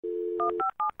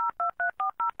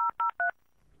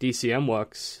DCM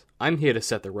Works. I'm here to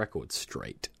set the record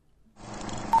straight.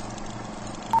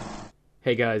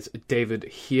 Hey guys, David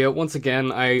here. Once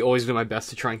again, I always do my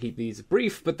best to try and keep these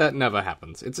brief, but that never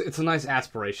happens. It's a nice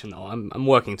aspiration though. I'm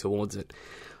working towards it.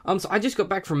 So I just got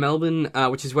back from Melbourne,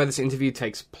 which is where this interview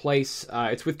takes place.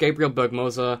 It's with Gabriel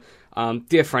Bergmoser,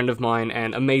 dear friend of mine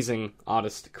and amazing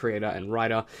artist, creator, and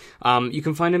writer. You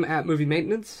can find him at Movie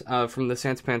Maintenance from the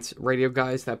Sans Pants Radio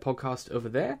Guys, that podcast over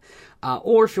there.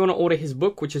 Or if you want to order his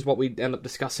book, which is what we end up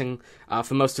discussing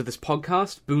for most of this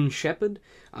podcast, Boone Shepherd,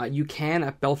 you can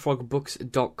at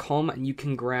belfrogbooks.com, and you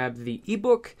can grab the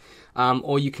ebook,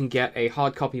 or you can get a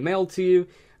hard copy mailed to you.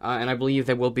 And I believe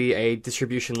there will be a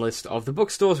distribution list of the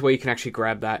bookstores where you can actually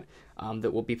grab that,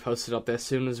 that will be posted up there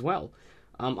soon as well.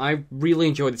 I really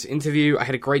enjoyed this interview. I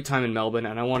had a great time in Melbourne,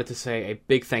 and I wanted to say a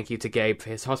big thank you to Gabe for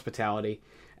his hospitality,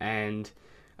 and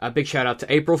a big shout out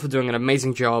to April for doing an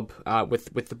amazing job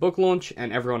with the book launch,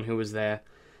 and everyone who was there.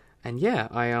 And yeah,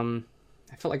 I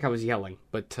felt like I was yelling,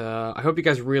 but I hope you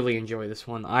guys really enjoy this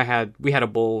one. We had a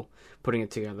ball putting it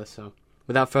together, so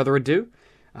without further ado,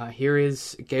 here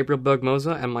is Gabriel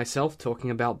Bergmoser and myself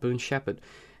talking about Boone Shepherd.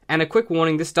 And a quick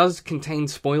warning, this does contain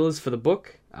spoilers for the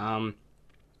book. I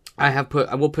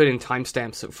will put in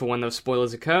timestamps for when those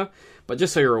spoilers occur, but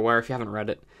just so you're aware, if you haven't read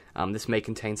it, this may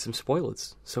contain some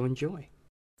spoilers, so enjoy.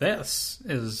 This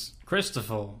is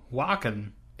Christopher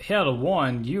Walken, here to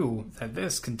warn you that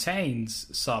this contains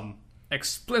some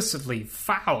explicitly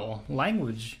foul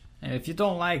language, and if you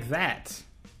don't like that,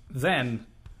 then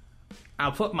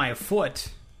I'll put my foot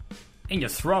in your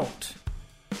throat.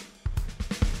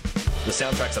 The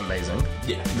soundtrack's amazing.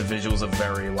 Yeah. The visuals are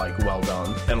very, well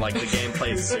done. And, the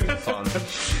gameplay is super fun.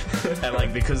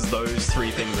 And, because those three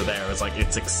things are there,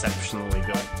 it's exceptionally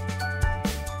good.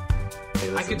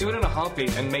 I could do it in a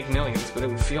heartbeat and make millions, but it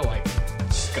would feel like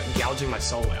just gouging my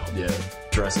soul out. Yeah.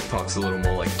 Jurassic Park's a little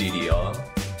more like DDR.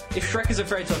 If Shrek is a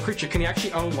fairy tale creature, can he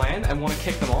actually own land and want to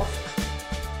kick them off?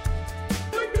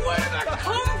 Where did that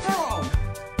come from?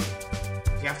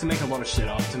 You have to make a lot of shit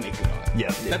up to make good art.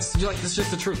 Yeah. That's just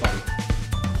the truth of it.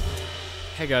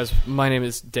 Hey guys, my name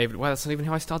is David. Wow, that's not even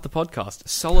how I start the podcast.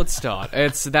 Solid start.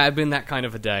 It's been that kind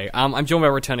of a day. I'm joined by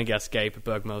returning guest Gabe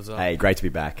Bergmoser. Hey, great to be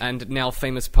back. And now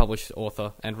famous published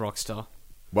author and rock star.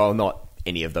 Well, not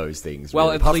any of those things. Well,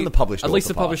 really. Apart from the published at author least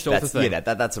the part. published author thing. Yeah,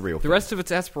 that's a real thing. The rest of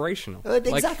it's aspirational.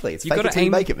 Exactly. It's fake it till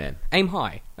you make it, man. Aim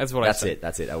high. That's what I say.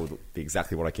 That's it. That would be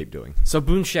exactly what I keep doing. So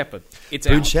Boone Shepherd. It's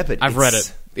Boone out. Shepherd. I've read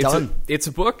it. It's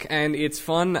a book, and it's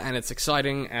fun, and it's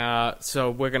exciting. So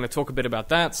we're going to talk a bit about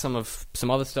that, some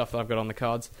other stuff that I've got on the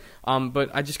cards. But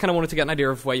I just kind of wanted to get an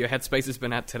idea of where your headspace has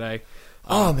been at today.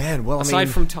 Oh man, well, aside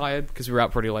from tired, because we were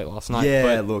out pretty late last night.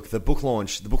 Yeah, look, the book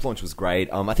launch was great.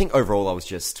 I think overall I was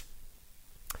just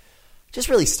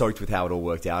really stoked with how it all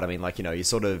worked out. I mean, you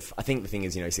sort of... I think the thing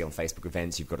is, you see on Facebook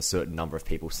events, you've got a certain number of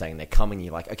people saying they're coming.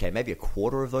 You're like, okay, maybe a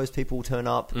quarter of those people will turn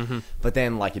up. Mm-hmm. But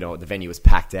then, the venue was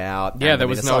packed out. Yeah, there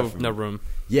was no room.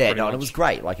 Yeah, no, and it was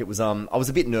great. It was... I was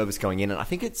a bit nervous going in, and I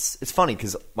think it's funny,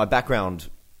 because my background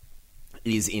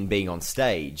is in being on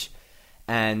stage,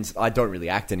 and I don't really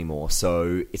act anymore.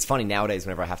 So it's funny nowadays,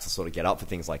 whenever I have to sort of get up for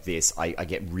things like this, I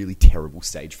get really terrible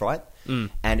stage fright.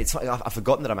 And it's I've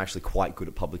forgotten that I'm actually quite good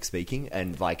at public speaking,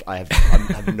 and I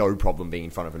have no problem being in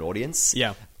front of an audience.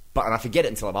 Yeah. And I forget it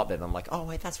until I'm up there, and I'm like, oh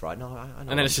wait, that's right. No, I know. And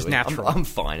then it's just natural. I'm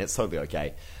fine. It's totally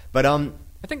okay. But I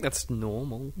think that's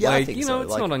normal. Yeah, I think so.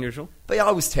 It's not unusual. But yeah,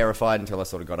 I was terrified until I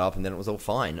sort of got up, and then it was all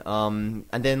fine. And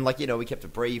then we kept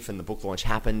it brief, and the book launch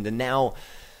happened, and now,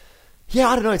 yeah,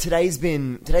 I don't know. Today's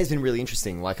been really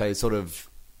interesting. I sort of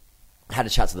had a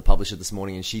chat to the publisher this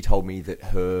morning, and she told me that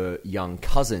her young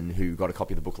cousin, who got a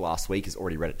copy of the book last week, has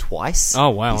already read it twice.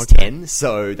 Oh wow, he's okay. 10,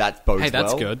 so that bodes well. Hey,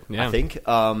 that's good. Yeah. I think.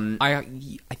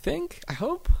 I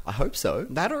hope. I hope so.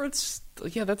 That or it's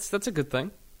that's a good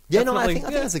thing. Yeah, Definitely. no, I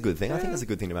think that's a good thing. Yeah. I think that's a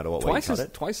good thing no matter what way you cut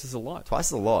it. Twice is a lot. Twice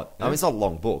is a lot. Yeah. I mean, it's not a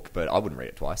long book, but I wouldn't read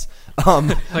it twice.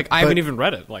 I haven't even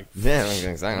read it. Yeah,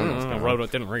 exactly. I wrote it,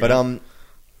 didn't read it.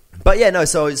 But yeah, no.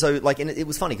 So and it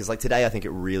was funny because today I think it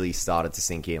really started to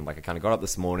sink in. I kind of got up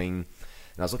this morning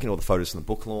and I was looking at all the photos from the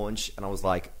book launch, and I was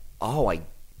like, oh, I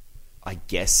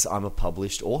guess I'm a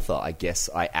published author. I guess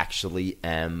I actually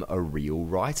am a real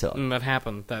writer. That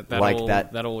happened. That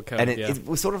all occurred. And it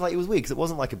was sort of it was weird because it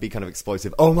wasn't a big kind of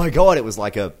explosive, oh my god. It was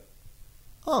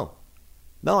no,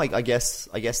 I guess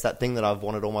that thing that I've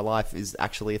wanted all my life is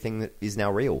actually a thing that is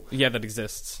now real. Yeah, that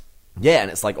exists. Yeah,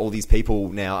 and it's all these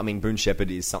people now. I mean, Boone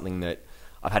Shepherd is something that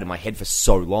I've had in my head for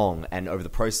so long, and over the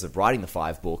process of writing the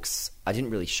 5 books, I didn't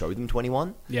really show them to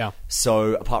anyone. Yeah.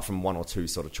 So, apart from one or two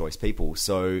sort of choice people.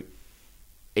 So,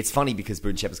 it's funny because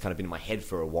Boone Shepard's kind of been in my head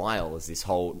for a while as this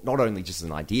whole, not only just as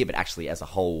an idea, but actually as a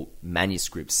whole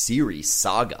manuscript series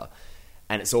saga.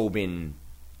 And it's all been,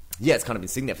 it's kind of been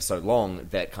sitting there for so long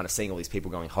that kind of seeing all these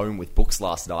people going home with books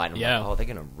last night, and I'm like, oh, they're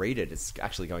going to read it. It's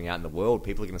actually going out in the world.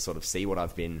 People are going to sort of see what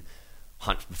I've been,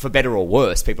 for better or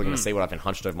worse, people are going to see what I've been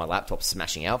hunched over my laptop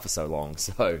smashing out for so long.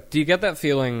 So, do you get that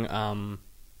feeling,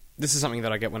 this is something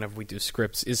that I get whenever we do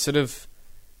scripts, is sort of,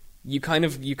 you kind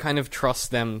of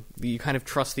trust them. You kind of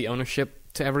trust the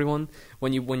ownership to everyone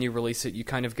when you release it. You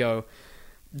kind of go,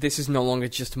 "This is no longer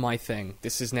just my thing.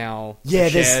 This is now a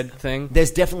shared thing." There's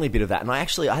definitely a bit of that, and I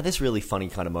had this really funny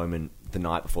kind of moment the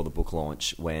night before the book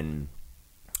launch when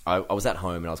I was at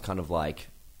home and I was kind of like,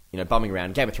 bumming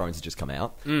around. Game of Thrones had just come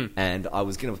out, and I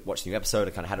was going to watch the new episode.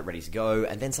 I kind of had it ready to go,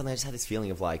 and then suddenly I just had this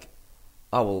feeling of like,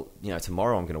 oh, well,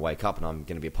 tomorrow I'm going to wake up and I'm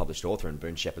going to be a published author and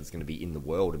Boone Shepard's going to be in the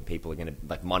world and people are going to,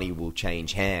 like, money will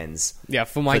change hands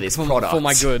for this product. For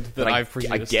my good that I've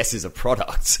produced. I guess is a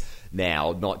product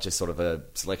now, not just sort of a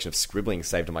selection of scribblings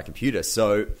saved on my computer.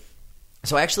 So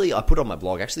actually, I put on my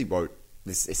blog, I actually wrote,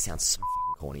 this sounds so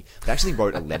fucking corny, but I actually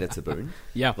wrote a letter to Boone.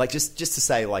 Yeah. Like, just to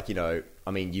say, like,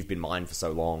 I mean, you've been mine for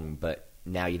so long, but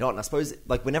now you're not. And I suppose,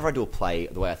 like, whenever I do a play,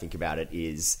 the way I think about it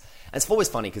is... And it's always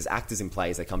funny because actors in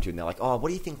plays, they come to you and they're like, oh, what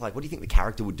do you think the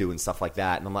character would do and stuff like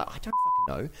that? And I'm like, I don't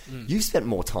fucking know. You've spent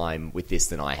more time with this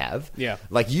than I have. Yeah.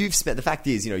 Like, the fact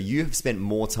is, you've spent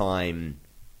more time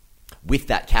with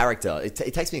that character. It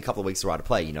takes me a couple of weeks to write a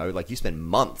play, Like, you spend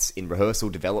months in rehearsal,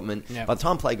 development. Yeah. By the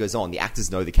time play goes on, the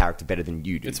actors know the character better than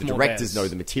you do. It's the more directors theirs. know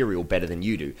the material better than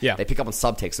you do. Yeah. They pick up on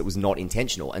subtext that was not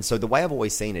intentional. And so the way I've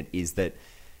always seen it is that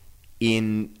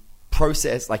in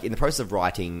the process of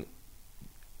writing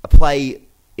a play,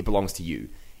 it belongs to you.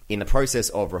 In the process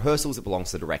of rehearsals, it belongs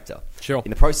to the director. Sure.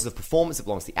 In the process of performance, it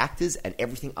belongs to the actors, and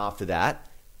everything after that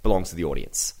belongs to the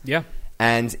audience. Yeah.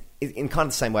 And in kind of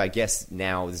the same way, I guess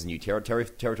now this is a new territory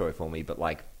for me, but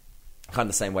like kind of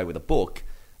the same way with a book,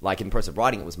 like in the process of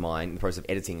writing, it was mine. In the process of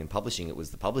editing and publishing, it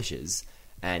was the publisher's.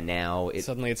 And now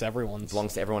Suddenly it's everyone's.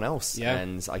 belongs to everyone else. Yeah.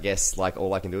 And I guess like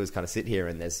all I can do is kind of sit here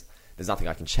and there's nothing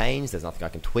I can change, there's nothing I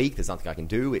can tweak, there's nothing I can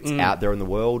do. It's out there in the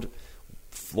world,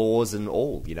 flaws and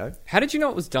all, How did you know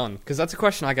it was done? Because that's a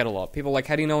question I get a lot. People are like,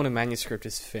 how do you know when a manuscript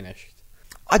is finished?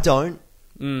 I don't.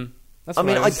 That's I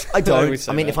mean, what I don't.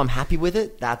 I I mean, if I'm happy with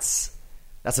it, that's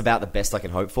about the best I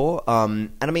can hope for.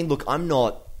 And I mean, look, I'm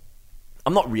not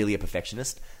really a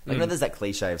perfectionist. Like, there's that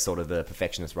cliche of sort of the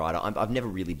perfectionist writer. I've never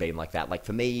really been like that. Like,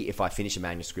 for me, if I finish a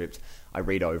manuscript, I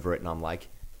read over it and I'm like,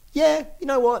 yeah, you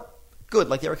know what? Good.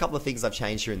 Like, there are a couple of things I've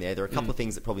changed here and there. There are a couple of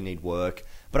things that probably need work.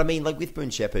 But I mean, like with Boone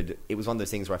Shepard, it was one of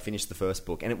those things where I finished the first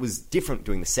book, and it was different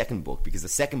doing the second book because the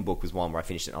second book was one where I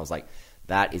finished it and I was like,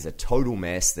 that is a total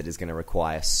mess that is going to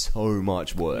require so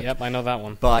much work. Yep, I know that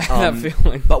one. But that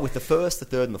feeling. But with the first, the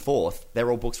third, and the fourth,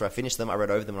 they're all books where I finished them, I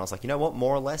read over them, and I was like, you know what?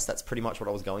 More or less, that's pretty much what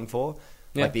I was going for.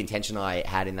 Yeah. Like, the intention I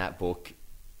had in that book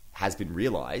has been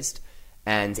realized,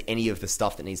 and any of the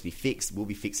stuff that needs to be fixed will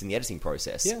be fixed in the editing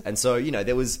process. Yeah. And so,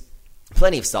 there was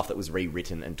plenty of stuff that was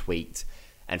rewritten and tweaked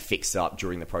and fixed up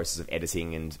during the process of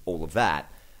editing and all of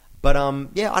that. But,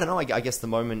 yeah, I don't know. I guess the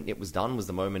moment it was done was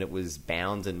the moment it was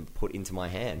bound and put into my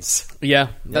hands. Yeah,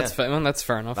 that's fair. Well, that's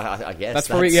fair enough. I guess. That's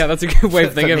probably, that's a good way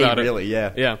of thinking about it. Really,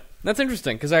 yeah. Yeah, that's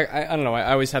interesting because I don't know.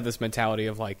 I always had this mentality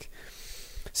of like,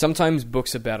 sometimes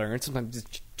books are better, and sometimes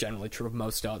it's generally true of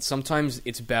most art. Sometimes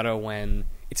it's better when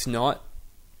it's not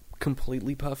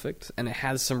completely perfect and it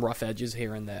has some rough edges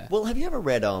here and there. Well, have you ever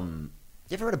read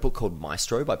a book called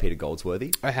Maestro by Peter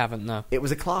Goldsworthy? I haven't, no. It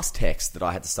was a class text that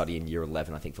I had to study in year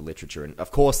 11, I think, for literature. And of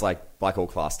course, like all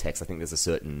class texts, I think there's a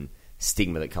certain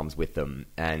stigma that comes with them.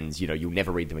 And, you'll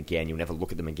never read them again. You'll never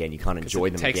look at them again. You can't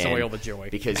enjoy them again. It takes away all the joy.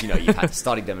 Because, you've had to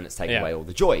study them and it's taken Yeah. away all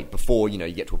the joy before, you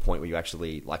get to a point where you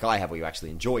actually, like I have, where you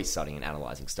actually enjoy studying and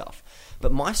analysing stuff.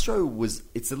 But Maestro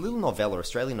it's a little novella,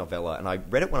 Australian novella, and I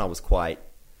read it when I was quite,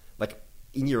 like,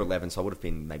 in year 11, so I would have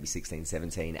been maybe 16,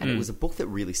 17, and it was a book that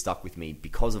really stuck with me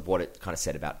because of what it kind of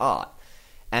said about art.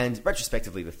 And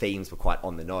retrospectively, the themes were quite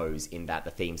on the nose in that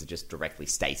the themes are just directly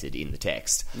stated in the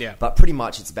text. Yeah. But pretty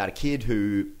much it's about a kid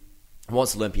who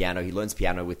wants to learn piano. He learns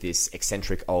piano with this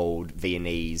eccentric old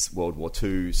Viennese World War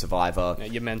II survivor. Yeah,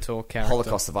 your mentor character.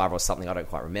 Holocaust survivor or something, I don't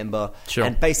quite remember. Sure.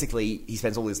 And basically, he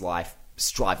spends all his life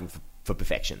striving for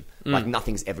perfection. Like,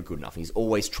 nothing's ever good enough. He's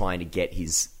always trying to get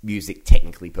his music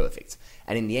technically perfect.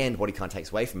 And in the end, what he kind of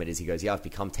takes away from it is he goes, yeah, I've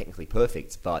become technically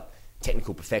perfect, but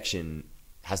technical perfection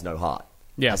has no heart.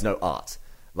 Yeah. Has no art.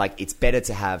 Like, it's better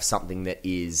to have something that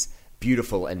is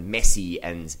beautiful and messy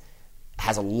and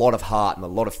has a lot of heart and a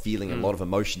lot of feeling and a lot of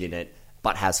emotion in it,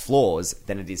 but has flaws,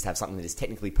 than it is to have something that is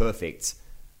technically perfect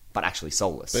but actually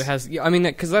soulless. But it has, I mean,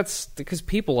 because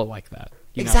people are like that.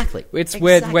 You know? Exactly. It's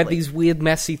Exactly. where these weird,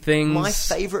 messy things. My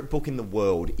favorite book in the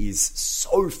world is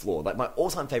so flawed. Like, my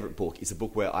all-time favorite book is a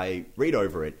book where I read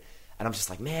over it, and I'm just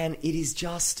like, man, it is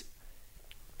just...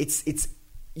 It's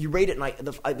you read it, and like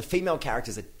the female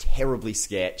characters are terribly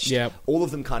sketched. Yep. All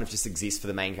of them kind of just exist for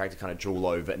the main character to kind of drool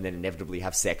over and then inevitably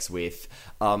have sex with.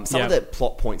 Some Yep. of the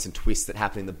plot points and twists that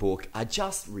happen in the book are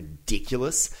just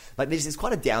ridiculous. Like, this is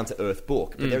quite a down-to-earth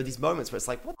book, but there are these moments where it's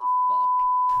like, what the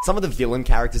fuck? Some of the villain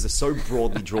characters are so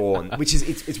broadly drawn, which is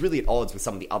it's really at odds with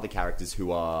some of the other characters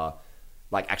who are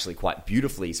like actually quite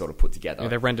beautifully sort of put together. Yeah,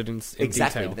 they're rendered in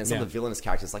Exactly, detail. but then some of the villainous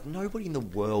characters, like, nobody in the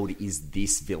world is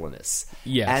this villainous.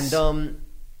 Yes.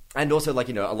 And also, like,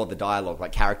 you know, a lot of the dialogue,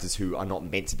 like, characters who are not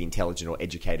meant to be intelligent or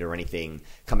educated or anything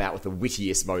come out with the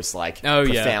wittiest, most, like,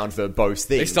 profound, verbose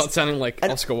things. They start sounding like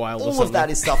And Oscar Wilde or all something. of that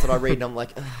is stuff that I read, and I'm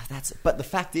like, that's... But the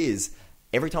fact is,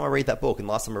 every time I read that book, and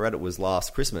last time I read it was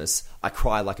last Christmas, I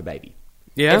cry like a baby.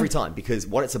 Yeah? Every time, because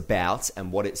what it's about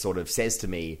and what it sort of says to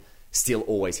me still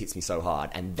always hits me so hard,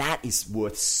 and that is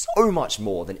worth so much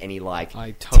more than any like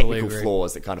I totally technical agree.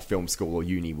 flaws that kind of film school or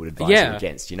uni would advise you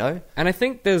against, you know? And I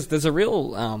think there's a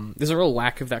real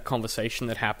lack of that conversation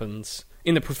that happens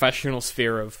in the professional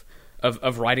sphere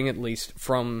of writing, at least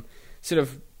from sort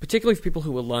of, particularly for people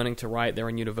who are learning to write. They're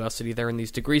in university, they're in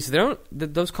these degrees.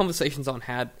 Those conversations aren't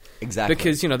had Exactly.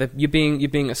 because, you know, you're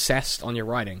being assessed on your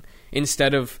writing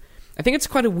instead of. I think it's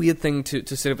quite a weird thing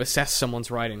to sort of assess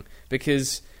someone's writing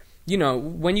because, you know,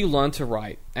 when you learn to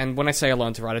write, and when I say I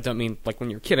learn to write, I don't mean like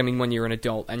when you're a kid, I mean when you're an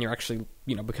adult and you're actually,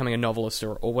 you know, becoming a novelist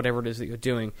or whatever it is that you're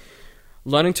doing.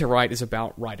 Learning to write is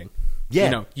about writing. Yeah, you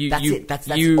know, that's it. That's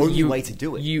the only way to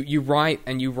do it. You write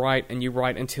and you write and you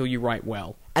write until you write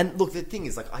well. And look, the thing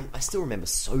is, like, I still remember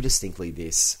so distinctly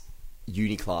this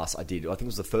uni class I did. I think it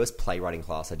was the first playwriting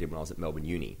class I did when I was at Melbourne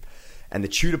Uni. And the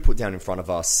tutor put down in front of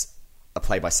us a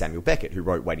play by Samuel Beckett, who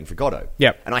wrote Waiting for Godot.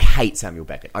 Yep. And I hate Samuel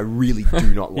Beckett. I really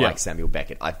do not like Yeah. Samuel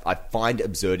Beckett. I find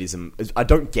absurdism... I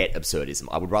don't get absurdism.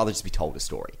 I would rather just be told a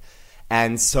story.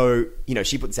 And so, you know,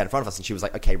 she put this out in front of us and she was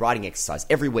like, okay, writing exercise.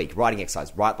 Every week, writing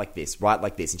exercise. Write like this, write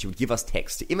like this. And she would give us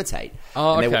text to imitate.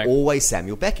 Oh, and they okay. were always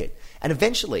Samuel Beckett. And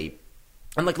eventually...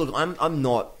 I'm like, look, I'm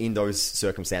not in those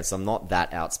circumstances. I'm not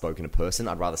that outspoken a person.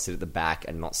 I'd rather sit at the back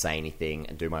and not say anything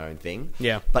and do my own thing.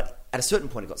 Yeah. But at a certain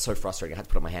point, it got so frustrating. I had to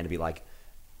put up my hand and be like,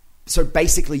 so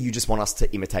basically, you just want us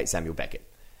to imitate Samuel Beckett.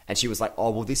 And she was like, oh,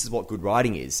 well, this is what good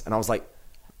writing is. And I was like,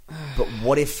 but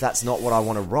what if that's not what I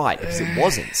want to write? Because it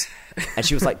wasn't. And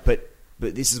she was like, but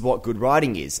this is what good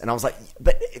writing is. And I was like,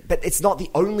 but it's not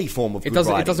the only form of good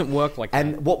writing. It doesn't work like that.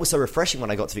 And what was so refreshing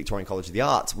when I got to Victorian College of the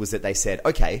Arts was that they said,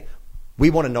 okay, we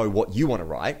want to know what you want to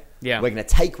write. Yeah. We're going to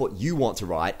take what you want to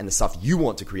write and the stuff you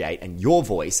want to create and your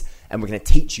voice, and we're going to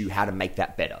teach you how to make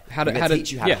that better. We're going to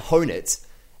teach you how to hone it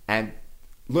and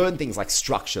learn things like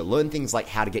structure, learn things like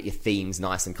how to get your themes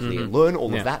nice and clear, learn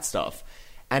all of that stuff.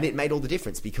 And it made all the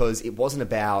difference because it wasn't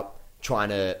about trying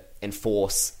to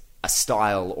enforce a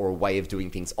style or a way of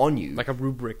doing things on you. Like a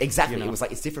rubric. Exactly. You know? It was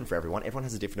like, it's different for everyone. Everyone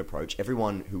has a different approach.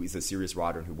 Everyone who is a serious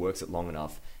writer and who works it long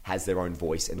enough has their own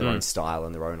voice and their own style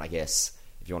and their own, I guess,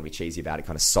 if you want to be cheesy about it,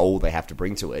 kind of soul they have to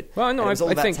bring to it. Well, no, and it was all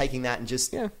I about think- taking that and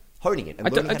just honing it and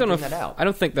I learning how to don't know bring that out. I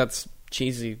don't think that's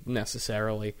cheesy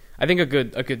necessarily. I think a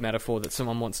good metaphor that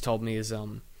someone once told me is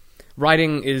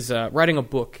writing a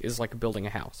book is like building a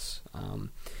house.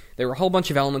 There are a whole bunch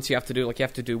of elements you have to do. Like you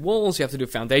have to do walls, you have to do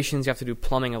foundations, you have to do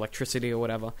plumbing, electricity, or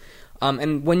whatever.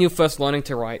 And when you're first learning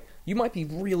to write, you might be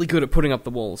really good at putting up the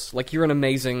walls. Like you're an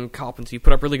amazing carpenter, you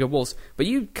put up really good walls, but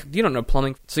you don't know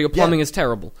plumbing, so your plumbing is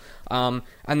terrible. And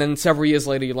then several years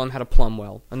later, you learn how to plumb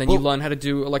well, and then you learn how to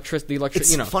do electricity.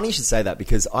 It's funny you should say that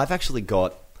because I've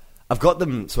got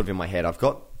them sort of in my head. I've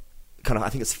got I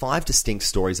think it's 5 distinct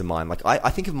stories of mine. Like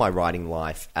I think of my writing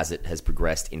life as it has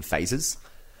progressed in phases.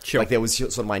 Sure. Like there was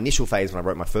sort of my initial phase when I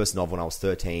wrote my first novel when I was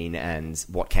 13 and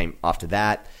what came after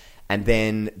that. And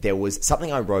then there was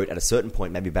something I wrote at a certain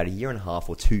point, maybe about a year and a half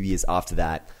or 2 years after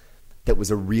that, that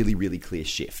was a really, really clear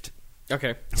shift.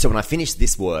 Okay. So when I finished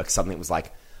this work, something was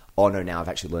like, oh no, now I've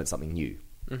actually learned something new.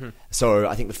 Mm-hmm. So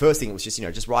I think the first thing was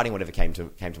just writing whatever came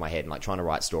to my head and like trying to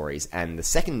write stories. And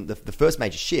the first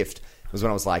major shift was when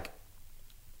I was like,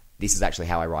 this is actually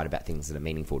how I write about things that are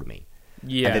meaningful to me.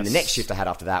 Yes. And then the next shift I had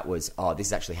after that was, this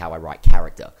is actually how I write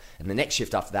character. And the next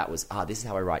shift after that was, this is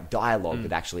how I write dialogue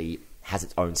that actually has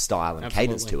its own style and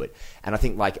cadence to it. And I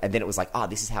think and then it was like,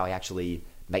 this is how I actually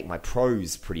make my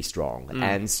prose pretty strong,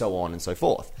 and so on and so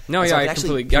forth. No, And so yeah, can I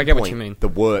actually completely- I get what you pinpoint mean.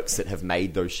 The works that have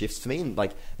made those shifts for me, and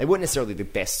like they weren't necessarily the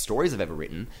best stories I've ever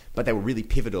written, but they were really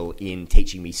pivotal in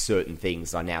teaching me certain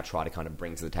things that I now try to kind of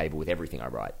bring to the table with everything I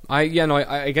write. I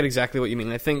get exactly what you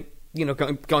mean. I think,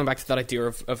 going back to that idea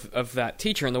of that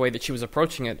teacher and the way that she was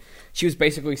approaching it, she was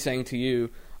basically saying to you,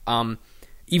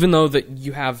 even though that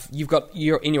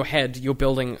you're in your head, you're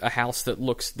building a house that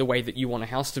looks the way that you want a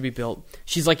house to be built.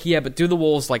 She's like, yeah, but do the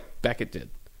walls like Beckett did.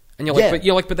 And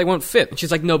you're like, but they won't fit. And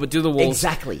she's like, no, but do the walls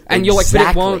Exactly. And you're like, but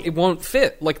Exactly. it won't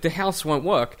fit. Like the house won't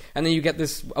work. And then you get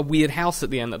a weird house at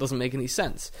the end that doesn't make any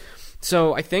sense.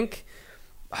 So I think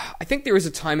there is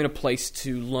a time and a place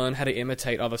to learn how to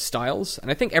imitate other styles,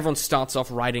 and I think everyone starts off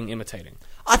writing imitating.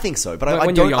 I think so, but When I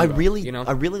you're don't. younger,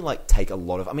 I really like take a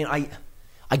lot of. I mean,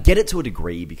 I get it to a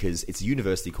degree because it's a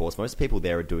university course. Most people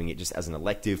there are doing it just as an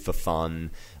elective for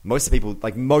fun. Most people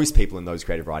in those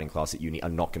creative writing classes at uni are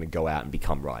not going to go out and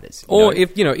become writers. Or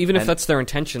even if that's their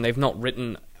intention, they've not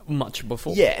written much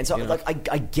before. Yeah, and so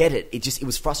I get it. It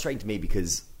was frustrating to me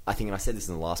because I think, and I said this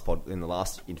in the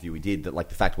last interview we did, that like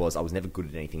the fact was I was never good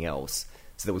at anything else,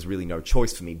 so there was really no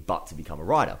choice for me but to become a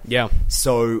writer. Yeah.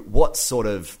 So what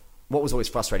was always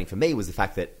frustrating for me was the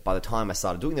fact that by the time I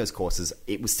started doing those courses,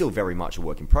 it was still very much a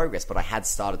work in progress, but I had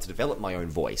started to develop my own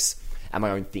voice and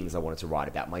my own things I wanted to write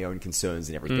about, my own concerns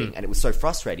and everything. And it was so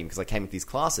frustrating because I came with these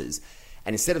classes,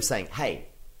 and instead of saying, hey,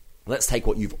 let's take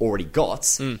what you've already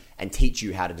got and teach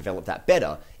you how to develop that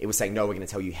better, it was saying, no, we're going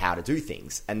to tell you how to do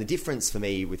things. And the difference for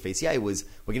me with VCA was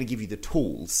we're going to give you the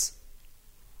tools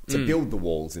to build the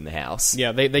walls in the house.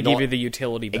 Yeah, they give you the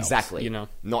utility belts. Exactly.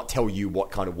 Not tell you what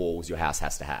kind of walls your house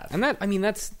has to have. And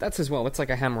that's as well. It's like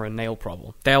a hammer and nail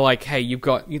problem. They're like, hey, you've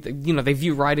got, they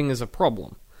view writing as a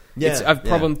problem. Yeah, it's a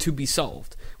problem to be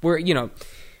solved. Where,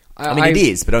 I mean, it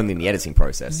is, but only in the editing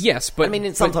process. Yes, but... I mean,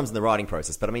 it's sometimes in the writing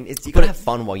process, but I mean, you got to have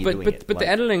fun while you're doing it. But the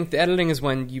editing is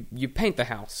when you paint the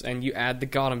house, and you add the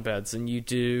garden beds, and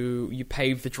you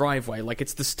pave the driveway. Like,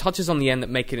 it's the touches on the end that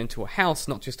make it into a house,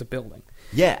 not just a building.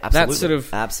 Yeah, absolutely. That's sort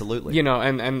of... Absolutely.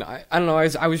 And I don't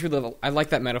know, I like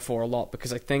that metaphor a lot,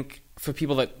 because I think for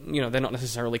people that, they're not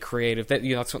necessarily creative, that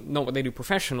that's not what they do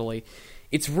professionally,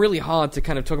 it's really hard to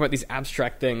kind of talk about these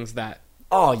abstract things that...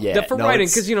 Oh, yeah. That for writing,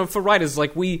 because, for writers,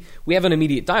 like, we have an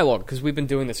immediate dialogue, because we've been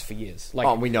doing this for years.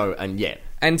 Like, we know, and yeah.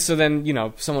 And so then,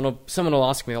 someone will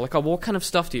ask me, like, oh, well, what kind of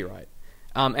stuff do you write?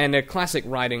 And a classic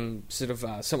writing, sort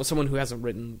of, someone who hasn't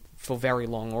written for very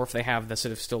long, or if they have, they're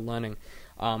sort of still learning,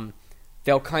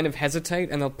 they'll kind of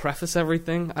hesitate, and they'll preface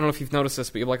everything. I don't know if you've noticed this,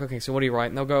 but you're like, okay, so what do you write?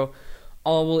 And they'll go,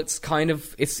 oh, well, it's kind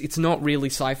of, it's not really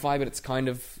sci-fi, but it's kind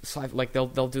of sci-fi. Like, they'll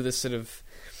do this sort of...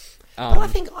 But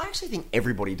I actually think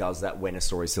everybody does that when a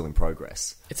story's still in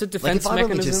progress. It's a defense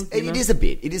mechanism. It is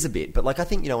a bit. But like, I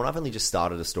think, when I've only just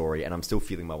started a story and I'm still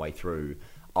feeling my way through,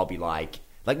 I'll be like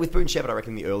with Boone Shepherd, I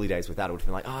reckon in the early days with that, it would have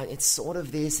been like, oh, it's sort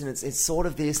of this, and it's sort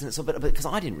of this, and it's sort of, but because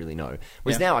I didn't really know.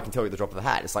 Whereas now I can tell you at the drop of a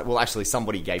hat. It's like, well, actually,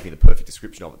 somebody gave me the perfect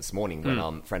description of it this morning when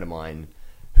a friend of mine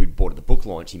who'd bought at the book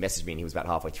launch, he messaged me and he was about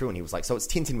halfway through and he was like, so it's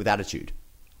Tintin with attitude.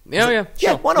 Yeah,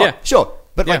 Yeah, why not? Yeah. Sure.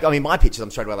 But Yeah. like, I mean, my pictures,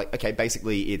 I'm straight away like, okay,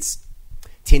 basically it's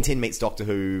Tintin meets Doctor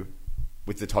Who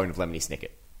with the tone of Lemony Snicket.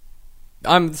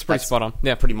 It's pretty That's spot on.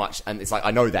 Yeah, Pretty much. And it's like,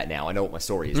 I know that now. I know what my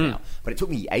story is now. But it took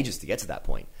me ages to get to that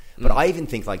point. But I even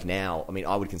think like now, I mean,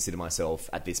 I would consider myself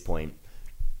at this point,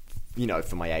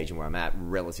 for my age and where I'm at,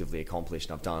 relatively accomplished.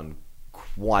 And I've done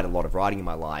quite a lot of writing in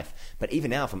my life. But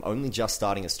even now, if I'm only just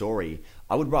starting a story,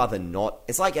 I would rather not...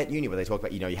 It's like at uni where they talk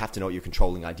about, you have to know what your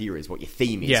controlling idea is, what your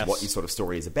theme is, Yes. what your sort of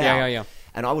story is about. Yeah.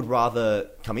 And I would rather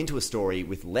come into a story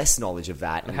with less knowledge of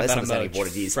that and have less that understanding of emerge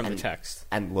what it is from and, the text.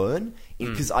 and learn.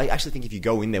 Because I actually think if you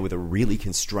go in there with a really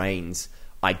constrained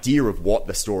idea of what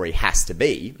the story has to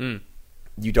be...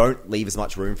 You don't leave as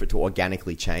much room for it to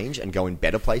organically change and go in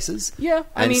better places. Yeah,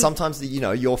 I and mean- sometimes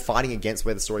you're fighting against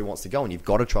where the story wants to go, and you've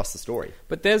got to trust the story.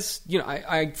 But there's,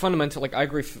 I fundamentally, I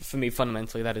agree. For me,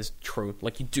 fundamentally, that is true.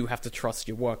 Like, you do have to trust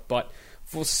your work. But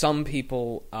for some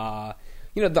people,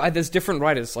 there's different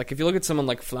writers. Like, if you look at someone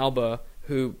like Flaubert,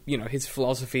 who, his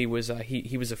philosophy was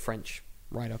he was a French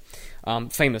writer,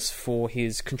 famous for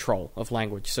his control of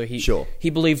language. So he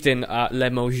believed in le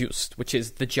mot juste, which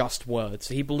is the just word.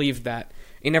 So he believed that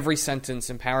in every sentence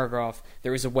and paragraph,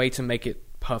 there is a way to make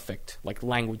it perfect, like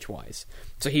language-wise.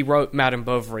 So he wrote Madame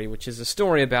Bovary, which is a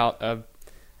story about a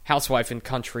housewife in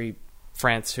country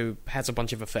France who has a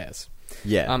bunch of affairs.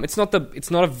 Yeah. It's not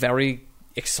a very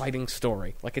exciting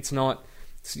story. Like, it's not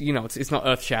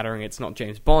earth-shattering, it's not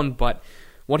James Bond, but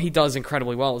what he does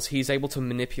incredibly well is he's able to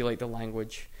manipulate the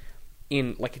language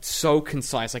in like it's so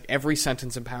concise. Like every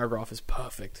sentence and paragraph is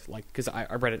perfect. Like because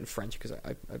I read it in French because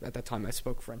I at that time I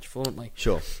spoke French fluently.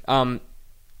 Sure. And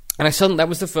that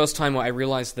was the first time where I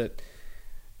realized that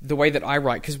the way that I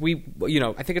write, because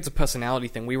I think it's a personality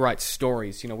thing. We write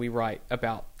stories. We write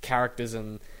about characters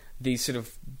and these sort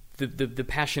of the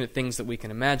passionate things that we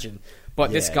can imagine.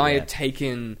 But this guy had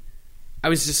taken. I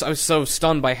was so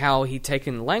stunned by how he'd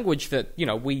taken language that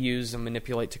we use and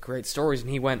manipulate to create stories,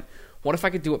 and he went, "What if I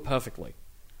could do it perfectly?"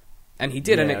 And he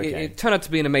did, and it turned out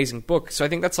to be an amazing book. So I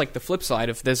think that's like the flip side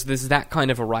of there's that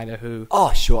kind of a writer who.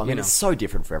 Oh, sure. I mean, it's so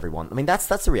different for everyone. I mean, that's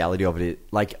the reality of it.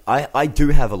 Like, I do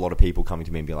have a lot of people coming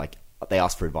to me and be like, they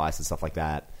ask for advice and stuff like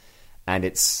that, and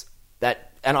it's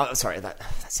that. And sorry, that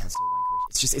sounds so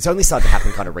wankery. It's only started to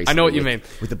happen kind of recently. I know what you mean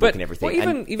with the book and everything.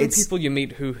 Well, even people you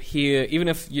meet who hear, even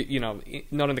if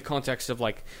not in the context of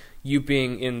like you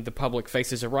being in the public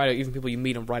face as a writer, even people you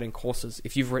meet on writing courses,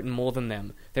 if you've written more than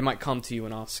them, they might come to you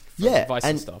and ask for advice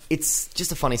and stuff. It's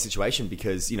just a funny situation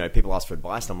because people ask for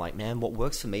advice, and I'm like, man, what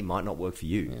works for me might not work for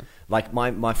you. Yeah. Like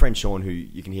my friend Sean, who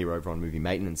you can hear over on Movie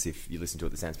Maintenance if you listen to it,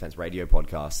 the Sans Pants radio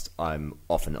podcast I'm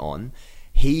often on.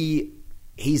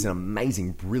 He's an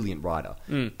amazing, brilliant writer,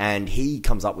 and he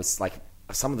comes up with like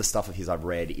some of the stuff of his I've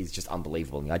read is just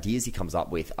unbelievable. And the ideas he comes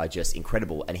up with are just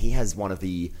incredible, and he has one of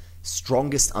the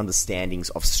strongest understandings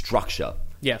of structure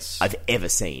I've ever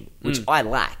seen, which I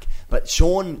lack. But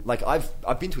Sean, like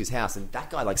I've been to his house, and that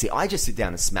guy, like, see, I just sit down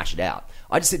and smash it out.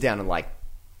 I just sit down and like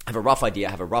have a rough idea,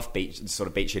 have a rough beat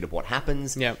sheet of what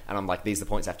happens, and I'm like, these are the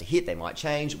points I have to hit. They might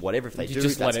change, whatever. If they do,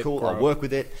 that's cool. I'll work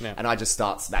with it, and I just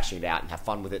start smashing it out and have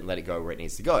fun with it and let it go where it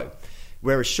needs to go.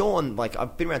 Whereas Sean, like,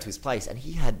 I've been around to his place, and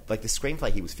he had like the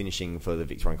screenplay he was finishing for the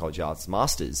Victorian College Arts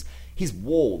Masters. His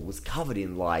wall was covered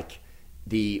in like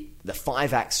the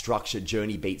 5-act structure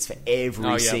journey beats for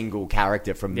every single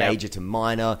character from major to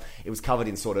minor. It was covered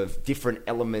in sort of different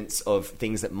elements of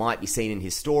things that might be seen in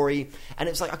his story. And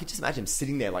it was like, I could just imagine him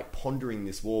sitting there like pondering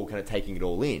this wall, kind of taking it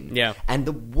all in. Yeah. And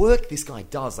the work this guy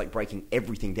does, like breaking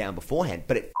everything down beforehand,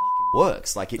 but it fucking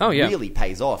works. Like it really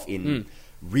pays off in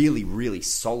really, really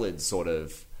solid sort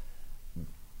of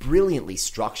brilliantly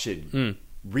structured,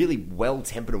 really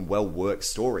well-tempered and well-worked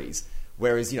stories.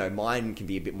 Whereas, mine can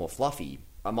be a bit more fluffy.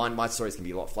 My stories can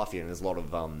be a lot fluffier, and there's a lot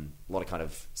of kind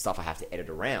of stuff I have to edit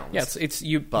around. Yeah,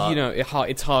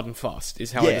 it's hard and fast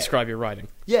is how I describe your writing.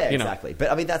 Yeah, exactly.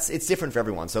 But I mean, it's different for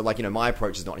everyone. So, like, my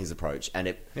approach is not his approach,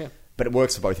 but it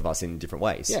works for both of us in different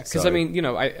ways. Yeah, because I mean,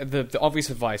 the obvious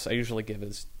advice I usually give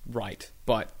is write,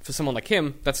 but for someone like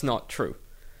him, that's not true.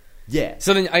 Yeah.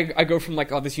 So then I go from like,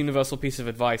 this universal piece of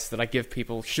advice that I give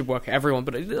people should work for everyone,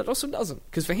 but it also doesn't.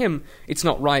 Because for him, it's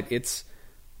not right. It's,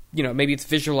 maybe it's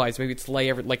visualize, maybe it's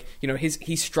lay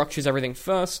he structures everything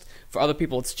first. For other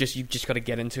people, it's just, you just got to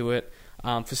get into it.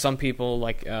 For some people,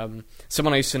 like,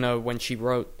 someone I used to know, when she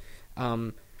wrote,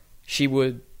 she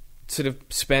would sort of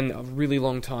spend a really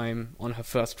long time on her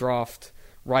first draft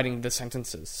writing the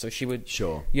sentences. So she would,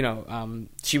 spend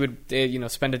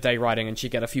a day writing, and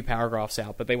she'd get a few paragraphs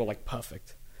out, but they were like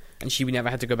perfect. And she never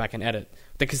had to go back and edit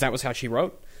because that was how she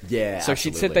wrote. Yeah. So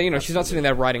she'd sit there, she's not sitting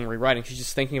there writing, rewriting. She's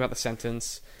just thinking about the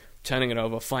sentence, turning it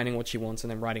over, finding what she wants,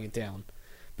 and then writing it down.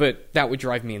 But that would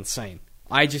drive me insane.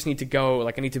 I just need to go,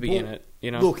 like, I need to be in it,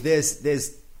 Look, there's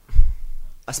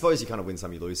I suppose you kind of win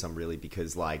some, you lose some, really,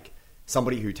 because, like,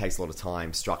 somebody who takes a lot of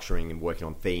time structuring and working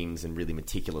on themes and really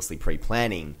meticulously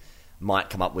pre-planning might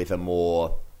come up with a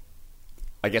more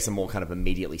kind of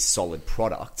immediately solid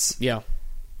product. Yeah.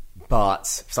 But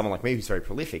someone like me who's very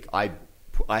prolific, I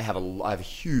have a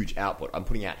huge output. I'm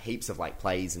putting out heaps of like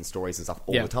plays and stories and stuff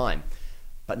all the time.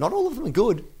 But not all of them are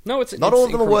good. No, not all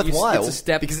of them are worthwhile. It's a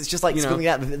step, because it's just like spilling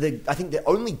out. I think the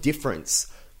only difference,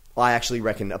 I actually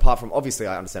reckon, apart from obviously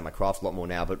I understand my craft a lot more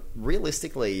now, but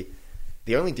realistically,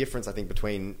 the only difference I think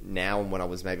between now and when I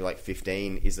was maybe like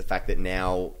 15 is the fact that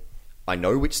now I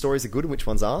know which stories are good and which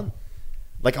ones aren't.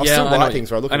 Like, I'll still write things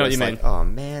where I look at it and it's like, oh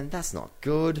man, that's not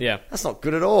good. Yeah. That's not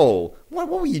good at all. What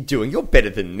were you doing? You're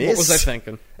better than this. What was I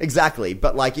thinking? Exactly.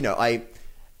 But like,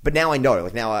 but now I know.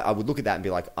 Like, now I would look at that and be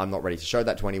like, I'm not ready to show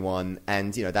that to anyone.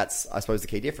 And, that's, I suppose, the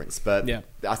key difference. But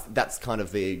that's kind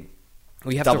of the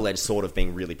double-edged sword of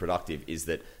being really productive, is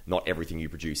that not everything you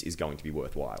produce is going to be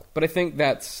worthwhile. But I think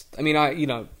that's,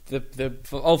 the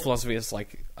old philosophy is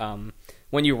like,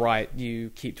 when you write, you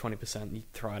keep 20%, you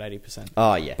throw out 80%.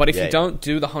 Oh, yeah. But if you don't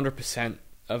do the 100%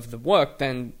 of the work,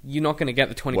 then you're not going to get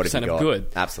the 20% of good.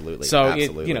 Absolutely. So,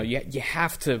 you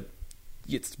have to,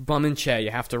 it's bum and chair,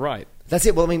 you have to write. That's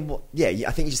it. Well, I mean,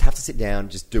 I think you just have to sit down,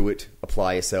 just do it,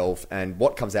 apply yourself, and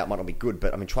what comes out might not be good,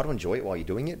 but I mean, try to enjoy it while you're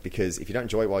doing it, because if you don't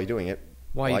enjoy it while you're doing it,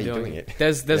 Why are you doing it?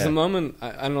 There's a moment.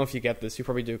 I don't know if you get this. You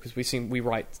probably do because we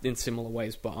write in similar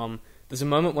ways. But there's a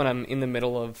moment when I'm in the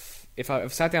middle of if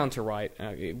I've sat down to write,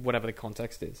 whatever the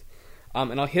context is,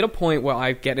 and I'll hit a point where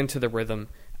I get into the rhythm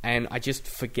and I just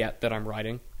forget that I'm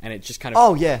writing, and it just kind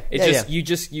of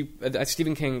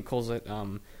Stephen King calls it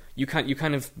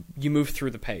you move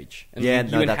through the page and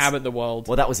you inhabit the world.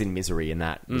 Well, that was in Misery, and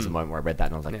that was a moment where I read that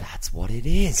and I was like, that's what it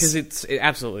is. Because it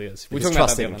absolutely is. We talking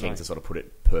about Stephen King to sort of put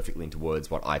it perfectly into words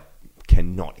what I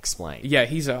cannot explain. Yeah,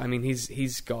 he's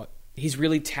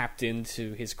really tapped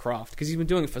into his craft because he's been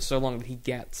doing it for so long that he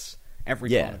gets every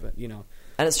part of it, you know.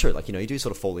 And it's true, like, you know, you do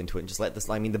sort of fall into it and just let this.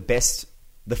 I mean,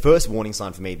 the first warning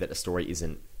sign for me that a story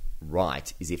isn't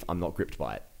right is if I'm not gripped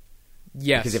by it.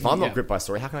 Yes, because if I'm not gripped by a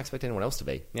story, how can I expect anyone else to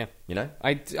be? Yeah, you know.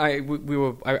 I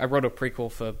wrote a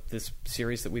prequel for this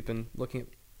series that I've been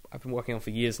working on for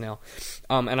years now,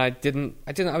 and I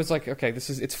was like, okay,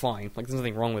 it's fine, like there's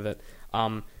nothing wrong with it,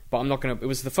 but I'm not gonna. It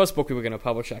was the first book we were gonna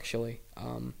publish actually,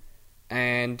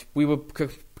 and we were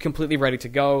completely ready to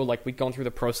go. Like we'd gone through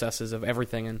the processes of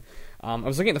everything, and I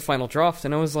was looking at the final draft,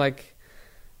 and I was like,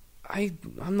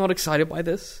 I'm not excited by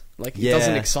this. Like, it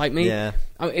doesn't excite me. Yeah.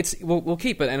 We'll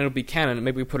keep it, and it'll be canon, and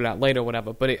maybe we put it out later or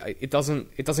whatever, but it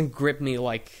doesn't grip me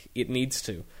like it needs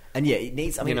to. And yeah, it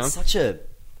needs, I mean, it's such a...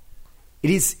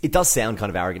 It does sound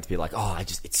kind of arrogant to be like,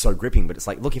 it's so gripping, but it's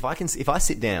like, look, if I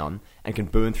sit down and can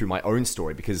burn through my own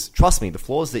story, because trust me, the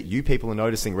flaws that you people are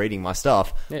noticing reading my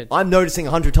stuff, I'm noticing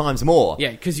 100 times more.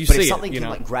 Yeah, because but if something can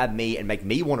like grab me and make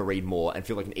me want to read more and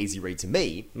feel like an easy read to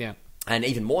me, and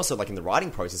even more so, like in the writing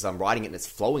process, I'm writing it and it's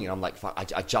flowing, and I'm like, fuck,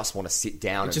 I just want to sit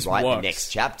down and write the next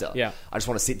chapter. Yeah. I just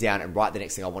want to sit down and write the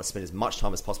next thing. I want to spend as much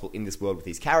time as possible in this world with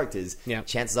these characters. Yeah.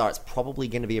 Chances are it's probably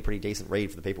going to be a pretty decent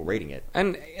read for the people reading it.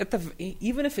 And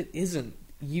even if it isn't,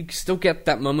 you still get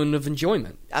that moment of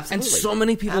enjoyment. Absolutely. And so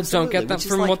many people don't get that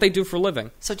from what they do for a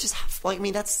living. So just I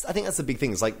think that's the big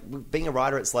thing. It's like being a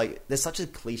writer, it's like there's such a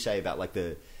cliche about like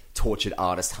the tortured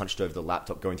artist hunched over the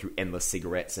laptop going through endless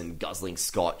cigarettes and guzzling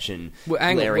scotch and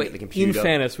glaring at the computer. In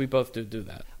fairness, we both do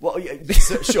that. Well,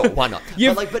 sure, why not?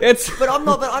 But I'm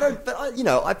not. But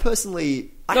I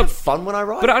personally have fun when I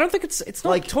write. But I don't think it's not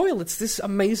like, a toil. It's this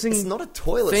amazing. It's not a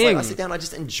toil. It's like I sit down, I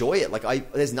just enjoy it.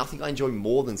 Like there's nothing I enjoy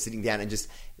more than sitting down and just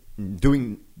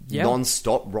doing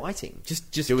non-stop writing.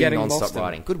 Just doing getting non-stop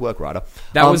writing. Good work, writer.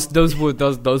 Those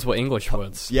were English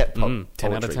words. Yeah, 10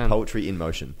 out of 10. Poetry in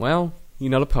motion. Well. You're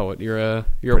not a poet. You're a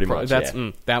Pretty much,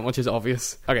 that much is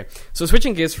obvious. Okay, so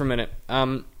switching gears for a minute.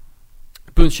 Boone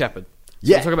Shepherd.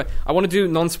 So I want to do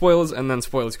non-spoilers and then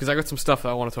spoilers because I got some stuff that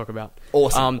I want to talk about.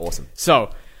 Awesome. So,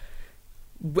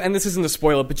 and this isn't a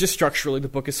spoiler, but just structurally, the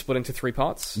book is split into 3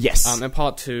 parts. Yes. And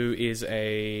part 2 is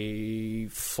a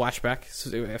flashback,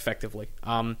 effectively.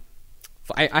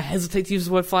 I hesitate to use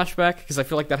the word flashback because I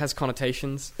feel like that has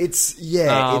connotations.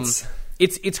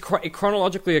 It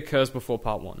chronologically occurs before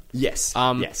part 1. Yes.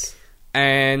 Yes.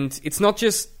 And it's not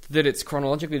just that it's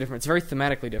chronologically different, it's very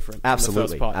thematically different. Absolutely. From the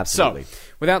first part. Absolutely. So,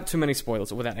 without too many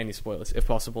spoilers, or without any spoilers, if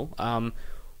possible,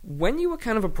 when you were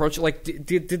kind of approaching, like,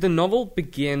 did the novel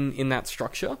begin in that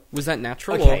structure? Was that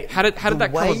natural? Okay. Or how did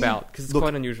that come about? Because it's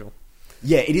quite unusual.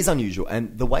 Yeah, it is unusual.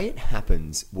 And the way it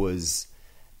happens was...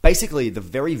 Basically, the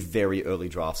very, very early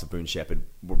drafts of Boone Shepherd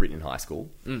were written in high school.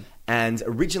 And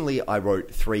originally, I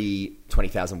wrote 3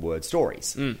 20,000-word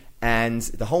stories. And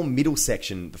the whole middle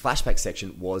section, the flashback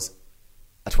section, was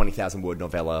a 20,000-word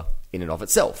novella in and of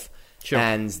itself. Sure.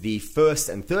 And the first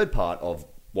and third part of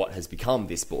what has become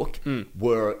this book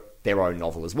were their own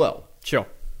novel as well. Sure.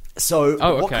 So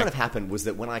what kind of happened was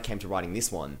that when I came to writing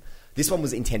this one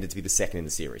was intended to be the second in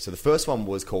the series. So the first one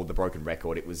was called The Broken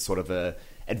Record. It was sort of a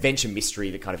adventure mystery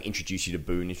that kind of introduced you to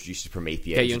Boone, introduced you to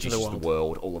Prometheus, introduced you to the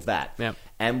world, all of that. Yep.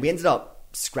 And we ended up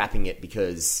scrapping it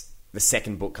because the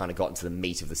second book kind of got into the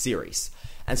meat of the series.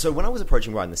 And so when I was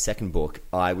approaching writing the second book,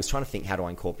 I was trying to think, how do I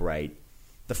incorporate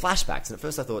the flashbacks? And at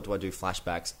first I thought, do I do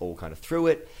flashbacks all kind of through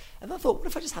it? And then I thought, what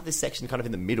if I just have this section kind of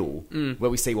in the middle where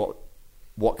we see what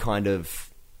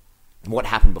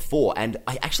happened before? And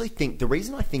I actually think the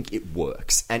reason I think it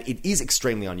works, and it is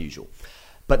extremely unusual,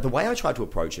 but the way I tried to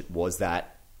approach it was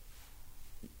that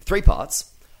 3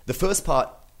 parts. The first part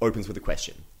opens with a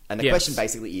question. And the question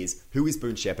basically is, who is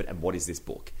Boone Shepherd and what is this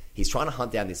book? He's trying to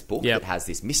hunt down this book that has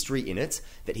this mystery in it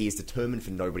that he is determined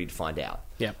for nobody to find out.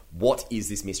 Yep. What is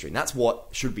this mystery? And that's what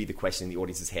should be the question in the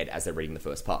audience's head as they're reading the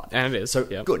first part. And it is. So,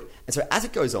 good. And so as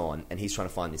it goes on and he's trying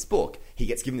to find this book, he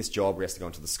gets given this job where he has to go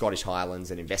into the Scottish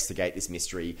Highlands and investigate this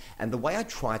mystery. And the way I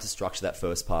tried to structure that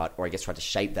first part, or I guess tried to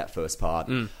shape that first part,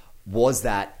 was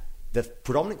that the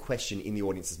predominant question in the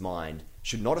audience's mind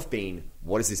should not have been,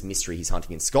 what is this mystery he's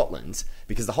hunting in Scotland?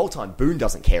 Because the whole time, Boone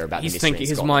doesn't care about He's the mystery thinking- in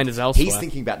his Scotland. mind is elsewhere. He's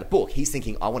thinking about the book. He's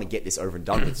thinking, I want to get this over and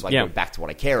done with so I Yeah. can go back to what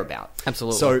I care about.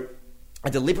 Absolutely. So I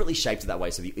deliberately shaped it that way.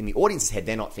 So in the audience's head,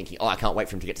 they're not thinking, I can't wait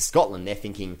for him to get to Scotland. They're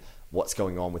thinking, what's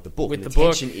going on with the book? With and the the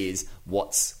book. tension is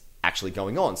what's actually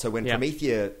going on. So when Yeah.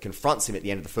 Promethea confronts him at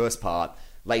the end of the first part,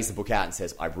 lays the book out and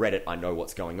says, I've read it, I know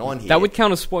what's going on here. That would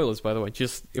count as spoilers, by the way.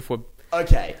 Just if we're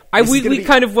Okay. I- This is we- gonna we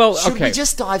kind of, well, Should okay. we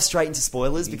just dive straight into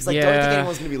spoilers? Because I don't Yeah. think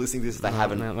anyone's going to be listening to this if they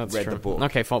haven't No, that's read true. the book.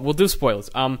 Okay, fine. We'll do spoilers.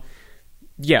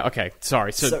 Yeah. Okay.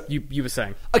 Sorry. So, So- you were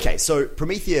saying. Okay, so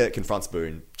Promethea confronts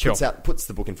Boone, Sure. puts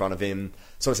the book in front of him,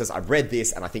 sort of says, I've read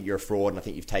this, and I think you're a fraud, and I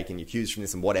think you've taken your cues from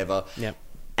this, and whatever. Yep.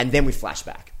 And then we flash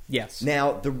back. Yes.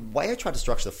 Now, the way I tried to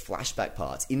structure the flashback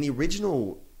parts, in the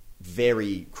original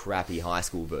very crappy high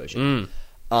school version,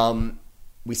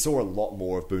 we saw a lot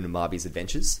more of Boone and Marby's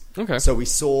adventures. Okay. So we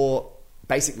saw,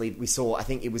 I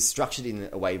think it was structured in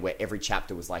a way where every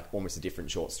chapter was like almost a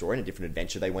different short story and a different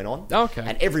adventure they went on. Okay.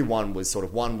 And every one was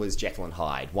one was Jekyll and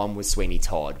Hyde, one was Sweeney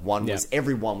Todd, Yeah.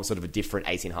 everyone was sort of a different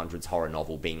 1800s horror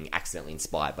novel being accidentally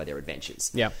inspired by their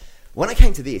adventures. Yeah. When I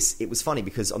came to this, it was funny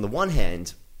because on the one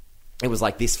hand, it was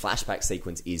like this flashback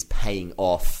sequence is paying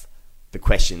off the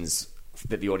questions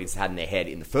that the audience had in their head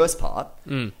in the first part.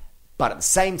 But at the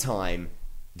same time,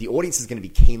 the audience is going to be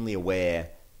keenly aware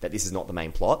that this is not the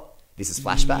main plot. This is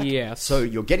flashback. Yes. So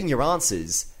you're getting your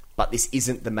answers, but this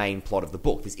isn't the main plot of the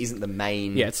book. This isn't the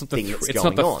main Yeah. It's not the thing that's it's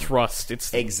going not the on. thrust.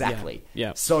 It's Exactly.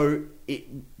 Yeah. So it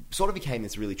sort of became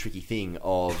this really tricky thing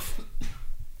of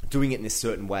doing it in this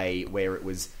certain way where it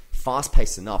was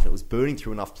fast-paced enough and it was burning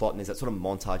through enough plot, and there's that sort of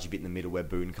montage bit in the middle where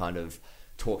Boone kind of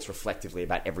talks reflectively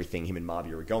about everything him and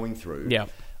Marby are going through. Yeah.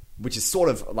 Which is sort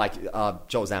of like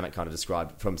Joel Zammett kind of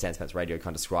described, from Sandspants Radio,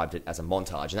 kind of described it as a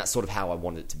montage, and that's sort of how I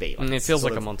wanted it to be. Like, It it's feels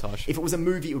sort like of- a montage. If it was a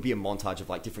movie, it would be a montage of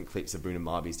like different clips of Boone and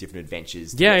Marby's different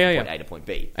adventures to Yeah, get yeah, from yeah. point A to point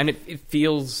B. And it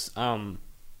feels. I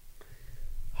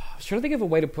was trying to think of a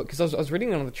way to put, because I was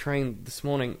reading it on the train this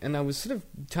morning, and I was sort of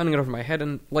turning it over my head,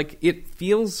 and like it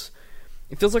feels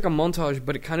like a montage,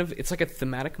 but it's like a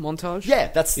thematic montage. Yeah,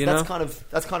 that's know? kind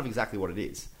of exactly what it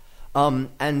is. And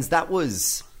that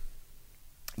was,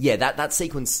 yeah, that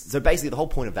sequence. So basically, the whole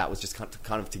point of that was just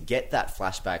kind of to get that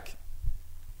flashback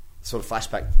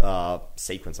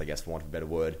sequence, I guess, for want of a better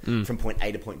word, from point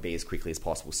A to point B as quickly as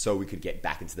possible, so we could get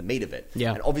back into the meat of it.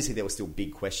 Yeah. And obviously, there were still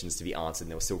big questions to be answered,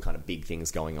 and there were still kind of big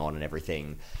things going on and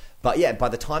everything. But yeah, by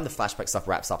the time the flashback stuff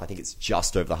wraps up, I think it's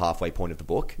just over the halfway point of the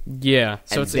book. Yeah,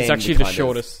 so And it's then actually we the kind of-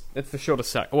 shortest. It's the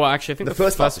shortest sec. Well, actually, I think The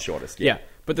first part's the shortest, yeah.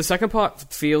 but the second part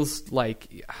feels like,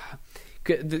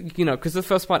 because the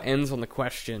first part ends on the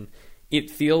question. It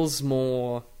feels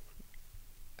more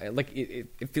like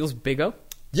it feels bigger.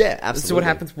 Yeah, absolutely. So what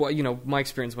happens? My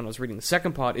experience when I was reading the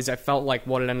second part is I felt like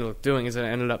what it ended up doing is it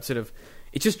ended up sort of,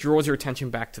 it just draws your attention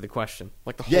back to the question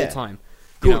like the whole Yeah. time.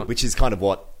 Good, which is kind of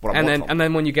what I and want from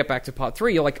then when you get back to part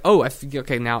 3, you're like, oh,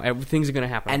 okay, now things are going to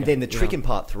happen. And again, then the trick in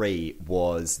part 3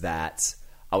 was that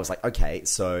I was like, okay,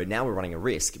 so now we're running a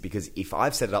risk, because if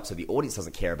I've set it up so the audience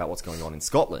doesn't care about what's going on in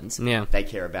Scotland, Yeah. they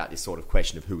care about this sort of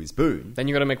question of who is Boone. Then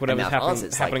you got to make whatever's And now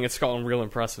answers, happening like- in Scotland real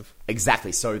impressive.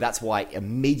 Exactly. So that's why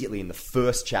immediately in the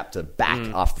first chapter back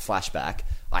Mm. after the flashback,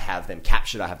 I have them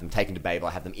captured, I have them taken to Babel,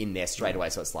 I have them in there straight away.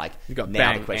 So it's like, You got now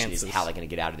bang the question answers. is how they're going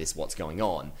to get out of this, what's going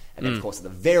on. And then, Mm. of course, at the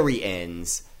very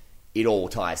ends, it all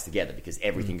ties together, because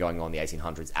everything going on in the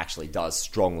 1800s actually does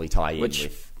strongly tie in Which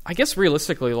with... I guess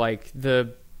realistically, like if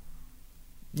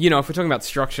we're talking about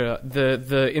structure,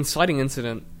 the inciting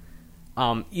incident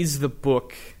is the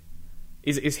book,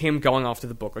 is him going after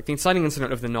the book. Like the inciting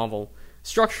incident of the novel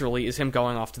structurally is him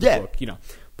going after the Yeah. book.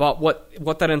 But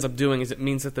what that ends up doing is it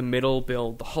means that the middle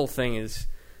build, the whole thing is,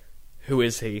 who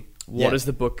is he? What Yeah. is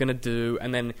the book going to do?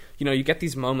 And then you get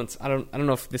these moments. I don't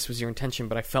know if this was your intention,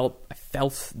 but I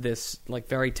felt this like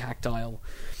very tactile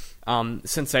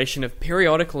sensation of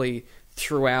periodically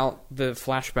throughout the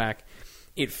flashback.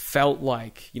 It felt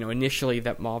like initially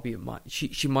that Marby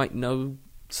she might know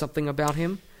something about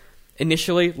him.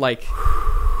 Initially, like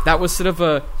that was sort of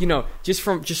a just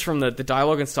from the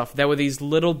dialogue and stuff. There were these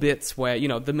little bits where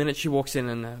the minute she walks in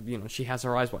and she has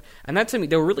her eyes wide, and that to me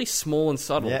they were really small and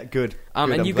subtle. Yeah, good.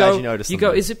 And I'm you glad go, you noticed you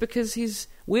them. go, is it because he's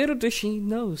weird or does she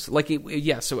knows?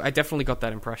 So I definitely got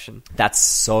that impression. That's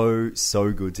so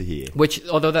good to hear, Which,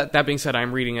 although that being said,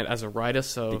 I'm reading it as a writer,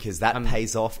 so because that I'm,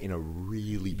 pays off in a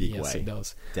really big Yes, way. it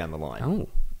does. Down the line. Oh,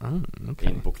 okay.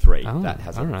 In book 3, Oh, that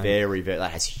has a all right. very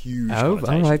that has huge Oh, all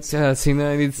connotations. right. See,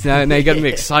 now you got me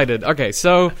excited. Okay,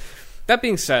 so that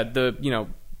being said,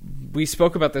 we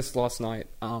spoke about this last night,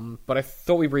 but I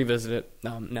thought we'd revisit it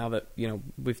now that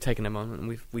we've taken a moment and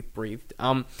we've breathed.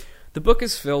 the book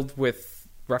is filled with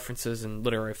references and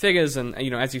literary figures, and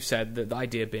as you said, the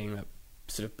idea being that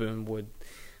sort of Boone would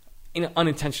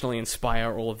unintentionally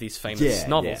inspire all of these famous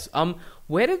novels.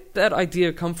 Where did that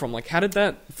idea come from? Like, how did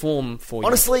that form for you?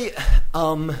 Honestly,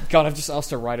 God, I've just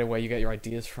asked a writer where you get your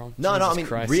ideas from. No, Jesus I mean,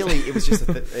 Christ. really, it was just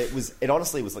it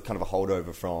honestly was like kind of a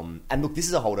holdover from. And look, this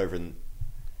is a holdover.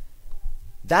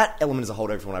 That element is a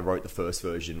holdover from when I wrote the first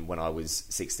version when I was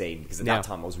 16, because at that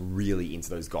time I was really into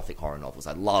those gothic horror novels.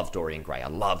 I loved Dorian Gray, I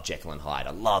loved Jekyll and Hyde,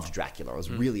 I loved Dracula. I was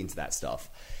really into that stuff.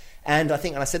 And I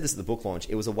think, and I said this at the book launch,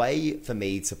 it was a way for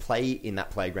me to play in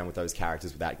that playground with those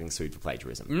characters without getting sued for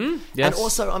plagiarism. Yes. And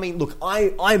also, I mean, look,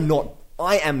 I am not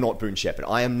Boone Shepard.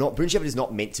 Boone Shepard is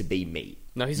not meant to be me.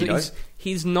 No,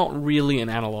 he's not really an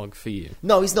analog for you.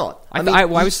 No, he's not. I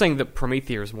was saying that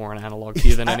Promethea is more an analog to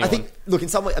you than anyone. I think, look, in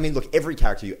some way, every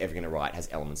character you're ever going to write has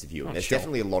elements of you. And there's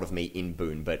definitely a lot of me in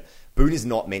Boone, but Boone is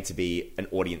not meant to be an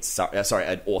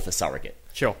an author surrogate.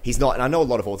 Sure. He's not, and I know a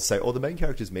lot of authors say, the main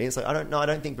character's me. It's like, I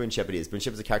don't think Boone Shepard is. Boone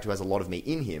Shepard's a character who has a lot of me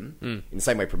in him, in the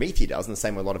same way Promethea does, in the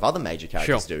same way a lot of other major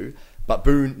characters do. But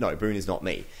Boone is not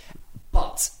me.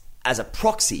 But as a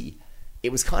proxy,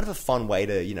 it was kind of a fun way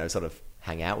to, sort of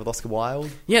hang out with Oscar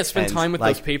Wilde. Yeah, spend time with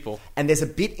those people. And there's a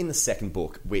bit in the second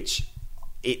book which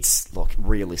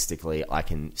realistically, I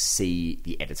can see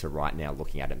the editor right now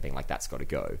looking at it and being like, that's got to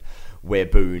go. Where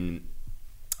Boone...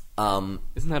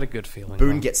 Isn't that a good feeling?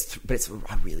 Boone gets...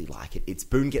 I really like it. It's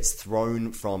Boone gets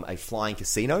thrown from a flying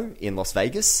casino in Las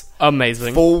Vegas.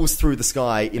 Amazing. Falls through the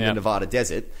sky in the Nevada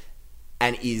desert.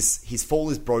 And his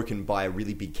fall is broken by a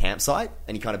really big campsite,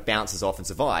 and he kind of bounces off and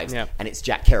survives. Yeah. And it's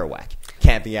Jack Kerouac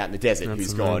camping out in the desert,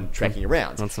 who's amazing. gone trekking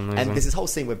around. That's amazing. And there's this whole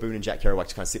scene where Boone and Jack Kerouac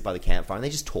just kind of sit by the campfire and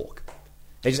they just talk.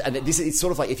 It's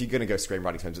sort of like, if you're going to go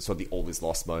screenwriting terms, it's sort of the all is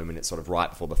lost moment. It's sort of right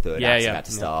before the third act's about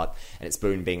to start, and it's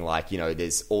Boone being like,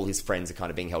 there's all his friends are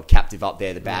kind of being held captive up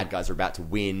there. The bad guys are about to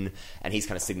win, and he's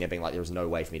kind of sitting there being like, "There's no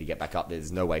way for me to get back up there.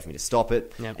 There's no way for me to stop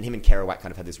it." Yep. And him and Kerouac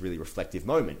kind of had this really reflective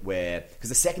moment where, because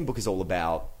the second book is all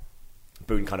about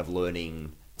Boone kind of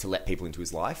learning to let people into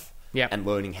his life. Yep. And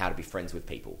learning how to be friends with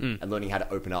people. And learning how to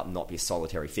open up and not be a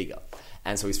solitary figure.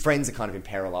 And so his friends are kind of in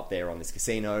peril up there on this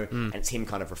casino. And it's him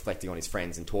kind of reflecting on his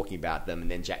friends and talking about them. And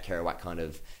then Jack Kerouac kind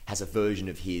of has a version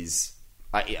of his...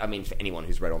 I mean, for anyone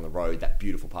who's read On the Road, that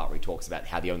beautiful part where he talks about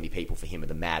how the only people for him are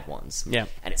the mad ones. Yeah.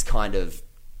 And it's kind of...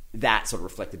 that sort of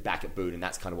reflected back at Boone, and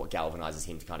that's kind of what galvanizes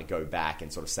him to kind of go back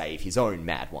and sort of save his own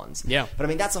mad ones. Yeah. But I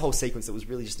mean, that's a whole sequence that was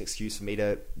really just an excuse for me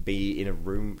to be in a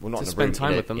room, well, not To in a spend room, time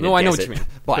in a- with them. in No, a I know what desert you mean.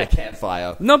 by a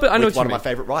campfire. No, but I know with what you one mean. of my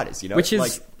favorite writers, Which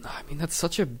is, that's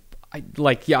such a...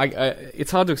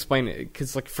 it's hard to explain it,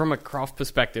 because from a craft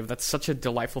perspective, that's such a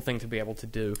delightful thing to be able to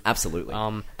do. Absolutely.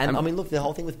 I mean, look, the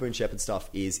whole thing with Boone Shepard stuff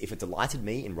is, if it delighted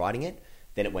me in writing it,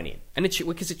 then it went in. And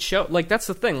because it shows, that's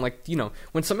the thing,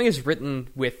 when something is written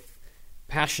with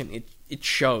passion, it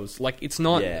shows. It's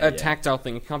not a tactile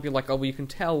thing. It can't be like, you can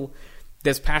tell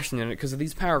there's passion in it because of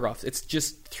these paragraphs. It's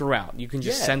just throughout. You can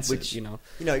just sense it,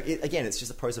 again, it's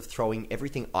just a process of throwing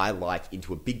everything I like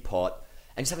into a big pot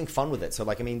and just having fun with it. So,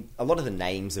 a lot of the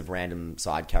names of random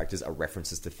side characters are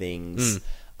references to things.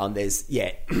 There's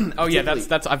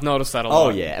that's I've noticed that a lot. Oh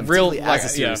yeah, and as the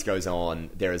series goes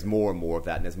on, there is more and more of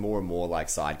that, and there's more and more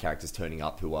side characters turning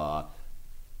up who are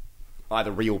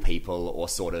either real people or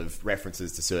sort of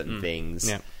references to certain things.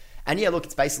 Yeah. And look,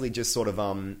 it's basically just sort of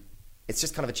it's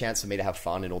just kind of a chance for me to have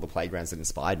fun in all the playgrounds that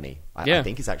inspired me. I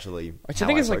think it's actually how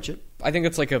I approach it. I think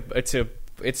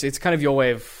it's it's kind of your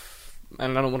way of,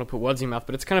 and I don't want to put words in your mouth,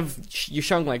 but it's kind of, you're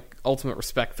showing ultimate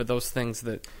respect for those things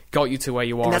that got you to where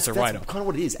you are as a writer. That's kind of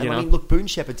what it is. And I mean, look, Boone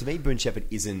Shepard, to me, Boone Shepard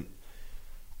isn't,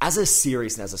 as a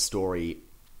series and as a story,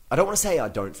 I don't want to say I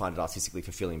don't find it artistically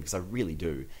fulfilling, because I really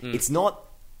do. It's not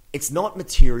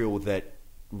material that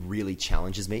really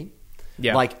challenges me.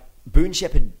 Yeah. Boone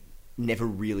Shepard never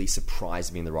really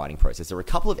surprised me in the writing process. There were a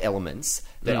couple of elements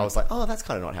that I was like, that's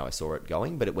kind of not how I saw it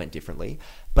going, but it went differently.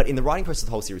 But in the writing process of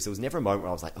the whole series, there was never a moment where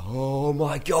I was like, oh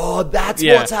my god, that's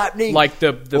what's happening.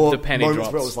 The penny moments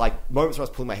drops. where it was moments where I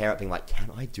was pulling my hair out being like,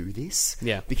 can I do this?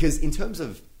 Yeah. Because in terms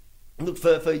of, look,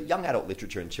 for young adult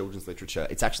literature and children's literature,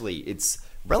 it's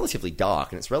relatively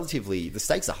dark, and it's relatively, the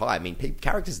stakes are high. I mean,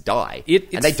 characters die,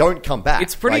 and they don't come back.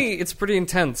 It's pretty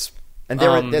intense. And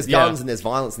there's guns, and there's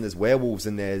violence, and there's werewolves,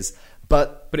 and there's...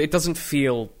 But it doesn't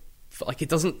feel... it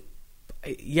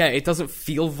doesn't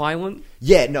feel violent.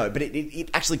 Yeah, no, but it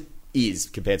actually is,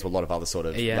 compared to a lot of other sort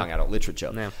of young adult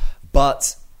literature. Yeah.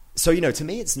 But, so, to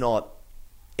me, it's not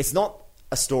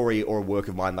a story or a work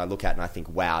of mine that I look at and I think,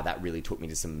 wow, that really took me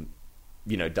to some,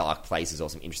 dark places or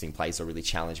some interesting place, or really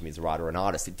challenged me as a writer or an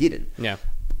artist. It didn't. Yeah.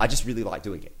 I just really liked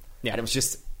doing it. Yeah. And it was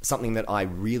just... something that I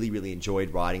really, really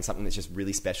enjoyed writing, something that's just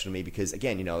really special to me because,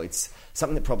 again, you know, it's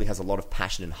something that probably has a lot of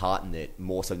passion and heart in it,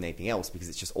 more so than anything else, because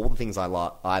it's just all the things I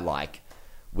like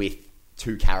with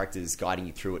two characters guiding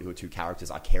you through it, who are two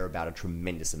characters I care about a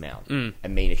tremendous amount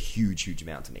and mean a huge, huge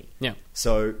amount to me. Yeah.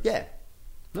 So, yeah.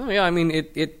 No, yeah, I mean,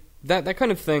 that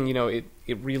kind of thing, you know, it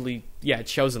really, it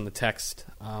shows in the text.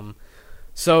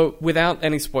 So, without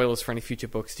any spoilers for any future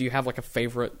books, do you have, like, a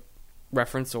favorite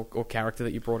reference or character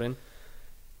that you brought in?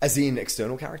 As in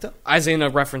external character? As in a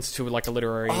reference to, like, a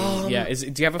literary... do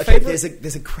you have a Okay, favorite?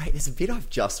 there's a bit I've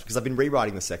just... Because I've been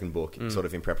rewriting the second book, sort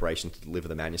of in preparation to deliver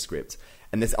the manuscript.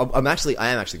 And I am actually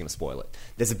going to spoil it.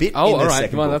 There's a bit in the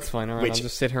second book... that's fine. All right, I'll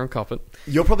just sit here and cop it.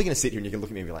 You're probably going to sit here and you can look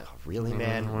at me and be like, oh, really,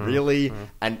 man? Really?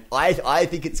 And I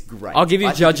think it's great. I'll give you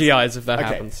judgy eyes if that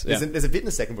happens. Yeah. There's a bit in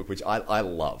the second book which I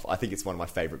love. I think it's one of my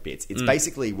favourite bits. It's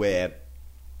basically where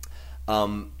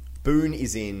Boone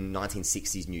is in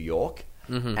 1960s New York,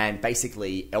 and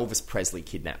basically Elvis Presley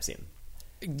kidnaps him.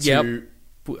 To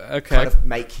kind of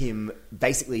make him,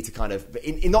 basically to kind of,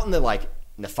 not in the like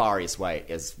nefarious way,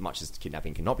 as much as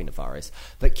kidnapping cannot be nefarious,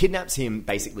 but kidnaps him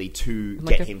basically to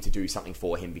get him to do something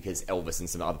for him because Elvis and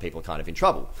some other people are kind of in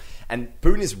trouble. And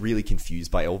Boone is really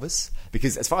confused by Elvis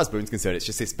because as far as Boone's concerned, it's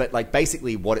just this, but like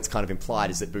basically what it's kind of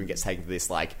implied is that Boone gets taken to this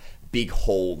like big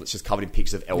hall that's just covered in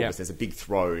pictures of Elvis. Yeah. There's a big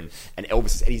throne and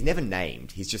Elvis and he's never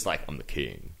named. He's just like, I'm the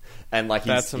king. And like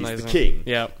he's the king.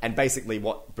 Yeah. And basically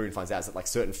what Boone finds out is that like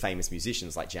certain famous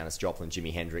musicians like Janis Joplin,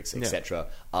 Jimi Hendrix, etc.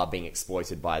 are being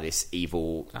exploited by this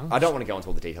evil... I don't want to go into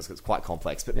all the details because it's quite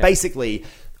complex, but basically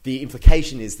the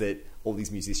implication is that all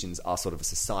these musicians are sort of a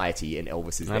society and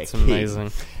Elvis is their king. That's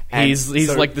amazing. He's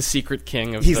so, like the secret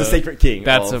king of He's the secret king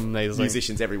that's of amazing.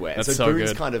 Musicians everywhere. That's so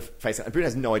Boone's good. kind of facing... Boone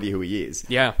has no idea who he is.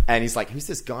 Yeah. And he's like, who's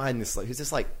this guy in this... Like, who's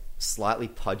this like... slightly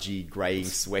pudgy, greying,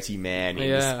 sweaty man in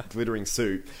this glittering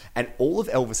suit, and all of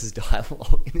Elvis's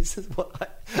dialogue, and this is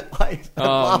what I'm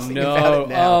laughing about it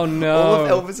now. Oh no! All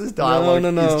of Elvis's dialogue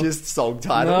is just song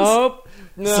titles. Nope.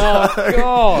 No, so,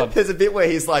 God. There's a bit where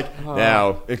he's like,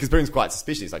 now, because Boone's quite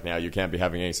suspicious. He's like, now you can't be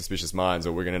having any suspicious minds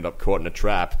or we're going to end up caught in a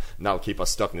trap. And that'll keep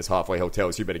us stuck in this halfway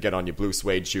hotel. So you better get on your blue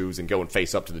suede shoes and go and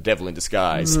face up to the devil in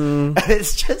disguise. And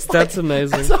it's just like... That's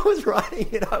amazing. As I was writing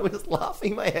it, I was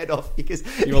laughing my head off because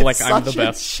you were like, such I'm the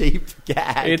best. A cheap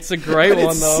gag. It's a great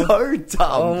one, though. It's so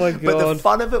dumb. Oh my God. But the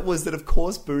fun of it was that, of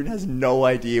course, Boone has no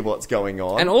idea what's going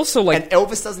on. And also, like... And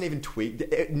Elvis doesn't even tweet.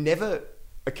 It never...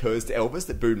 occurs to Elvis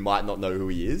that Boone might not know who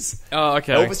he is. Oh,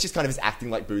 okay. Elvis just kind of is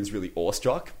acting like Boone's really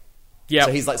awestruck. Yeah.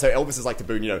 So he's like, so Elvis is like to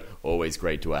Boone, you know, always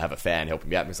great to have a fan helping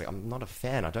me out. And he's like, I'm not a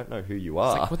fan. I don't know who you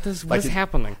are. Like, what is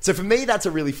happening? So for me, that's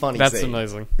a really funny That's scene.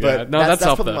 amazing. But yeah. No, that's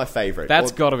up probably there. my favorite.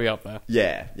 That's got to be up there.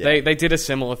 Yeah. They did a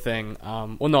similar thing.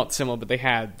 Well, not similar, but they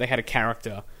had a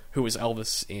character who was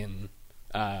Elvis in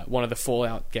one of the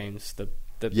Fallout games, the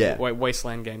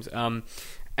Wasteland games.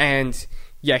 And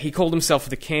yeah, he called himself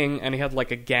the King, and he had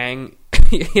like a gang.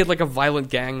 He had like a violent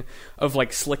gang of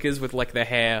like slickers with like their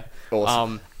hair.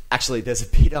 Awesome. Actually, there's a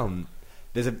bit.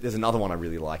 There's another one I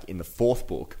really like in the fourth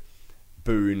book.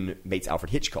 Boone meets Alfred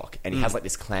Hitchcock, and he has like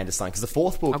this clandestine. Because the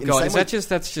fourth book, oh god,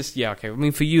 that's just yeah okay. I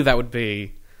mean, for you that would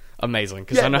be amazing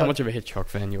because I know how much of a Hitchcock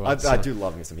fan you are. I do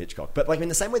love me some Hitchcock, but like in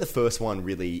the same way, the first one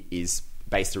really is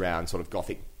based around sort of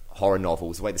gothic horror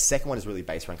novels. The way the second one is really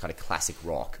based around kind of classic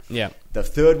rock. Yeah. The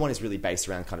third one is really based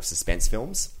around kind of suspense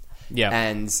films. Yeah.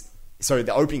 And so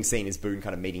the opening scene is Boone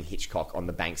kind of meeting Hitchcock on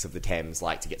the banks of the Thames,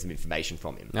 like to get some information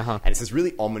from him. Uh-huh. And it's this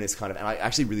really ominous kind of, and I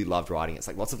actually really loved writing it. It's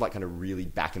like lots of like kind of really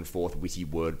back and forth witty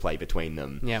wordplay between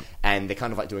them. Yeah. And they're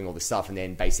kind of like doing all this stuff, and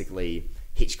then basically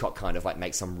Hitchcock kind of like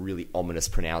makes some really ominous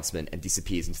pronouncement and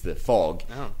disappears into the fog.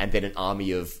 Oh. And then an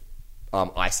army of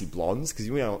icy blondes,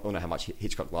 because we all know how much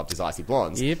Hitchcock loved his icy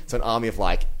blondes. Yep. So an army of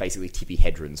like basically Tippi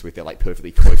Hedrons with their like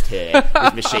perfectly coiffed hair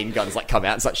with machine guns like come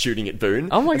out and start shooting at Boone.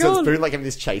 Oh my and so God. it's Boone like having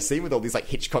this chase scene with all these like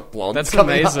Hitchcock blondes That's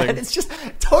coming amazing. up, and it's just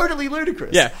totally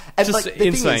ludicrous. Yeah, and just like the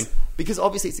insane. thing is, because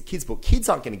obviously it's a kids' book, kids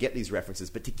aren't going to get these references,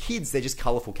 but to kids they're just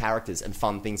colourful characters and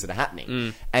fun things that are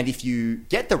happening. And if you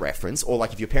get the reference, or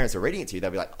like if your parents are reading it to you,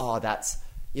 they'll be like, oh, that's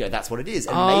what it is.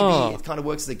 And maybe it kind of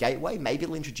works as a gateway. Maybe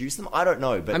it'll introduce them. I don't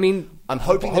know. But I mean, I'm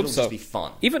hoping I that hope it'll so. just be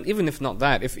fun. Even if not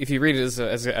that, if you read it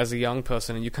as a young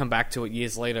person and you come back to it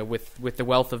years later with the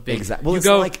wealth of big, Exactly. Well,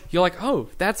 you're like, oh,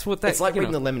 that's what that. It's like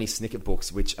reading the Lemony Snicket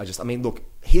books, which I mean, look,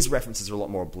 his references are a lot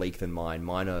more oblique than mine.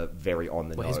 Mine are very on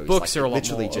the nose. His books are a lot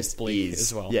literally more just oblique is,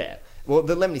 as well. Yeah. Well,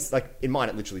 the Lemony, like in mine,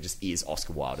 it literally just is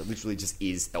Oscar Wilde. It literally just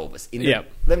is Elvis. In Yeah.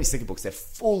 the Lemony Snicket books, they're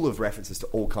full of references to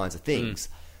all kinds of things.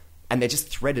 And they're just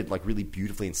threaded like really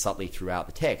beautifully and subtly throughout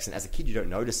the text. And as a kid, you don't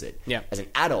notice it. Yeah. As an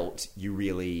adult, you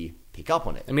really pick up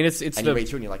on it. I mean, it's and you read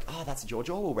through and you're like, oh, that's a George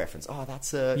Orwell reference. Oh,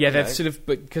 that's a that's sort of,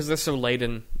 but because they're so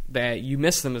laden, that you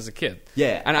miss them as a kid.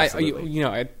 Yeah, and absolutely.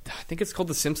 I think it's called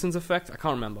the Simpsons effect. I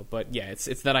can't remember, but yeah, it's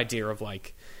that idea of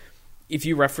like, if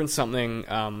you reference something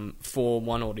for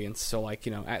one audience, so like,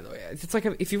 it's like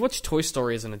if you watch Toy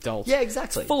Story as an adult, Yeah,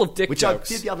 exactly. it's full of dick Which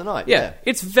jokes. I did the other night. Yeah,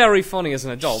 it's very funny as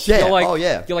an adult. Yeah, You're like, oh,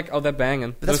 yeah. You're like, oh, they're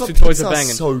banging. But that's Those what two toys are Pixar's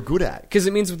banging. so good at. Because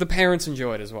it means the parents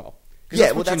enjoy it as well. 'Cause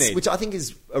Yeah, what you need. which I think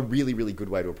is a really, really good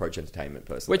way to approach entertainment,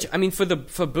 personally. Which, I mean,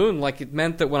 for Boone, like, it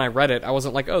meant that when I read it, I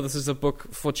wasn't like, oh, this is a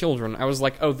book for children. I was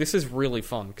like, oh, this is really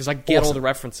fun, because I get all Awesome. the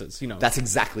references, That's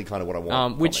exactly kind of what I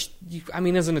want. which, I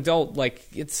mean, as an adult, like,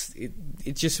 it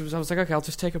just was, I was like, okay, I'll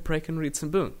just take a break and read some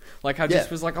Boone. Like, I just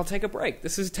Yeah. was like, I'll take a break.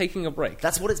 This is taking a break.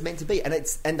 That's what it's meant to be, and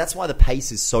that's why the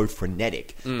pace is so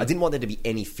frenetic. I didn't want there to be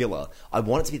any filler. I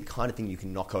want it to be the kind of thing you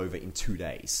can knock over in 2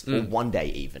 days or 1 day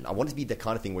even. I want it to be the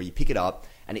kind of thing where you pick it up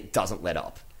and it doesn't let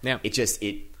up. Yeah.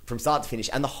 It from start to finish,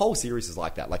 and the whole series is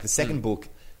like that. Like the second book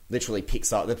literally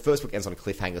picks up. The first book ends on a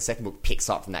cliffhanger. The second book picks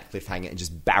up from that cliffhanger and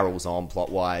just barrels on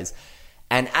plot wise.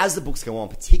 And as the books go on,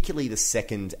 particularly the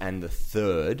second and the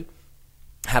third,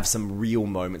 have some real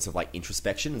moments of like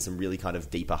introspection and some really kind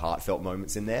of deeper, heartfelt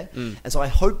moments in there. And so I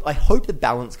hope the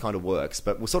balance kind of works,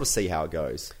 but we'll sort of see how it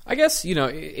goes. I guess,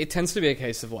 it tends to be a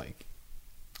case of like,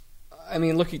 I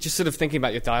mean, look, just sort of thinking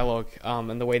about your dialogue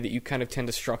and the way that you kind of tend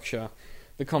to structure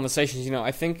the conversations.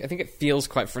 I think it feels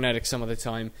quite frenetic some of the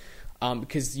time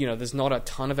because there's not a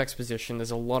ton of exposition.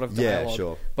 There's a lot of dialogue, Yeah,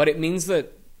 sure. but it means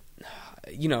that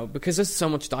because there's so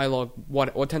much dialogue.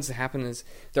 What tends to happen is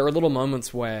there are little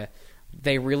moments where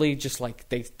they really just like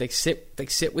they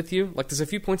sit with you. Like there's a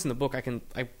few points in the book I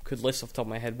could list off the top of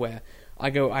my head where I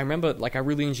remember like I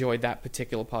really enjoyed that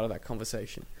particular part of that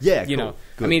conversation. Yeah, cool.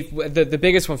 Good. I mean, the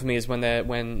biggest one for me is when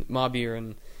Marbia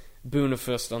and Boone are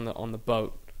first on the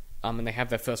boat, and they have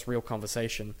their first real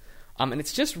conversation, and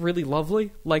it's just really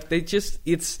lovely. Like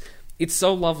it's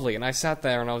so lovely. And I sat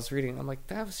there and I was reading. I'm like,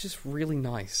 that was just really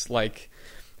nice. Like,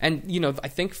 and I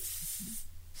think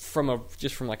from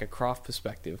like a craft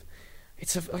perspective,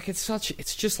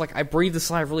 it's just like I breathed a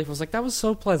sigh of relief. I was like, that was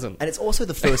so pleasant. And it's also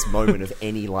the first moment of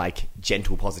any like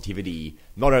gentle positivity.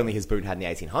 Not only has Boone had in the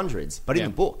 1800s, but in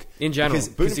the book in general, because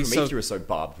Boone and he's Prometheus are so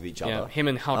barbed with each other. Yeah, him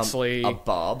and Huxley are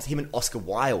barbed. Him and Oscar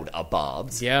Wilde are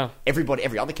barbed. Yeah, every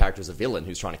other character is a villain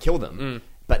who's trying to kill them.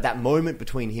 But that moment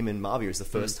between him and Marbia is the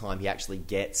first time he actually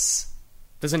gets.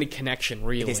 There's any connection,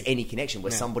 really. If there's any connection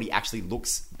where somebody actually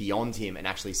looks beyond him and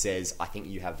actually says, I think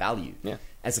you have value. Yeah. And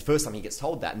it's the first time he gets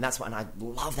told that. And that's why, and I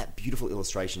love that beautiful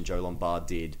illustration Joe Lombard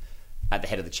did at the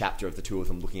head of the chapter of the two of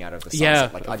them looking out over the sunset.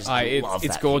 Yeah. Like, I just love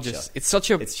it's that gorgeous.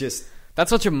 picture.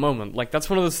 That's such a moment. Like, that's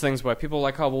one of those things where people are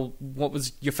like, oh, well, what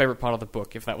was your favorite part of the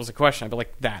book? If that was a question, I'd be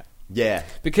like, that. Yeah.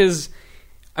 Because,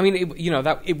 I mean,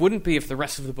 that it wouldn't be if the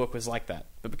rest of the book was like that.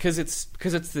 But because it's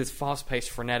this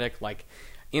fast-paced, frenetic, like,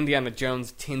 Indiana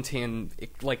Jones, Tintin,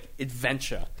 like,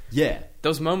 adventure. Yeah.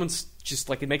 Those moments just,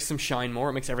 like, it makes them shine more.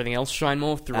 It makes everything else shine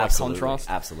more through, Absolutely, like, contrast.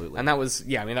 absolutely. And that was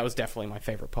definitely my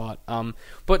favorite part.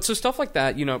 But so stuff like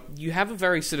that, you have a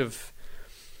very sort of...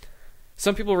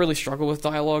 Some people really struggle with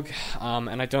dialogue,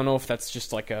 and I don't know if that's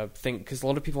just like a thing, because a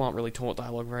lot of people aren't really taught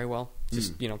dialogue very well,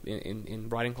 just, in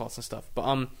writing class and stuff.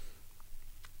 But,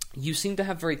 you seem to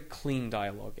have very clean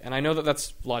dialogue, and I know that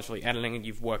that's largely editing and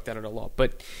you've worked at it a lot,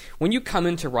 but when you come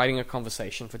into writing a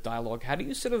conversation for dialogue, how do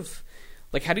you sort of,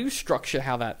 like, how do you structure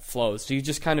how that flows? Do you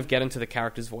just kind of get into the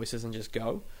characters' voices and just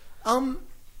go? No,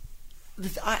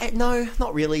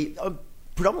 not really.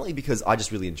 Predominantly because I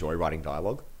just really enjoy writing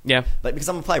dialogue. Yeah. Like, because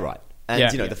I'm a playwright.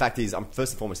 And, Yeah. the fact is, I'm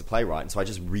first and foremost a playwright, and so I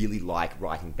just really like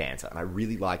writing banter, and I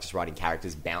really like just writing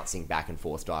characters bouncing back and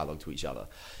forth dialogue to each other.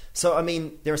 So, I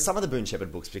mean, there are some of the Boone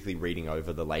Shepard books, particularly reading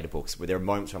over the later books, where there are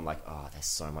moments where I'm like, oh, there's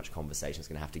so much conversation that's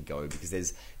going to have to go, because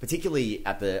there's, particularly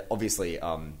at the, obviously,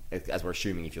 as we're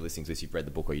assuming if you're listening to this, you've read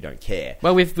the book or you don't care.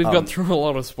 Well, we've gone through a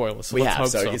lot of spoilers, so We let's have,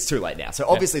 hope so so. it's too late now. So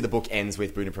obviously the book ends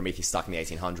with Boone and Prometheus stuck in the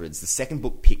 1800s. The second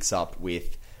book picks up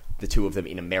with the two of them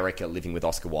in America living with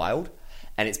Oscar Wilde.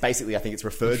 And it's basically, I think it's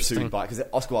referred to by... Because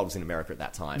Oscar Wilde was in America at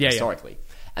that time, historically.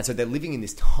 And so they're living in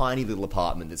this tiny little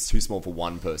apartment that's too small for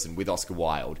one person with Oscar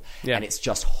Wilde. Yeah. And it's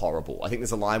just horrible. I think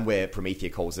there's a line where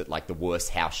Prometheus calls it, like, the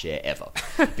worst house share ever.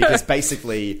 Because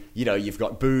basically, you've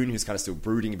got Boone, who's kind of still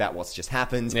brooding about what's just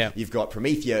happened. Yeah. You've got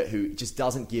Prometheus, who just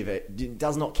does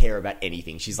not care about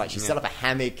anything. She's like, she's set up a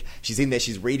hammock. She's in there.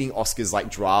 She's reading Oscar's, like,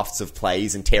 drafts of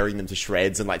plays and tearing them to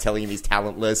shreds and, like, telling him he's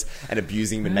talentless and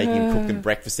abusing him and making him cook them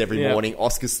breakfast every morning.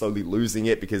 Oscar's slowly losing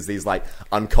it because these, like,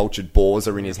 uncultured boars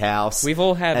are in his house. We've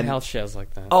all had And- house shares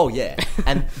like that. Oh yeah,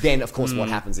 and then of course what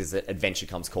happens is that adventure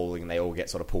comes calling, and they all get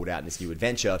sort of pulled out in this new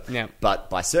adventure. Yeah. But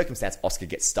by circumstance, Oscar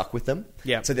gets stuck with them.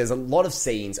 Yeah. So there's a lot of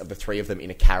scenes of the three of them in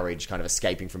a carriage, kind of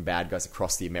escaping from bad guys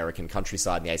across the American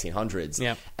countryside in the 1800s.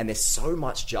 Yeah. And there's so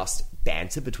much just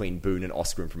banter between Boone and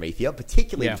Oscar and Promethea,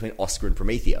 particularly Yeah. between Oscar and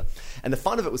Promethea. And the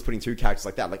fun of it was putting two characters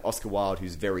like that, like Oscar Wilde,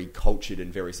 who's very cultured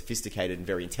and very sophisticated and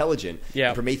very intelligent, Yeah.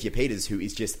 and Promethea Peters, who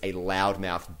is just a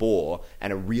loudmouth bore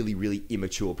and a really, really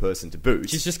immature person to boot.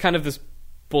 She's just kind of this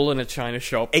bull in a china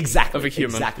shop Exactly, of a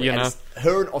human. exactly. You And know? it's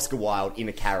her and Oscar Wilde in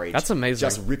a carriage. That's amazing.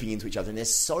 Just ripping into each other, and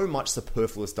there's so much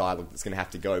superfluous dialogue that's going to have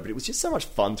to go. But it was just so much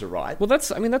fun to write. Well, that's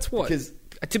what. Because-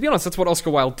 To be honest, that's what Oscar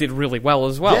Wilde did really well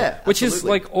as well. Yeah, which is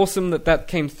absolutely. like awesome that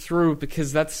came through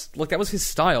because that was his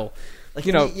style. Like,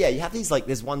 you know, yeah, you have these, like,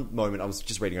 there's one moment, I was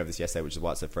just reading over this yesterday, which is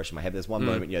why it's so fresh in my head. There's one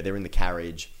moment, they're in the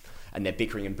carriage, and they're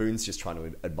bickering, and Boone's just trying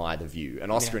to admire the view.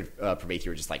 And Oscar and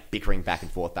Promethea are just, like, bickering back and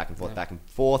forth, back and forth, back and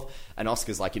forth. And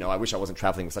Oscar's like, I wish I wasn't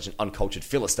traveling with such an uncultured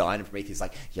Philistine. And Promethea's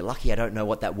like, you're lucky I don't know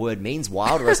what that word means,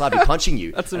 Wilde, or else I'd be punching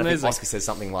you. That's and I think amazing. Oscar says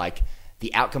something like,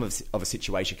 the outcome of a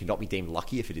situation cannot be deemed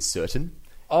lucky if it is certain.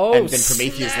 Oh, and then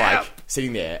Promethea's snap. like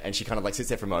sitting there, and she kind of like sits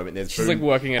there for a moment. And there's She's, Boone, like,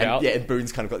 working it and, out. Yeah, and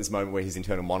Boone's kind of got this moment where his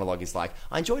internal monologue is like,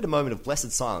 "I enjoyed a moment of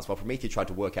blessed silence while Promethea tried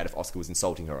to work out if Oscar was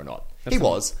insulting her or not. He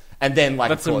was, and then like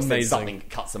That's of course then amazing. something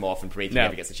cuts them off, and Promethea Yeah.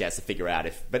 never gets a chance to figure out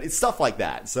if. But it's stuff like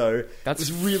that. So That's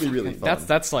it's really really fun.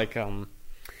 That's like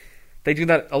they do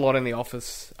that a lot in The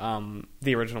Office,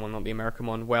 the original one, not the American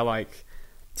one, where like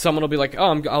someone will be like,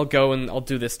 "Oh, I'll go and I'll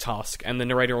do this task," and the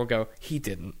narrator will go, "He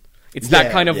didn't." It's that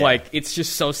Yeah, kind of yeah. like it's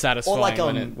just so satisfying or like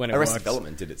when it Arrested works.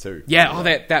 Development did it too. Yeah,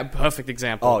 that perfect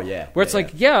example. Oh, yeah, where it's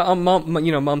yeah, like,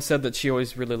 mom said that she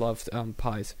always really loved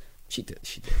pies. She did.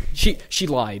 She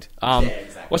lied.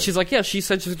 exactly. Well, she's like, yeah, she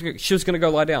said she was going to go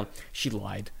lie down. She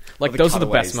lied. Like Or those are the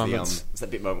cutaways, best moments. It's that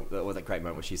bit moment, or that great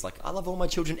moment where she's like, "I love all my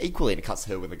children equally," and it cuts to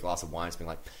her with a glass of wine, and being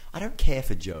like, "I don't care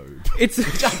for Job." It's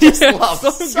I just love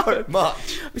so good.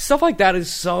 much. Stuff like that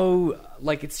is so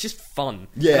like it's just fun.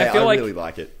 Yeah, And I feel like really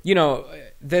like it.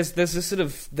 there's this sort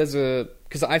of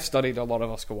because I've studied a lot of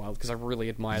Oscar Wilde because I really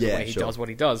admire the Yeah, way he sure. does what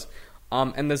he does.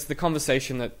 And there's the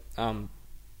conversation that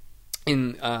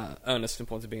in Ernest, in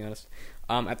Points of Being Earnest,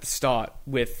 at the start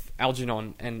with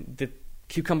Algernon and the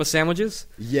cucumber sandwiches.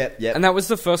 Yep. And that was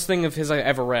the first thing of his I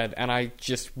ever read, and I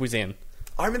just was in.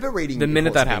 I remember reading The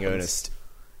minute Reports that of Being happens. Earnest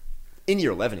in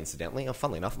year 11, incidentally.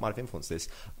 Funnily enough, it might have influenced this.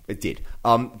 It did.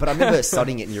 But I remember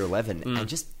studying it in year 11 and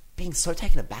just being so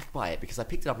taken aback by it because I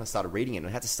picked it up and I started reading it and I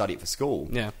had to study it for school.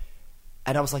 Yeah,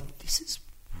 And I was like, this is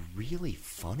really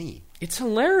funny. it's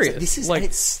hilarious. This is, like and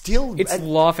it's still... it's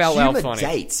and laugh out loud humor funny.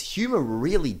 dates. Humor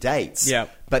really dates. Yeah.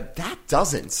 But that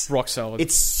doesn't. rock solid.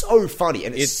 It's so funny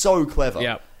and it's so clever.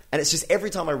 Yeah. And it's just every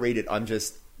time I read it, I'm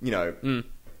just, in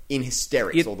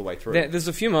hysterics all the way through. There's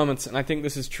a few moments, and I think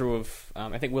this is true of.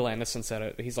 I think Will Anderson said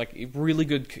it. He's like really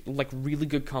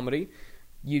good comedy.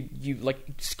 You like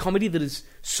comedy that is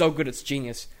so good it's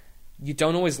genius. You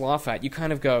don't always laugh at. You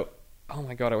kind of go, "Oh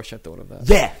my god, I wish I thought of that."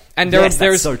 Yeah. And Yes,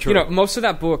 there's that's so true. most of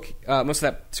that book, most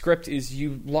of that script is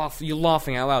you're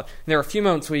laughing out loud. And there are a few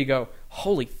moments where you go,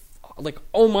 "Holy,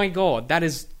 oh my god, that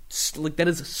is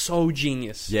so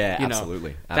genius." Yeah, you know?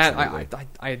 absolutely. That Absolutely.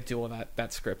 I adore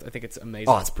that script. I think it's amazing.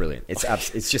 Oh, it's brilliant.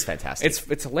 It's just fantastic.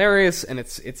 It's hilarious, and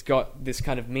it's got this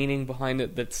kind of meaning behind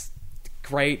it that's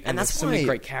great, and that's there's so why many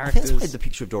great I think that's why characters. the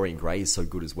picture of Dorian Gray is so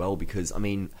good as well. Because I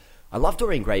mean, I love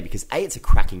Dorian Gray because A, it's a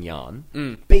cracking yarn.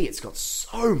 B, it's got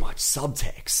so much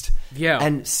subtext. Yeah.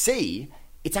 And C,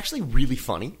 it's actually really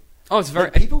funny. Oh, it's very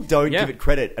Like, people don't yeah. give it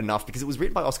credit enough because it was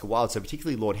written by Oscar Wilde, so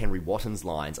particularly Lord Henry Wotton's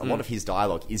lines. A lot of his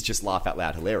dialogue is just laugh out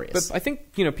loud hilarious. But I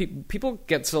think people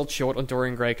get sold short on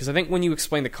Dorian Gray because I think when you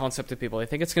explain the concept to people, they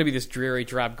think it's going to be this dreary,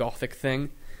 drab, gothic thing.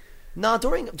 Nah,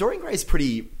 Dorian Gray is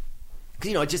pretty.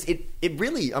 It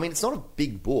really. I mean, it's not a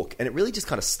big book, and it really just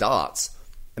kind of starts,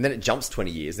 and then it jumps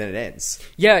 20 years, then it ends.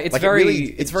 Yeah, it's Like,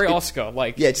 it's very Oscar.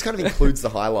 Like Yeah, it just kind of includes the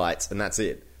highlights, and that's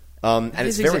it. And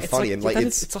it's very funny, and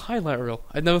it's a highlight reel.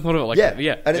 I'd never thought of it like yeah, that.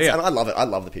 Yeah, and yeah. and I love it. I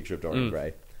love the picture of Dorian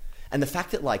Gray, and the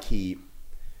fact that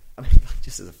I mean,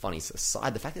 just as a funny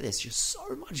aside, the fact that there's just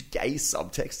so much gay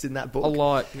subtext in that book, A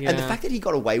lot, and yeah. the fact that he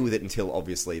got away with it until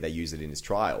obviously they used it in his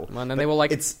trial, And But they were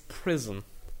like, it's prison.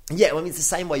 yeah, well, I mean, it's the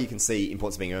same way you can see in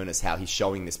Points of Being Earnest how he's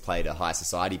showing this play to high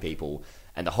society people,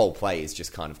 and the whole play is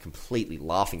just kind of completely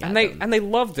laughing at them. And they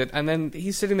loved it, and then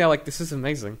he's sitting there like, this is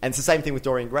amazing. And it's the same thing with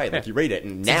Dorian Gray. Like Yeah. you read it,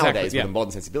 and It's nowadays exactly- yeah. with a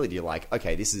modern sensibility, you're like,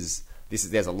 okay, this is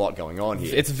there's a lot going on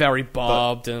here. It's very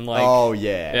barbed and like... oh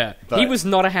yeah, Yeah. But- He was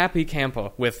not a happy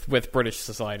camper with British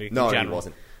society no, in he general.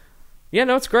 wasn't. Yeah,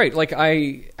 no, it's great. Like,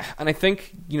 I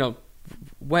think,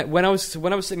 when I was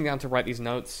sitting down to write these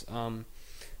notes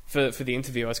for the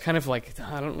interview, I was kind of like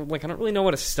I don't really know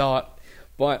where to start.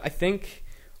 But I think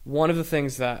one of the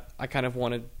things that I kind of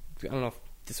wanted, I don't know if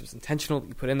this was intentional that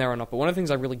you put in there or not, but one of the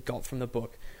things I really got from the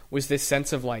book was this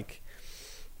sense of like,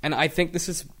 and I think this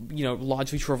is,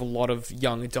 largely true of a lot of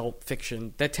young adult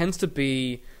fiction. There tends to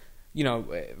be,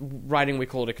 writing, we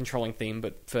call it a controlling theme,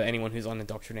 but for anyone who's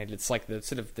unindoctrinated, it's like the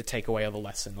sort of the takeaway of the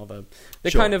lesson, or the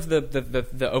Sure. kind of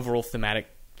the overall thematic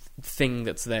thing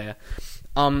that's there.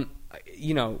 When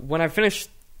I finished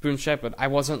Boone Shepherd, I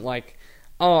wasn't like,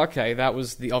 oh, okay, that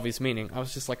was the obvious meaning. I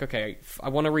was just like, okay, I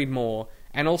want to read more,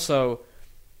 and also,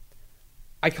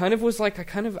 I kind of was like,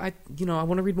 I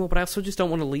want to read more, but I also just don't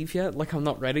want to leave yet. Like, I'm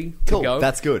not ready to Cool. go.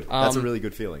 That's good. That's a really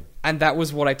good feeling. And that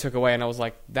was what I took away, and I was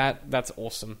like, that's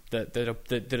awesome. That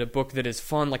a book that is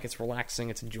fun, like it's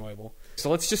relaxing, it's enjoyable. So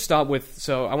let's just start with,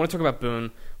 so I want to talk about Boone,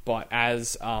 but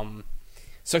as,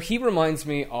 so he reminds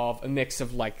me of a mix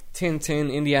of like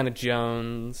Tintin, Indiana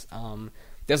Jones,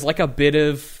 there's like a bit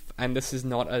of, and this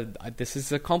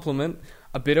is a compliment,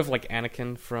 a bit of like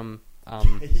Anakin from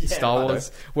Star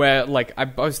Wars, where like I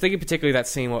was thinking particularly that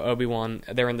scene where Obi-Wan,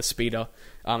 they're in the speeder,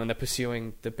 and they're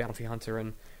pursuing the bounty hunter,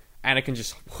 and Anakin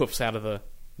just whoops out of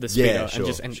the speeder,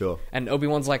 and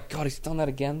Obi-Wan's like, God, he's done that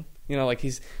again, like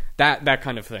he's that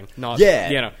kind of thing, not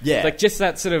like just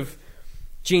that sort of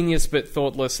genius but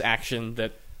thoughtless action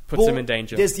that puts him in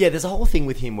danger. There's a whole thing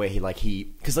with him where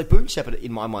because like Boone Shepherd,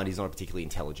 in my mind, he's not a particularly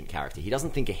intelligent character. He doesn't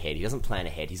think ahead. He doesn't plan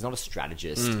ahead. He's not a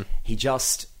strategist.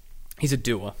 He's a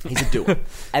doer. He's a doer.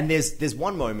 And there's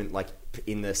one moment, like,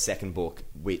 in the second book,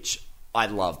 which I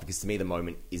love, because to me the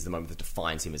moment is the moment that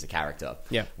defines him as a character.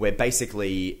 Yeah. Where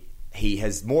basically he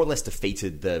has more or less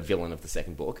defeated the villain of the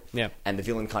second book. Yeah. And the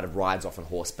villain kind of rides off on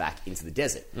horseback into the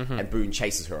desert. Mm-hmm. And Boone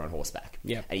chases her on horseback.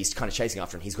 Yeah. And he's kind of chasing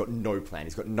after her, and he's got no plan.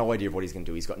 He's got no idea of what he's going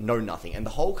to do. He's got nothing. And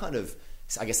the whole kind of,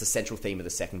 I guess the central theme of the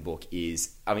second book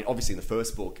is, I mean, obviously in the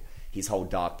first book, his whole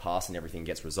dark past and everything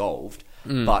gets resolved.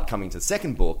 But coming to the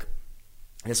second book,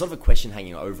 there's sort of a question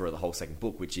hanging over the whole second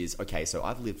book, which is, okay, so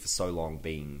I've lived for so long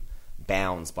being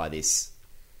bound by this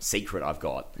secret I've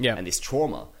got and this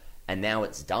trauma, and now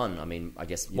it's done. I mean, I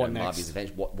guess, Marby's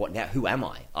adventure. What now? Who am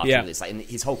I after this? Like, and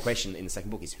his whole question in the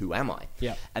second book is, who am I?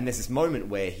 Yeah. And there's this moment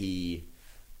where he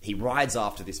rides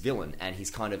after this villain, and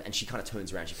she kind of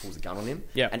turns around, she pulls a gun on him.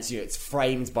 Yeah. And it's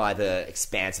framed by the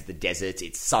expanse of the desert,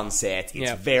 it's sunset,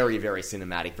 it's very, very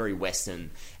cinematic, very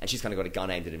Western, and she's kind of got a gun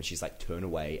aimed at him, she's like, turn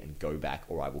away and go back,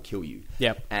 or I will kill you.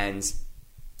 Yep. And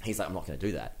he's like, I'm not going to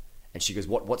do that. And she goes,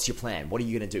 what's your plan? What are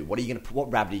you going to do? What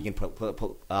rabbit are you going to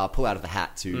pull out of the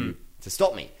hat to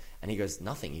stop me? And he goes,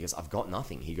 nothing. He goes, I've got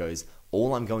nothing. He goes,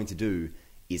 all I'm going to do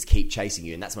is keep chasing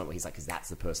you. And that's the moment where he's like, because that's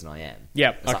the person I am. Yeah,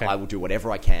 okay. Like, I will do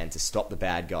whatever I can to stop the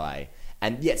bad guy.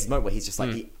 And it's the moment where he's just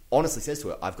like, he honestly says to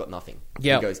her, I've got nothing.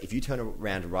 Yeah. He goes, if you turn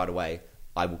around and ride away,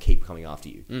 I will keep coming after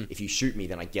you. If you shoot me,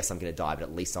 then I guess I'm going to die, but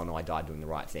at least I'll know I died doing the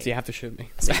right thing. So you have to shoot me.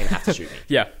 So you're going to have to shoot me.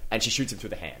 Yeah. And she shoots him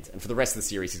through the hand. And for the rest of the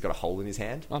series, he's got a hole in his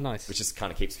hand. Oh, nice. Which just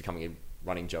kind of keeps becoming a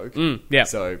running joke. Yeah.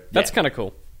 So that's kind of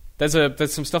cool.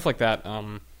 There's some stuff like that.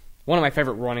 One of my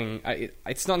favorite running,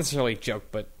 it's not necessarily a joke,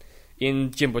 but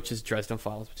in Jim Butcher's Dresden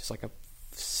Files, which is like a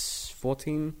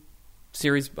 14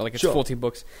 series, like it's 14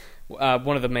 books.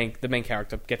 One of the main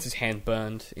character gets his hand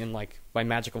burned by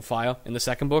magical fire in the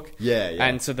second book. Yeah.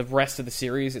 And so the rest of the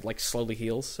series, it like slowly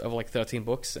heals over like 13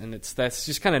 books, and that's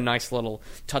just kind of nice little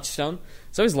touchstone.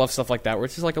 So I always love stuff like that, where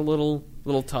it's just like a little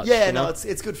touch. Yeah, no,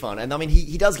 it's good fun. And I mean,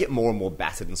 he does get more and more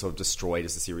battered and sort of destroyed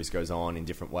as the series goes on in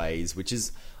different ways, which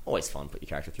is always fun. Put your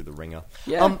character through the ringer.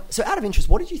 Yeah. So out of interest,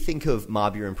 what did you think of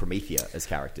Marbia and Promethea as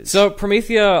characters? So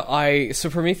Promethea,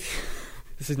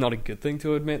 this is not a good thing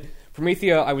to admit.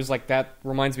 Promethea, I was like, that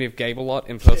reminds me of Gabe a lot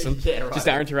in person. Yeah, right. Just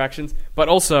our interactions. But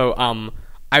also,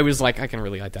 I was like, I can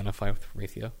really identify with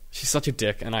Promethea. She's such a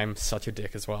dick, and I'm such a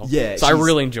dick as well. Yeah, so I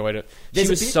really enjoyed it. She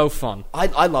was so fun.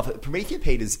 I love her. Promethea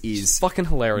Peters is fucking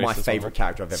hilarious. My favorite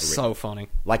character I've ever written. So funny.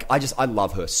 Like, I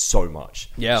love her so much.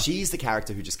 Yeah. She's the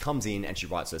character who just comes in and she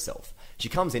writes herself. She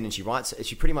comes in and she writes,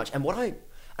 she pretty much, I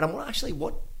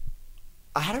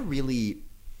had a really...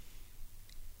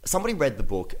 Somebody read the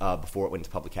book before it went into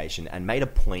publication and made a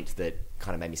point that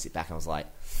kind of made me sit back, and I was like,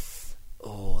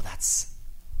 oh, that's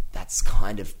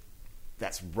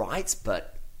right,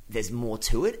 but there's more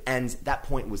to it. And that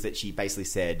point was that she basically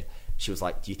said, she was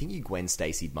like, do you think you Gwen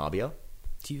Stacy'd Marbia?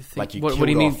 Do you think... Like, you what killed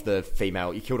do you mean? off the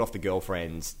female, you killed off the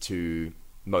girlfriend to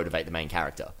motivate the main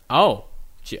character. Oh.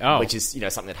 Which is,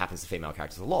 something that happens to female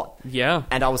characters a lot. Yeah.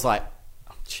 And I was like...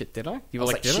 Shit, did I?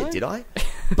 Did I?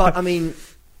 But, I mean...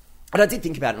 And I did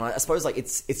think about it, and I suppose like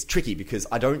it's tricky because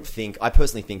I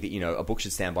personally think that a book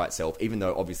should stand by itself, even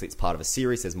though obviously it's part of a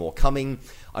series. There's more coming.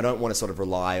 I don't want to sort of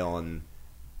rely on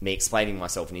me explaining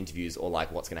myself in interviews or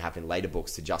like what's going to happen in later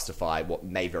books to justify what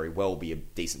may very well be a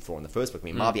decent flaw in the first book. I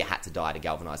mean, Marbia had to die to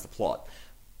galvanize the plot,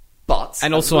 but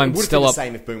And also it I'm would have still been up- the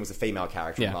same if Boone was a female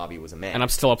character and Marbia was a man. And I'm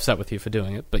still upset with you for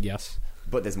doing it, but yes.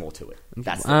 But there's more to it.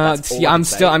 That's all I can I'm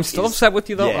say still is- upset with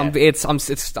you though.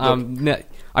 Yeah.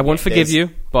 I won't forgive there's- you,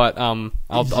 but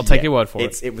I'll take your word for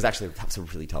it. It was actually a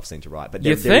really tough scene to write. But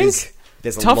You there think? is-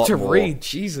 there's a Tough lot to more. read,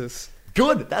 Jesus.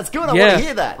 Good. That's good. I want to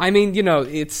hear that. I mean,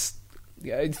 it's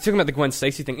talking about the Gwen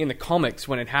Stacy thing in the comics.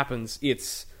 When it happens,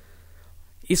 it's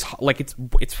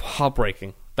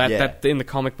heartbreaking. That in the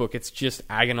comic book, it's just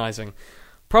agonizing.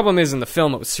 Problem is, in the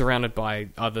film, it was surrounded by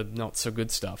other not so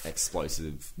good stuff.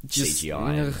 Explosive Just,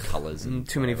 CGI and colours and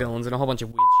too many whatever. villains and a whole bunch of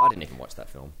weird. I didn't even watch that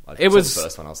film. I It saw was the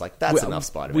first one. I was like, that's enough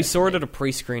Spider-Man. We saw for it me. at a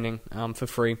pre-screening for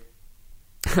free,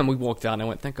 and we walked out and I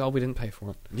went, "Thank God we didn't pay for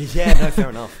it." Yeah, no, fair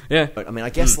enough. Yeah. But I mean, I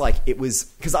guess like it was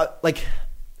because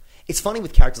it's funny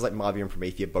with characters like Marbia and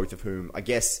Promethea, both of whom I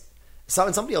guess.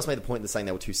 Somebody else made the point that saying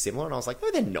they were too similar, and I was like, no,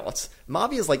 they're not.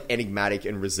 Marbia's like enigmatic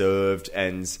and reserved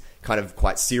and kind of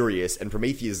quite serious, and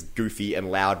Promethea's goofy and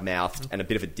loudmouthed and a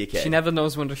bit of a dickhead. She never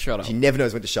knows when to shut up. She never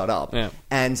knows when to shut up. Yeah.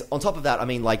 And on top of that, I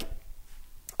mean, like,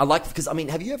 I like because I mean,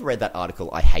 have you ever read that article?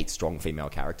 I hate strong female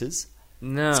characters.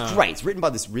 No, It's great. It's written by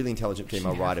this really intelligent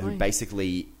female writer who I?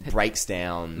 basically breaks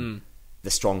down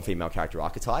the strong female character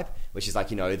archetype, which is like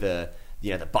the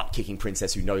butt-kicking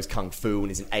princess who knows kung fu and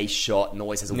is an ace shot and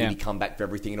always has a witty comeback for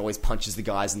everything and always punches the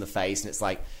guys in the face. And it's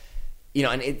like,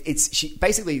 and she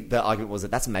basically the argument was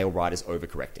that that's male writers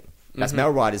overcorrecting. That's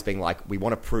male writers being like, we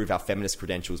want to prove our feminist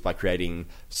credentials by creating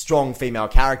strong female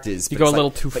characters. You but go it's a little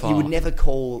like, too but far. you'd never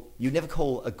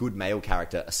call a good male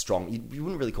character a strong. You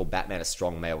wouldn't really call Batman a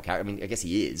strong male character. I mean, I guess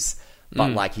he is,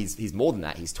 but like he's more than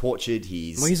that. He's tortured.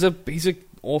 He's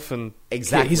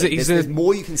exactly. He's there's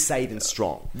more you can say than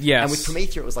strong. Yes. And with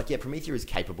Promethea, it was like, yeah, Promethea is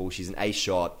capable. She's an ace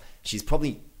shot. She's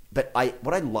probably. But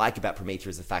what I like about Promethea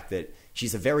is the fact that she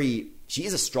is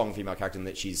a strong female character in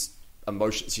that she's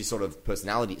she's sort of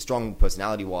strong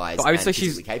personality wise. But I would say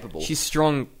physically capable. She's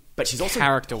strong, But she's also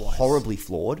character-wise. horribly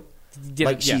flawed. Yeah,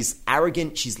 like yeah. she's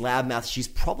arrogant, she's loudmouthed, she's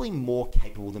probably more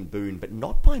capable than Boone, but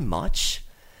not by much.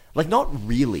 Like not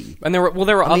really. And there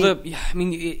are I mean- other. I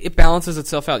mean, it balances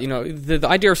itself out. The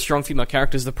idea of strong female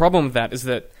characters. The problem with that is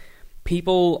that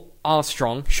people are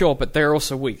strong, sure, but they're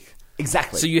also weak.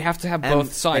 Exactly. So you have to have And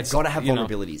both sides. They've got to have you know.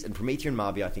 vulnerabilities, and Promethea and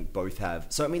Marbia, I think, both have.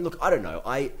 So I mean, look, I don't know.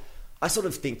 I sort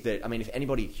of think that. I mean, if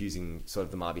anybody accusing sort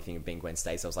of the Marbia thing of being Gwen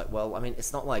Stacy, I was like, well, I mean,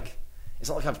 it's not like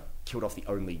I've killed off the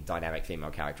only dynamic female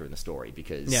character in the story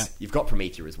because Yeah. you've got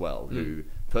Promethea as well, who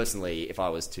personally, if I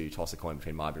was to toss a coin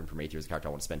between Marbia and Promethea as a character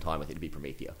I want to spend time with, it'd be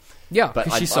Promethea. Yeah, but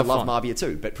 'cause I she's so love fun. Marbia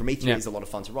too. But Promethea Yeah. is a lot of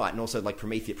fun to write, and also like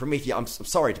Promethea. I'm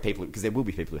sorry to people because there will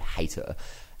be people who hate her.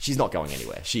 She's not going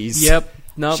anywhere. She's she's staying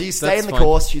that's the fine.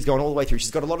 course. She's going all the way through. She's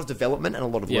got a lot of development and a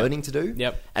lot of Yep. learning to do.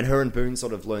 Yep. And her and Boone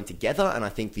sort of learn together. And I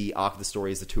think the arc of the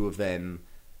story is the two of them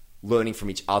learning from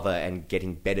each other and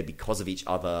getting better because of each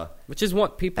other. Which is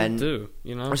what people And- do,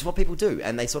 you know. Which is what people do,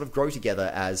 and they sort of grow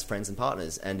together as friends and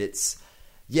partners. And it's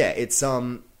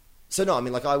so no, I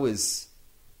mean, like I was.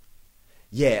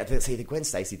 Yeah, the Gwen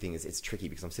Stacy thing it's tricky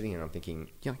because I'm sitting here and I'm thinking,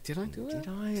 Yeah, did I do it? did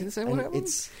I? Did I say And what happened?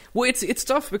 It's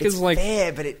tough because it's like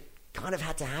fair, but it kind of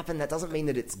had to happen. That doesn't mean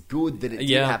that it's good that it did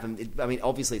Yeah. happen. I mean,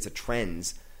 obviously it's a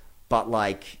trend, but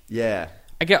like, yeah,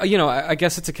 I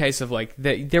guess it's a case of like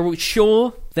there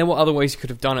were other ways you could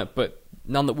have done it, but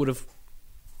none that would have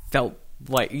felt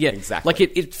like Exactly. like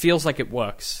it feels like it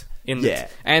works Yeah.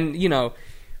 and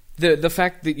the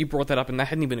fact that you brought that up and that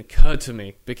hadn't even occurred to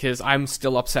me because I'm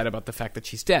still upset about the fact that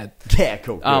she's dead. yeah,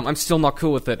 cool. Good. I'm still not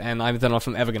cool with it, and I don't know if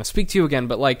I'm ever going to speak to you again.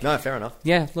 But like, no, fair enough.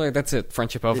 yeah, look, that's it.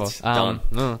 Friendship over. It's done.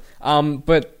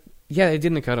 But yeah, it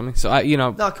didn't occur to me. So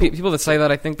No, cool. people that say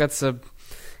that, I think that's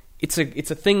it's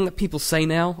a thing that people say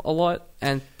now a lot,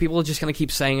 and people are just going to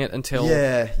keep saying it until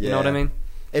you know what I mean.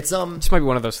 It's It just might be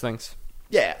one of those things.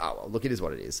 yeah. Oh, well, look, it is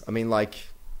what it is. I mean, like,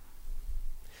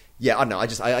 yeah, I don't know.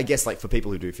 I guess like for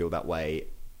people who do feel that way,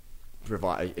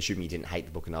 assuming you didn't hate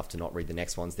the book enough to not read the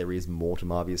next ones, there is more to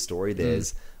Marvia's story.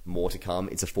 There's more to come.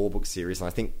 It's a 4-book series, and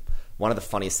I think one of the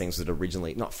funniest things was that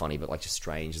originally, not funny, but like just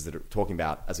strange, is that talking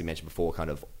about, as we mentioned before, kind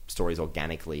of stories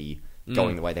organically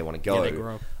going the way they want to go. Yeah, they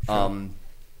grow. Sure.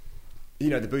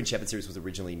 The Boone Shepherd series was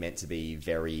originally meant to be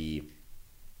very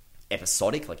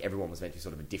episodic. Like everyone was meant to be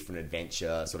sort of a different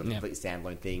adventure, sort of a completely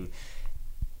standalone thing.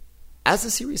 As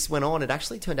the series went on, it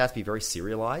actually turned out to be very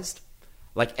serialized.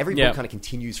 Like every book kind of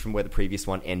continues from where the previous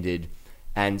one ended.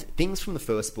 And things from the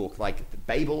first book, like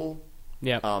Babel,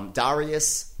 Yeah.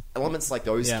 Darius, elements like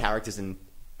those Yeah. characters and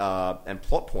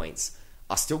plot points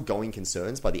are still going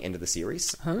concerns by the end of the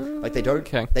series. Like they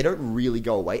don't really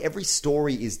go away. Every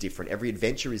story is different. Every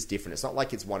adventure is different. It's not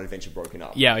like it's one adventure broken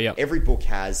up. Yeah. Every book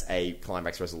has a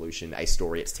climax resolution, a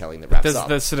story it's telling that wraps up.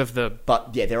 There's sort of the...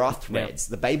 But yeah, there are threads.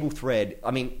 The Babel thread,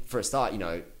 I mean, for a start,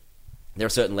 there are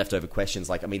certain leftover questions.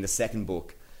 Like, I mean, the second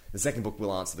book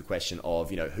will answer the question of,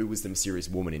 who was the mysterious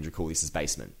woman in Draculius's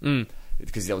basement?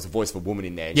 Because there was a voice of a woman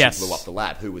in there and Yes. she blew up the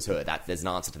lab. Who was her? There's an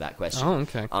answer to that question. Oh,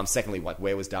 okay. Secondly, like,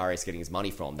 where was Darius getting his money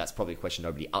from? That's probably a question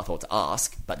nobody thought to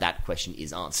ask, but that question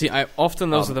is answered. See, often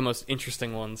those are the most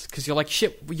interesting ones, because you're like,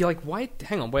 shit, you're like, why,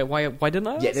 hang on, why didn't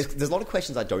I ask? Yeah, there's a lot of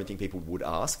questions I don't think people would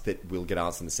ask that will get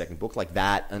answered in the second book, like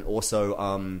that, and also,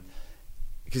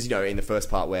 because, in the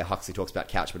first part where Huxley talks about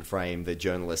Couchman Frame, the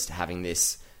journalist having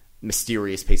this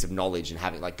mysterious piece of knowledge and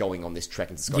having, like, going on this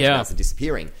trek into Scottish Mountains and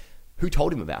disappearing, who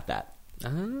told him about that?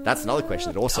 That's another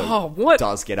question that also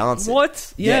does get answered.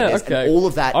 What? Yeah, okay. And all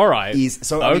of that all right. is...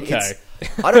 So, I mean,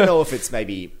 I don't know if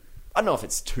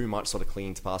it's too much sort of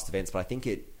clinging to past events, but I think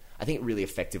it really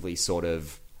effectively sort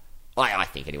of... I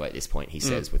think anyway at this point, he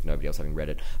says, with nobody else having read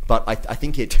it. But I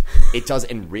think it does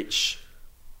enrich...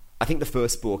 I think the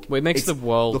first book... Well, it makes the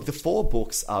world... Look, the 4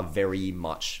 books are very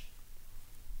much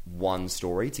one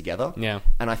story together. Yeah.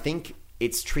 And I think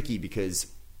it's tricky because...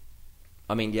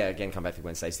 I mean, yeah, again, come back to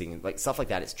Wednesday's thing. Like, stuff like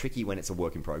that, it's tricky when it's a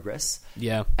work in progress.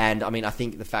 Yeah. And, I mean, I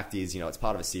think the fact is, it's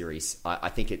part of a series. I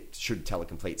think it should tell a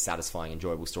complete, satisfying,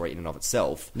 enjoyable story in and of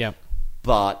itself. Yeah.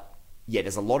 But, yeah,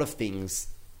 there's a lot of things,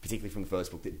 particularly from the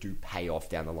first book, that do pay off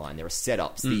down the line. There are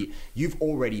setups. You've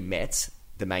already met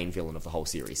the main villain of the whole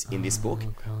series in this book,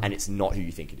 and it's not who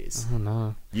you think it is. Oh,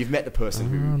 no. You've met the person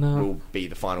who will be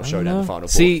the final showdown, the final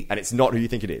book, and it's not who you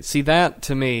think it is. See, that,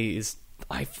 to me, is...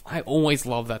 I always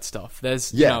love that stuff.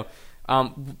 There's, one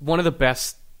of the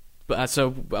best...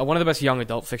 one of the best young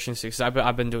adult fiction series.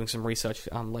 I've been doing some research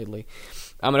lately.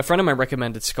 And a friend of mine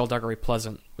recommended Skullduggery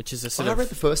Pleasant, which is a sort of... I read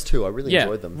the first 2. I really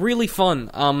enjoyed them. Really fun.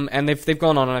 And they've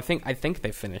gone on, and I think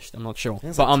they've finished. I'm not sure.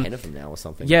 There's like 10 of them now or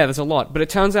something. Yeah, there's a lot. But it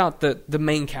turns out that the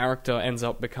main character ends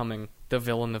up becoming the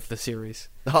villain of the series.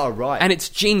 Oh, right. And it's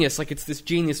genius. Like, it's this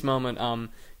genius moment,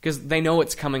 because they know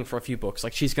it's coming for a few books.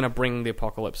 Like, she's going to bring the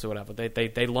apocalypse or whatever.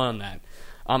 They learn that.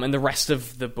 And the rest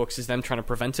of the books is them trying to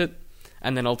prevent it,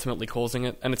 and then ultimately causing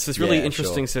it. And it's this really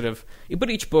interesting sort of... But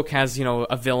each book has,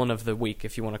 a villain of the week,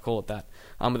 if you want to call it that,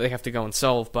 that they have to go and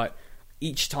solve. But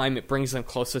each time it brings them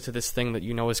closer to this thing that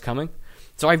is coming.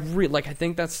 So I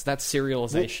think that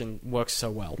serialization works so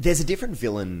well. There's a different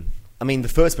villain... I mean, the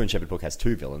first Moon Shepherd book has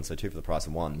 2 villains, so 2 for the price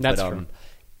of 1. That's true.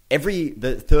 The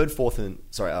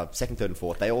second, third, and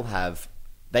fourth, they all have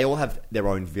their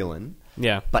own villain.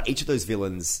 Yeah. But each of those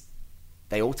villains,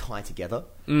 they all tie together.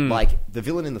 Like, the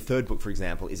villain in the third book, for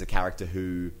example, is a character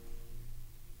who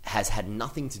has had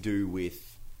nothing to do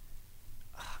with...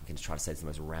 I'm going to try to say it's the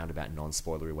most roundabout,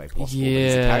 non-spoilery way possible. Yeah. But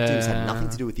he's a character who's had nothing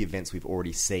to do with the events we've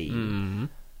already seen.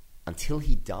 Until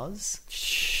he does.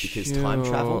 Because time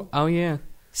travel. Oh, yeah.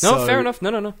 So, no, fair enough.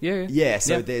 No. Yeah. Yeah,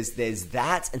 so there's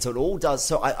that, and so it all does...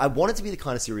 So I want it to be the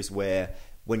kind of series where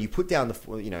when you put down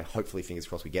the... hopefully, fingers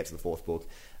crossed, we get to the 4th book.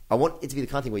 I want it to be the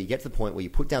kind of thing where you get to the point where you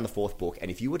put down the 4th book, and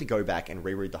if you were to go back and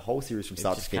reread the whole series from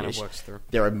start to finish, kind of works through.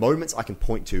 There are moments I can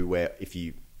point to where if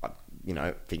you...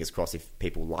 fingers crossed, if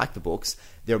people like the books,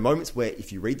 there are moments where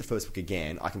if you read the first book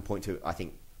again, I can point to, I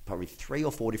think, probably 3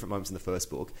 or 4 different moments in the first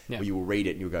book where you will read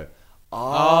it and you'll go...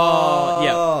 Oh,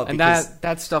 yeah, and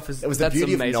that stuff is... It was the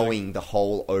beauty amazing. of knowing the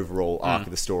whole overall arc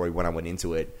of the story when I went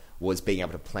into it, was being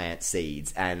able to plant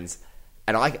seeds. And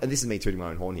this is me tooting my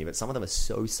own horn here, but some of them are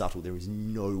so subtle, there is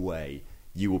no way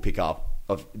you will pick up...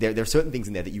 There are certain things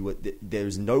in there that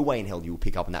there's no way in hell you will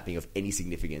pick up on that being of any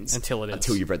significance...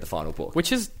 Until you've read the final book.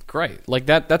 Which is great. Like,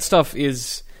 that stuff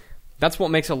is... That's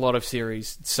what makes a lot of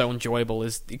series so enjoyable,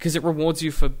 is because it rewards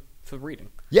you for reading.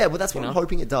 Yeah, well, that's what I'm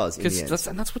hoping it does in the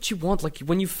end. That's what you want. Like,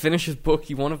 when you finish a book,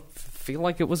 you want to feel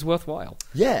like it was worthwhile.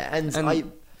 Yeah, and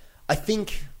I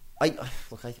think... I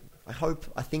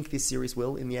think this series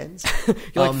will in the end.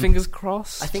 You're like, fingers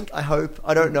crossed? I hope.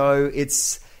 I don't know.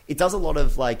 It does a lot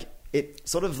of, like... It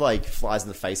sort of, like, flies in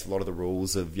the face of a lot of the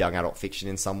rules of young adult fiction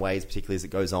in some ways, particularly as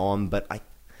it goes on, but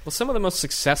Well, some of the most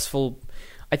successful...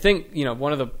 I think,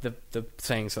 one of the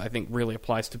sayings that I think really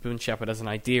applies to Moon Shepherd as an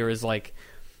idea is, like...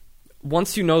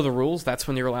 Once you know the rules, that's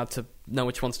when you're allowed to know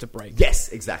which ones to break. Yes,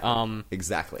 exactly.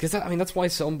 Exactly. Because that's why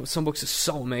some books are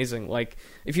so amazing. Like,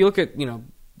 if you look at,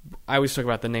 I always talk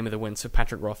about The Name of the Wind, so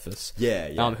Patrick Rothfuss.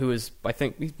 Yeah. Who is, I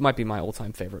think, he might be my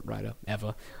all-time favorite writer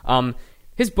ever.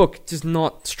 his book does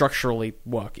not structurally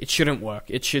work. It shouldn't work.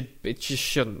 It just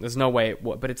shouldn't. There's no way it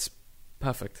would, but it's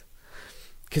perfect.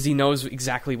 Because he knows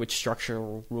exactly which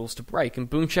structural rules to break. And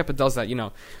Boone Shepard does that,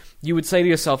 You would say to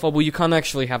yourself, oh, well, you can't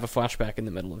actually have a flashback in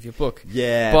the middle of your book.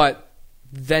 Yeah. But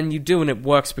then you do, and it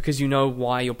works because you know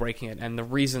why you're breaking it, and the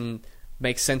reason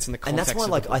makes sense in the And context that's why, of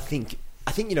like, the book.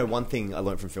 I think one thing I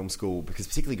learned from film school, because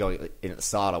particularly going in at the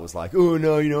start, I was like, oh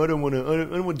no, I don't want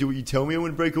to do what you tell me. I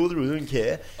want to break all the rules. I don't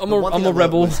care. I'm a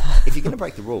rebel. If you're going to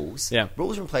break the rules, Yeah.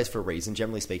 rules are in place for a reason.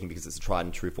 Generally speaking, because it's a tried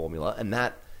and true formula, and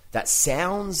that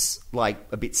sounds like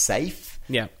a bit safe.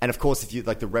 Yeah. And of course, if you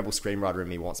like the rebel screenwriter in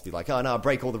me wants to be like, oh no, I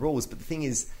break all the rules. But the thing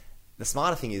is, the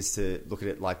smarter thing is to look at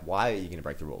it like, why are you going to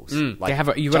break the rules? you gotta have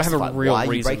a real why are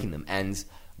you reason. breaking them? And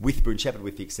with Boone Shepard,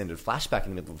 with the extended flashback in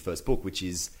the middle of the first book, which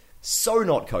is so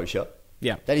not kosher.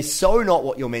 Yeah. That is so not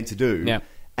what you're meant to do. Yeah.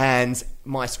 And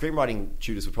my screenwriting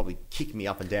tutors would probably kick me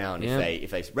up and down Yeah.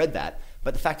 if they read that.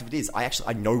 But the fact of it is,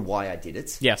 I know why I did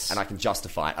it. Yes. And I can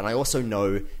justify it. And I also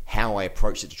know how I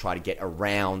approached it to try to get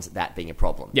around that being a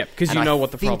problem. Yeah, because And you know I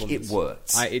what the think problem it is.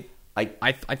 works. I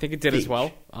think it did as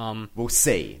well. We'll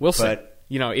see. We'll see. But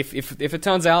If it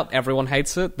turns out everyone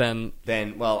hates it, then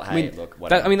well, hey, look,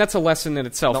 whatever. that's a lesson in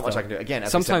itself. Not much though. I can do. Again,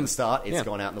 as I said at the start, it's yeah.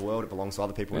 gone out in the world. It belongs to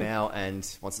other people now, and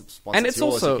once And it's it's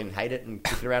yours, also- you can hate it and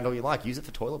kick it around all you like. Use it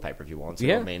for toilet paper if you want to.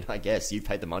 Yeah. I mean, I guess you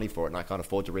paid the money for it, and I can't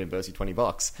afford to reimburse you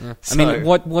 $20. Yeah. So, I mean,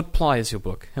 what ply is your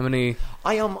book? How many?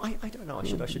 I don't know. I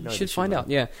should know. Should this, find shouldn't out. I?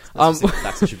 Yeah. That's just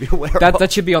facts I should be aware of.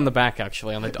 That should be on the back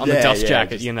actually, on the dust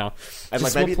jacket. just- you know, And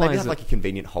Just like maybe what ply maybe is have it? like a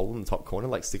convenient hole in the top corner,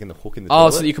 like sticking the hook in the Oh,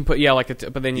 toilet. so you can put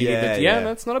but then you need Yeah, the, yeah.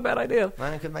 that's not a bad idea.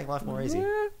 Man, it could make life more easy.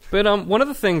 Yeah. But one of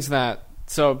the things that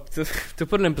to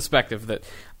put it in perspective, that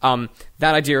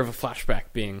that idea of a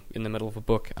flashback being in the middle of a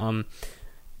book,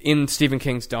 in Stephen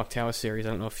King's Dark Tower series, I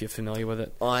don't know if you're familiar with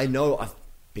it. I know. I've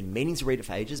been meaning to read it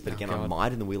for ages, but again, God. I'm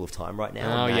mired in the Wheel of Time right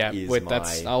now. Oh and yeah, that is wait, my,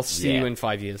 I'll see you in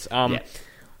 5 years. Yeah.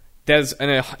 There's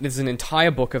an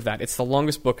entire book of that. It's the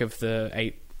longest book of the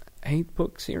eight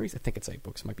book series. I think it's 8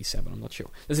 books. It might be 7. I'm not sure.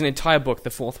 There's an entire book. The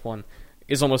fourth one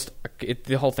is almost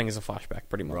the whole thing is a flashback,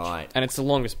 pretty much. Right. And it's the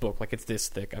longest book. Like it's this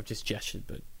thick. I've just gestured,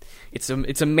 but it's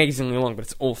amazingly long. But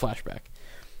it's all flashback.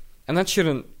 And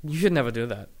you should never do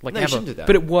that. Like No, you ever. shouldn't do that.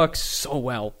 But it works so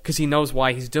well because he knows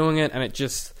why he's doing it, and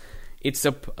it's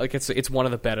one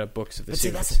of the better books of the But see,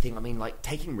 series. that's the thing. I mean, like,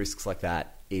 taking risks like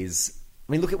that is...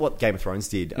 I mean, look at what Game of Thrones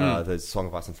did, the Song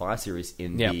of Ice and Fire series,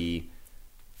 in Yeah. the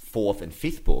 4th and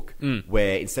 5th book,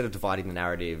 where instead of dividing the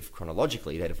narrative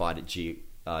chronologically, they divide it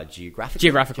geographically.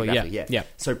 Geographically, yeah.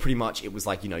 So pretty much it was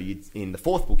like, in the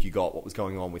 4th book, you got what was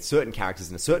going on with certain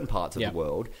characters in certain parts of Yeah. the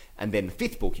world, and then the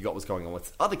 5th book, you got what was going on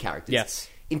with other characters. Yes.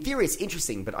 In theory, it's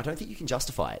interesting, but I don't think you can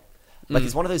justify it. Like,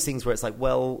 it's one of those things where it's like,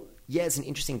 well, yeah, it's an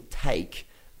interesting take,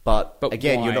 but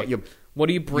again, why? What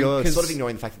do you bring? You're 'cause- sort of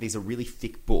ignoring the fact that these are really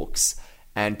thick books,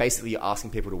 and basically you're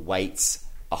asking people to wait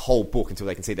a whole book until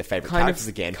they can see their favourite Kind of- characters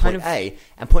again, kind point of- A.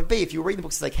 And point B, if you were reading the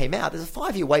books as they came out, there's a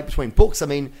 5-year wait between books. I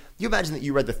mean, you imagine that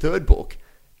you read the 3rd book.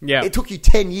 Yeah. It took you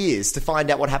 10 years to find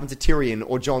out what happened to Tyrion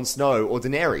or Jon Snow or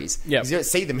Daenerys. Yeah. Because you don't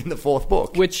see them in the 4th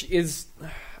book. Which is,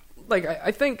 like,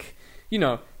 I think,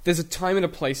 there's a time and a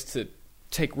place to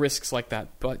take risks like that,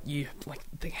 but it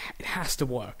has to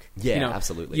work. Yeah,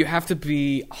 absolutely. You have to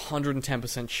be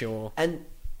 110% sure. And,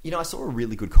 I saw a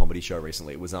really good comedy show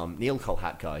recently. It was Neil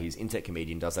Kolhatkar. He's an internet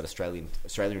comedian, does that Australian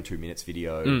in 2 Minutes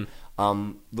video. Look,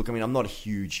 I mean, I'm not a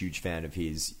huge fan of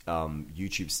his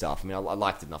YouTube stuff. I mean, I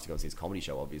liked it enough to go and see his comedy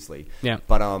show, obviously. Yeah.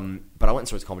 But I went and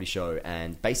saw his comedy show,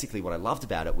 and basically what I loved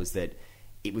about it was that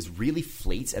it was really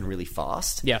fleet and really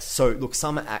fast. Yes. So, look,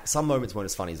 some moments weren't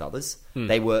as funny as others.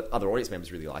 They were, other audience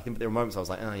members really liked them, but there were moments I was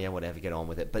like, oh, yeah, whatever, get on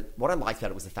with it. But what I liked about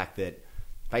it was the fact that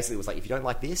basically it was like, if you don't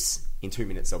like this, in 2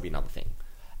 minutes there'll be another thing.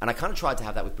 And I kind of tried to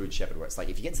have that with Boone Shepard, where it's like,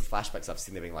 if you get into the flashbacks, I've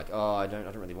seen there being like, oh, I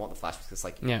don't really want the flashbacks. It's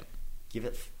like, Yeah. give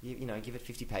it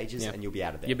 50 pages Yeah. and you'll be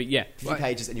out of there. Yeah, but yeah. 50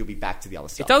 pages and you'll be back to the other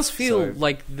stuff. It does feel So-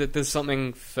 like that there's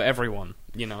something for everyone,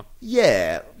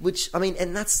 Yeah, which, I mean,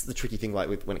 and that's the tricky thing, like,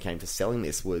 when it came to selling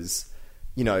this was,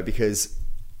 because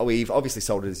we've obviously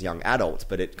sold it as a young adult,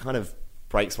 but it kind of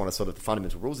breaks one of sort of the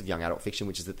fundamental rules of young adult fiction,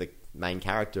 which is that the main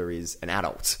character is an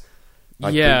adult.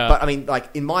 Yeah. But I mean, like,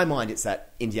 in my mind, it's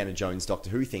that Indiana Jones,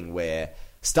 Doctor Who thing where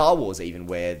Star Wars, even,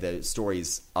 where the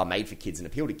stories are made for kids and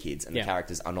appeal to kids, and Yeah. the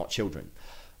characters are not children.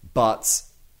 But,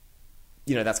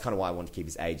 that's kind of why I wanted to keep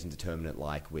his age indeterminate,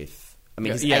 like with... I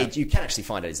mean, his Yeah. age, you can actually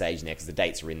find out his age now because the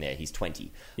dates are in there. He's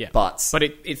 20. Yeah. But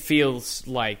it feels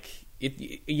like,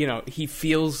 he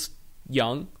feels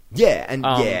young, yeah, and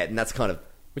that's kind of...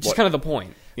 which is kind of the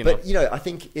point. But, I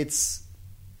think it's...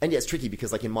 And yeah, it's tricky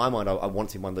because, like, in my mind, I want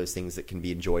to be one of those things that can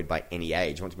be enjoyed by any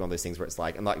age. I want to be one of those things where it's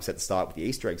like, and like you said at the start with the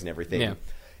Easter eggs and everything, Yeah.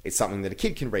 it's something that a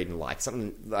kid can read and like,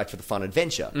 something like for the fun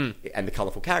adventure and the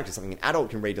colourful characters, something an adult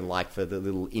can read and like for the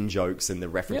little in-jokes and the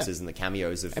references and the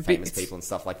cameos of famous people and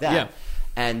stuff like that. Yeah.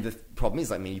 And the problem is,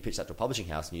 like, I mean, you pitch that to a publishing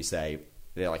house and you say,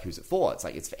 they're like, who's it for? It's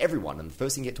like, it's for everyone. And the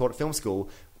first thing you get taught at film school,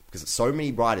 because so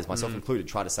many writers, myself included,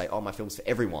 try to say, oh, my film's for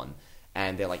everyone.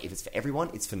 And they're like, if it's for everyone,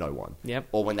 it's for no one. Yep.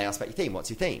 Or when they ask about your theme, what's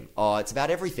your theme? Oh, it's about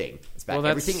everything. It's about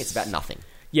everything. It's about nothing.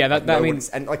 Yeah, Like, that no means...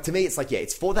 and like to me, it's like, yeah,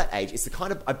 it's for that age. It's the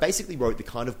kind of, I basically wrote the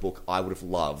kind of book I would have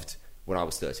loved when I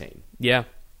was 13. Yeah.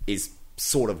 Is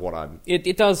sort of what I'm.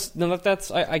 It does. No, that's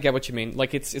I get what you mean.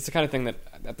 Like it's the kind of thing that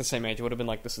at the same age I would have been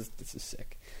like, this is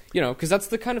sick. You know, because that's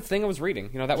the kind of thing I was reading.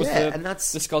 You know, that was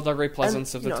the Skullduggery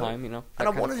Pleasance of the time. You know, and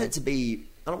I wanted it to be.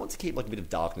 And I want to keep like a bit of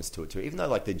darkness to it too, even though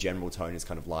like the general tone is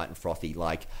kind of light and frothy.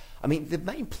 Like, I mean, the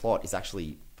main plot is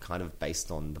actually kind of based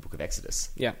on the Book of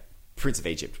Exodus. Yeah. Prince of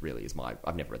Egypt really is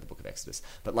I've never read the Book of Exodus,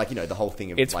 but like, you know, the whole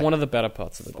thing of It's like, one of the better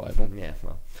parts of the Bible. Yeah,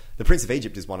 well, the Prince of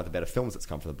Egypt is one of the better films that's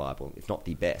come from the Bible, if not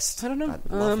the best. I don't know.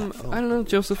 I love that film. I don't know.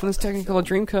 Joseph and his Technicolor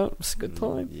Dreamcoat. It's a good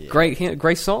time. Yeah.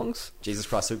 Great songs. Jesus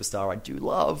Christ Superstar, I do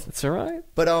love. It's all right.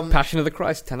 But Passion of the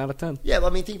Christ, 10 out of 10. yeah, I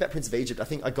mean, think about Prince of Egypt. I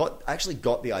think I actually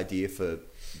got the idea for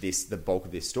the bulk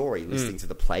of this story, listening to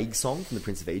the Plague song from the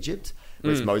Prince of Egypt,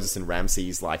 where it's Moses and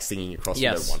Ramses like singing across the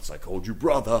once I called you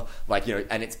brother, like, you know,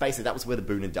 and it's basically that was where the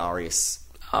Boone and Darius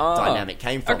dynamic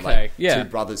came from. Okay, like yeah. two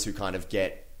brothers who kind of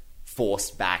get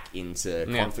forced back into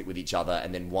conflict with each other,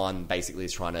 and then one basically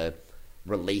is trying to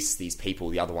release these people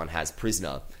the other one has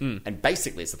prisoner, and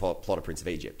basically it's the plot of Prince of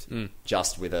Egypt,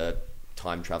 just with a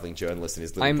time-traveling journalist and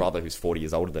his little brother who's 40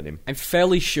 years older than him. I'm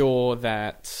fairly sure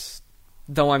that,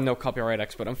 though I'm no copyright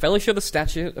expert, I'm fairly sure the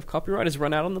statute of copyright has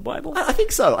run out on the Bible. I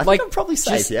think so. I think I'm probably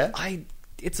safe, yeah?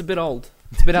 It's a bit old.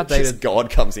 It's a bit outdated. Just God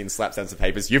comes in, slaps down some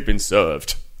papers, you've been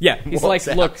served. Yeah, he's What's like,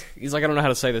 out? look, he's like, I don't know how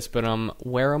to say this, but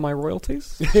where are my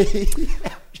royalties?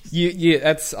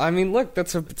 That's, I mean, look,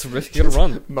 it's a risk you're gonna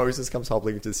run. Moses comes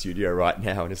hobbling into the studio right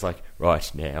now and it's like, right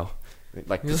now.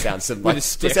 Like, puts down some, With like, a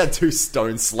stick. puts down 2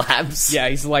 stone slabs. Yeah,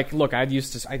 he's like, look, I use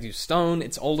stone,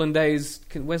 it's olden days,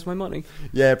 where's my money?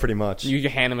 Yeah, pretty much. You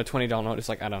hand him a $20 note, it's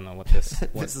like, I don't know what this...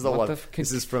 This is all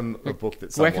this is from a book that Where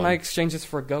someone... can I exchange this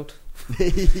for a goat?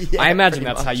 Yeah, I imagine pretty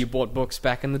that's much. how you bought books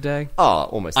back in the day. Oh,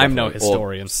 almost. I'm no definitely. Or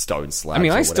historian. stone slabs. I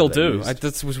mean, or I still whatever they do. used.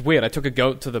 This was weird. I took a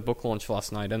goat to the book launch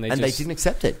last night, and they didn't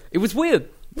accept it. It was weird.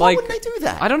 Why Like, wouldn't they do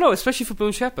that? I don't know, especially for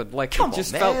Boone Shepherd. Like, Come it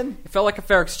just on, felt man. it felt like a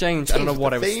fair exchange. I don't know what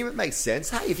the I was. theme, it makes sense.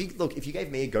 Hey, if you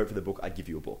gave me a goat for the book, I'd give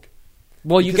you a book.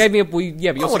 Well, you because gave me a but you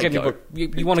I also want a gave me a goat.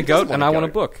 book. You want a Who doesn't goat, and I want a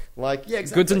goat? book. Like, yeah,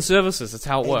 exactly. Goods and services. That's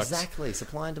how it works. Exactly.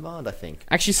 Supply and demand, I think.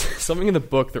 Actually, something in the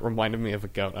book that reminded me of a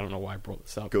goat. I don't know why I brought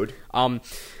this up. Good.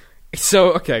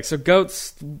 So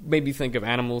goats made me think of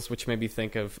animals, which made me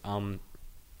think of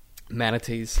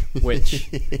manatees, which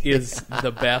is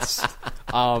the best.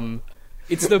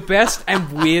 It's the best and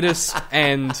weirdest,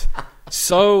 and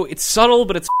so it's subtle,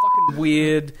 but it's fucking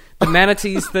weird. The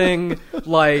manatees thing,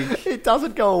 like, It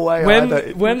doesn't go away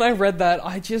either. when I read that,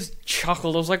 I just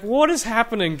chuckled. I was like, "What is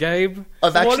happening, Gabe?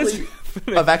 I've What is actually,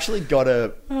 happening?" I've actually got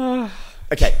a.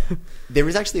 Okay, there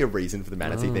is actually a reason for the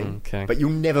manatee thing, okay. but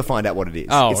you'll never find out what it is.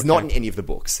 Oh, it's okay. not in any of the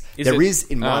books. Is There it- is,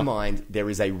 in my oh. mind, there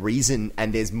is a reason,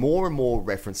 and there's more and more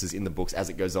references in the books as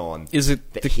it goes on. Is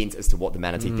it that the- hint as to what the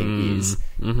manatee thing is?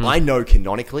 Mm-hmm. I know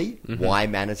canonically why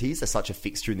manatees are such a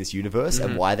fixture in this universe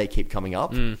Mm-hmm. and why they keep coming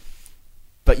up.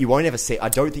 But you won't ever see. I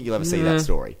don't think you'll ever see that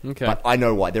story. Okay. But I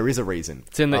know why. There is a reason.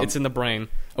 It's in the brain.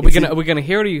 Are we gonna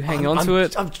hear it? Or are you hang on to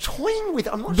it? I'm toying with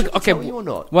it. I'm not sure if to tell you or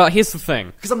not. Well, here's the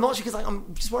thing. Because I'm not sure. Because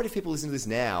I'm just worried if people listen to this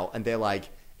now and they're like,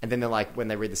 and then they're like, when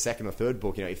they read the second or third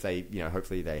book, you know, if they, you know,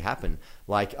 hopefully they happen.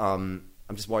 Like, I'm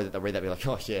just worried that they'll read that and be like,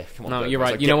 oh yeah, come on. No, Bert, you're let's,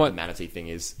 right. like, You get know what what? the manatee thing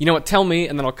is? You know what? Tell me,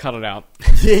 and then I'll cut it out.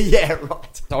 Yeah,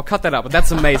 right. I'll cut that out. But that's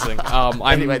amazing.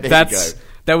 Anyway, there you that's go.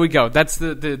 there we go. That's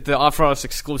the After Us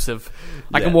exclusive.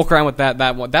 I can Yeah. walk around with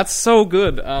that one. That's so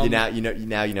good. You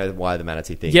know why the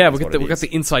manatee thing. yeah, is we what got it the is.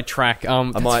 inside track. I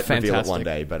That's might fantastic. reveal it one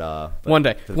day, but One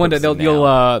day, for the purposes of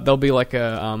now- there'll be like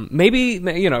a maybe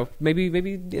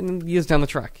in years down the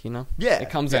track, you know. Yeah, it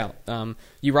comes yeah. out.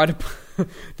 You write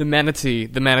the manatee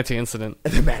incident.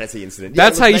 the manatee incident.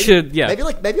 That's look, how you maybe- should- yeah.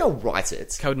 Maybe I'll write it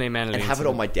Codename manatee and have it incident.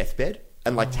 on my deathbed.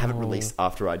 and like have it released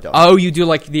after I die. Oh, you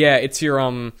do it's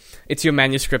your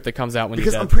manuscript that comes out when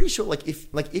Because you're I'm dead. pretty sure,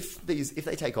 if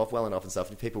they take off well enough and stuff,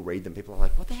 and people read them, people are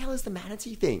like, "What the hell is the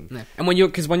manatee thing?" Yeah. And when you're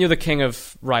the king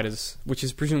of writers, which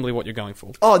is presumably what you're going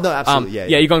for. Oh no, absolutely, yeah.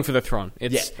 You're going for the throne.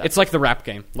 It's Yeah, it's like the rap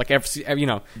game. Like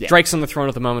Yeah. Drake's on the throne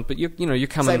at the moment, but you're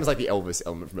coming. Same as like the Elvis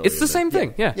element from earlier. It's the same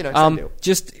thing, yeah. Same deal.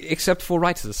 Just except for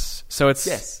writers. So it's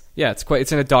Yes. yeah,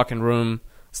 it's in a darkened room.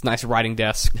 It's a nice writing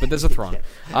desk, but there's a throne.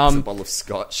 It's a bottle of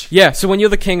scotch. Yeah, so when you're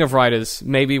the king of writers,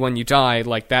 maybe when you die,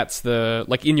 that's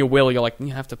in your will, you're like,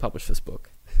 you have to publish this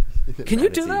book. Can you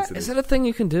do that? Is that a thing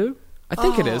you can do? I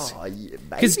think it is.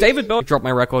 Because David Bell dropped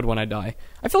my record when I die.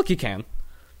 I feel like you can.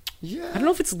 Yeah. I don't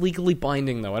know if it's legally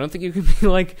binding, though. I don't think you can be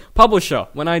like, publisher,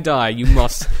 when I die, you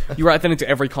must... you write that into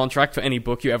every contract for any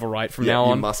book you ever write from now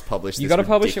on. You must publish this You gotta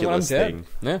publish it when I'm ridiculous dead. thing.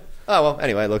 Yeah. Oh, well,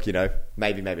 anyway, look,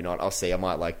 maybe not. I'll see. I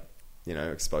might,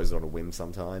 expose it on a whim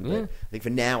sometime. But Yeah. I think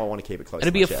for now, I want to keep it close It'd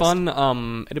to be my a chest.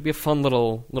 fun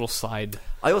little side.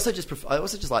 I also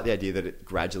just like the idea that it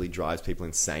gradually drives people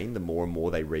insane the more and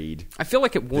more they read. I feel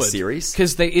like it would. series?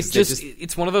 Because Because they're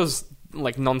it's one of those,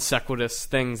 non sequitur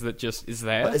things that just is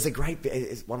there. But there's a great bit.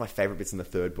 It's one of my favorite bits in the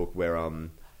third book where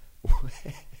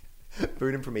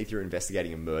Boone and Promethea are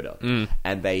investigating a murder,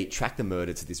 and they track the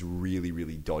murder to this really,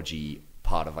 really dodgy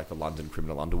part of the London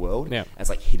criminal underworld. Yeah. And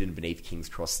it's hidden beneath King's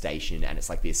Cross Station, and it's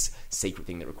this secret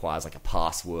thing that requires a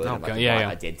password and God, the yeah, right yeah.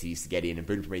 identities to get in. And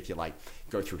Boone and Promethea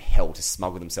go through hell to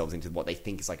smuggle themselves into what they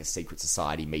think is a secret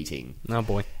society meeting. Oh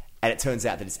boy. And it turns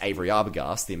out that it's Avery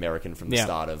Arbogast, the American from the Yeah.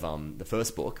 start of the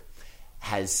first book,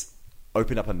 has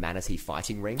opened up a manatee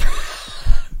fighting ring.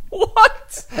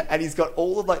 What? And he's got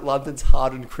all of London's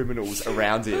hardened criminals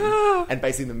around him. And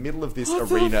basically in the middle of this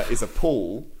arena is a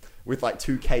pool with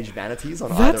 2 caged manatees on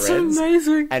That's either ends.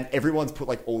 amazing. And everyone's put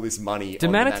all this money Do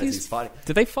on manatees, the manatees fighting.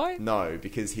 do they fight? No,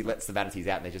 because he lets the manatees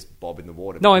out and they just bob in the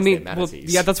water. No, I because mean, they're well,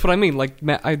 manatees. yeah, that's what I mean.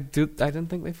 I didn't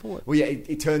think they fought. Well, yeah,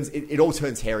 it all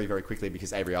turns hairy very quickly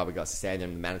because Avery Arbogast is standing there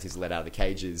and the manatees are let out of the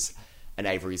cages, and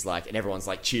Avery's and everyone's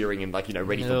cheering and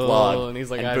ready for No, blood. and he's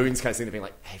like, and Boone's kind of sitting there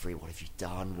being Avery, what have you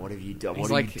done? What have you done?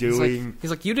 What are you He's doing?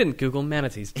 like, you didn't Google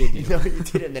manatees, did you? No, you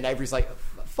didn't. And then Avery's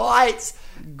fight!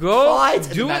 Go, Fight! And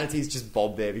do the it. manatees just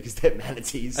bob there because they're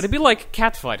manatees. It'd be like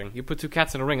cat fighting. You put 2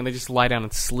 cats in a ring and they just lie down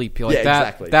and sleep. You're like, Yeah, that,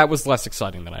 exactly. that was less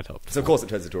exciting than I'd hoped. So of course it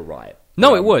turns into a riot.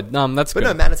 No, it would. That's But good.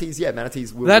 no,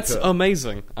 manatees will That's return.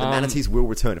 amazing. The manatees will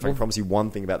return. If I can promise you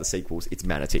one thing about the sequels, it's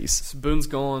manatees. Boone's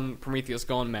gone, Prometheus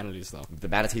gone, manatees though. The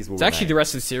manatees will It's actually the remain.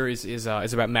 rest of the series is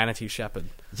about Manatee Shepherd.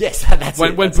 Yes, that's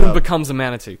When it. Boone That's becomes a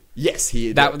manatee. Yes,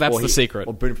 That's the secret.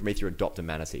 Or Boone and Promethea adopt a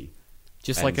manatee.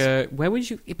 Just And- where would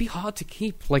you... It'd be hard to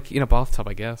keep, in a bathtub,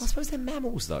 I guess. I suppose they're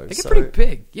mammals, though. They get pretty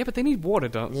big. Yeah, but they need water,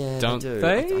 don't Yeah, don't they do.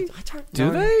 they? I don't Do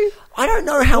know. they? I don't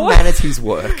know how What? manatees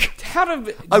work. How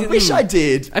do... I wish I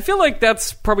did. I feel like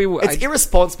that's probably... It's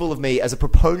irresponsible of me as a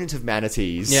proponent of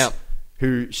manatees Yeah.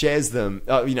 who shares them,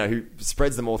 who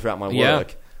spreads them all throughout my Yeah.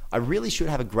 work. I really should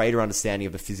have a greater understanding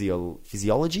of the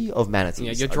physiology of manatees.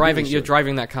 Yeah, you're I driving. really You're should.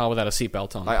 driving that car without a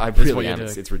seatbelt on. I That's what really you're am.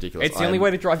 doing. It's ridiculous. It's the only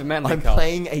way to drive a manly I'm car.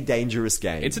 playing a dangerous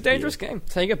game. It's a dangerous here. game.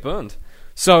 It's how you get burned.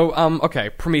 So, okay,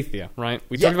 Promethea, right?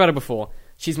 We Yeah. talked about it before.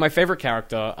 She's my favorite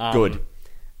character. Good.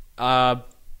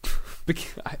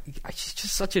 She's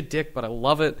just such a dick, but I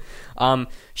love it.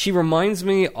 She reminds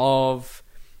me of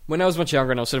when I was much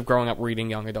younger and I was sort of growing up reading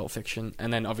young adult fiction,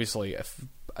 and then obviously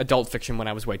adult fiction when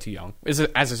I was way too young, as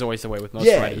is always the way with most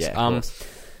writers. Yeah, of course.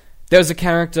 There's a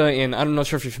character in, I'm not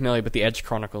sure if you're familiar, but the Edge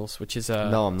Chronicles, which is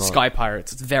No, I'm not. Sky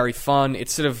Pirates. It's very fun.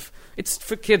 It's it's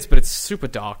for kids, but it's super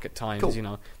dark at times. Cool. You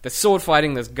know, there's sword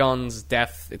fighting, there's guns,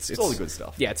 death. It's all the good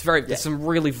stuff. Yeah, it's very. Yeah. There's some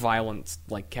really violent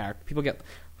character.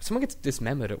 Someone gets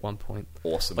dismembered at one point.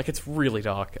 Awesome. It's really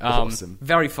dark. Awesome.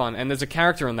 Very fun. And there's a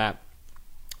character in that.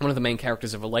 One of the main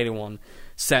characters of a later one,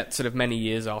 set sort of many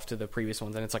years after the previous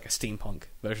ones, and it's like a steampunk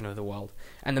version of the world.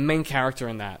 And the main character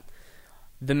in that,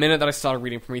 the minute that I started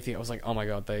reading Promethea, I was like, oh my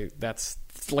god,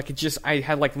 I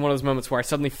had one of those moments where I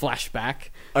suddenly flashed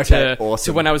back Okay, to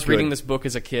awesome. when I was reading Good. this book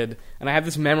as a kid, and I have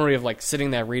this memory of sitting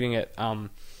there reading it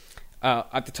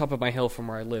at the top of my hill from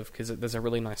where I live, because there's a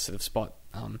really nice sort of spot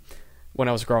when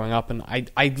I was growing up, and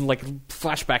I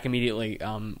flashed back immediately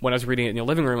when I was reading it in your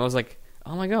living room. I was like,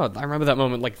 oh my god, I remember that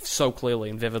moment so clearly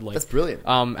and vividly. That's brilliant.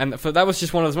 And that was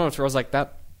just one of those moments where I was like,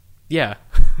 that, yeah.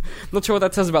 I'm not sure what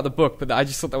that says about the book, but I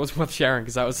just thought that was worth sharing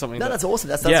because that was something. No, that's awesome.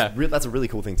 That's Yeah. that's a really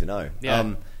cool thing to know.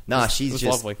 Yeah. She's it was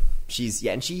just lovely. She's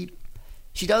and she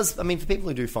does. I mean, for people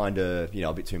who do find her,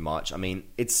 a bit too much. I mean,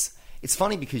 it's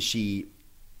funny because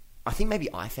I think maybe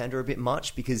I found her a bit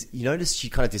much because you notice she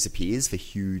kind of disappears for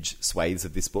huge swathes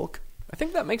of this book. I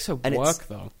think that makes her And it's- work,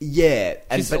 though. Yeah,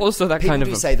 and She's but also that people kind of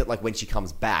do a- say that like when she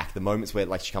comes back, the moments where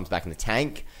like she comes back in the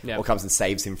tank Yeah. or comes and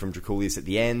saves him from Draculius at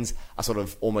the end are sort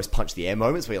of almost punch the air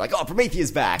moments where you're like, oh,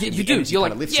 Promethea's back. Yeah, and you the do. energy You're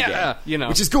kind like, of lifts yeah, again, you know.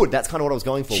 which is good. That's kind of what I was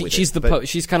going for with She's it. But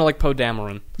she's kind of like Poe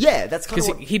Dameron. yeah, that's kind of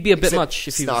 'Cause what, he'd be a bit except much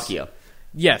if he was- snarkier.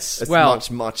 Yes, It's well,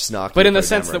 much snarkier. but in the Poe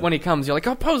sense Dameron. that when he comes, you're like,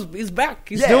 oh, Poe's he's back.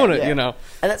 He's Yeah, doing it, yeah. you know.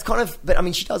 And that's kind of, but I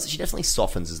mean, she definitely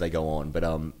softens as they go on,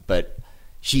 but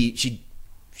she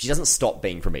doesn't stop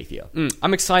being Promethea.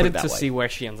 I'm excited Put it to that way. see where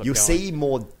she ends up You'll going. see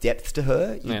more depth to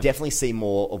her. You Yeah. definitely see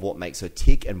more of what makes her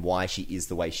tick and why she is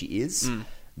the way she is. You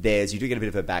do get a bit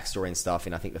of her backstory and stuff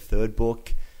in, I think, the third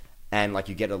book, and like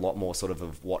you get a lot more sort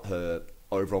of what her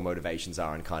overall motivations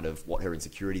are and kind of what her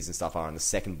insecurities and stuff are in the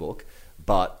second book.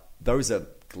 But those are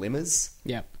glimmers.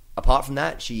 Yeah. Apart from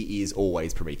that, she is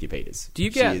always Promethea Peters. Do you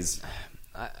get- She is,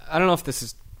 I don't know if this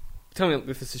is. Tell me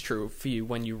if this is true for you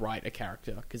when you write a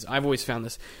character, because I've always found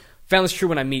this true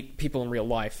when I meet people in real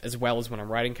life as well as when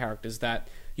I'm writing characters, that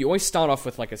you always start off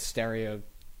with like a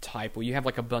stereotype, or you have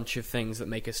like a bunch of things that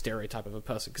make a stereotype of a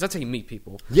person, because that's how you meet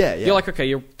people. Yeah. You're like, okay,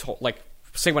 you're tall. Like,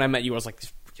 say when I met you, I was like,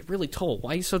 you're really tall.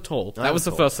 Why are you so tall? That was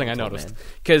the tall. first thing I I'm tall, noticed, man.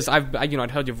 because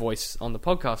I'd heard your voice on the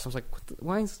podcast. I was like,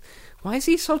 why is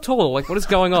he so tall? Like, what is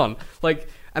going on? Like.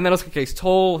 And then I was like, okay, he's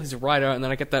tall, he's a writer, and then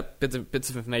I get that bits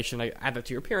of information, I add that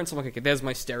to your appearance, I'm like, okay, there's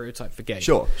my stereotype for gay.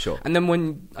 Sure. And then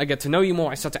when I get to know you more,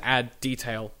 I start to add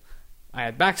detail. I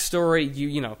add backstory,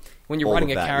 you know, when you're All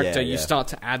writing of a that, character, yeah, you yeah. start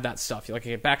to add that stuff. You're like,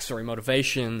 okay, backstory,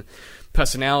 motivation,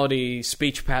 personality,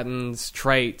 speech patterns,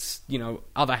 traits, you know,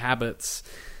 other habits.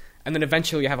 And then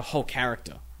eventually you have a whole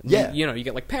character. Yeah. You know, you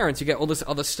get like parents, you get all this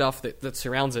other stuff that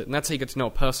surrounds it, and that's how you get to know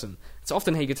a person. It's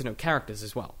often how you get to know characters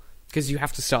as well, because you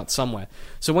have to start somewhere.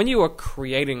 So when you are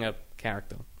creating a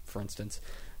character, for instance,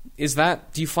 do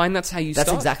you find that's how you That's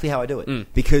start? exactly how I do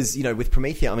it. Because, you know, with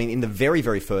Promethea, I mean, in the very,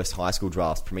 very first high school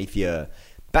drafts, Promethea,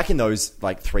 back in those,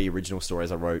 like, 3 original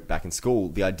stories I wrote back in school,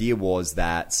 the idea was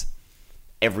that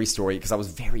every story, because I was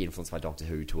very influenced by Doctor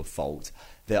Who to a fault,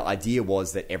 the idea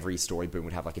was that every story boom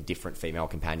would have, like, a different female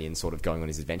companion sort of going on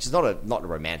his adventures. Not a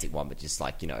romantic one, but just,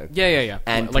 like, you know. Yeah.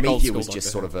 And Like old Promethea school was Doctor just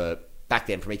Who. sort of a... Back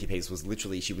then, Promethea Peters was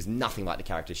literally... She was nothing like the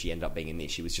character she ended up being in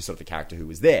this. She was just sort of a character who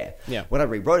was there. Yeah. When I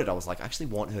rewrote it, I was like, I actually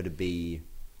want her to be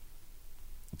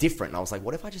different. And I was like,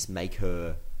 what if I just make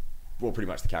her... Well, pretty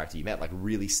much the character you met, like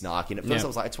really snarky. And at first Yeah. I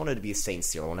was like, I just want her to be a scene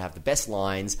stealer. I want to have the best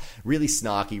lines, really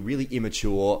snarky, really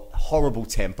immature, horrible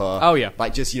temper. Oh, yeah.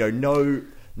 Like just, you know,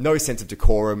 no sense of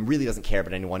decorum, really doesn't care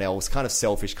about anyone else, kind of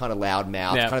selfish, kind of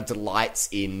loudmouth, Yeah. kind of delights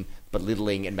in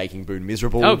belittling and making Boone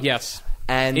miserable. Oh, yes.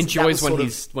 And that Enjoys was when sort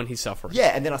of- when he's suffering.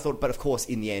 Yeah, and then I thought, but of course,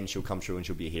 in the end, she'll come true and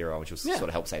she'll be a hero and she'll Yeah. sort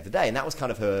of help save the day. And that was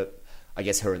kind of her, I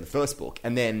guess, her in the first book.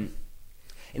 And then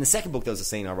in the second book, there was a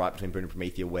scene I write between Boone and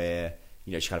Promethea where,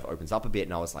 you know, she kind of opens up a bit,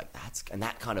 and I was like,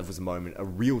 that kind of was a moment, a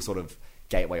real sort of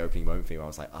gateway opening moment for me where I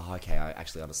was like, oh, okay, I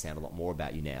actually understand a lot more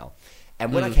about you now.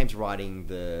 And when I came to writing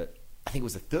I think it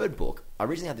was the third book, I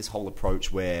originally had this whole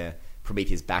approach where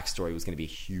Promethea's backstory was going to be a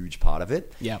huge part of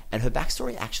it. Yeah. And her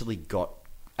backstory actually got,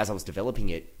 as I was developing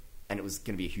it, and it was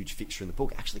going to be a huge fixture in the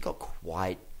book, actually got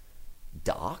quite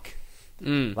dark.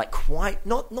 Like quite,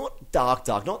 not dark,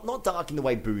 not dark in the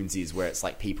way Boone's is, where it's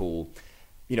like people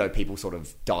sort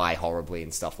of die horribly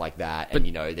and stuff like that, and,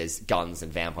 you know, there's guns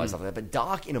and vampires and stuff like that, but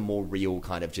dark in a more real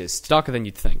kind of just... Darker than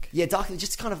you'd think. Yeah, dark,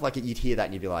 just kind of like you'd hear that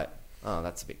and you'd be like, oh,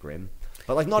 that's a bit grim.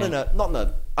 But like not Yeah.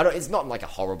 it's not in like a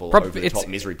horrible, Prob- over the top it's-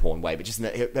 misery porn way, but just in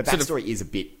her Sort of backstory is a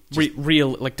bit... just- Real,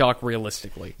 like dark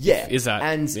realistically. yeah. Is that...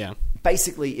 And yeah.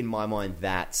 basically, in my mind,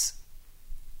 that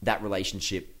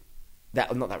relationship...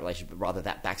 not that relationship, but rather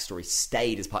that backstory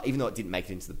stayed as part... Even though it didn't make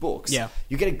it into the books, Yeah.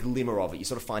 you get a glimmer of it. You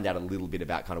sort of find out a little bit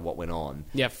about kind of what went on.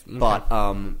 Yeah.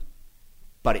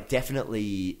 But it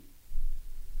definitely...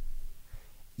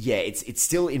 Yeah, it's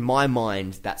still, in my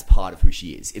mind, that's part of who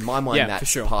she is. In my mind, Yeah, for that's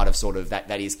sure. part of sort of...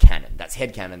 That is canon. That's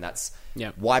head canon. That's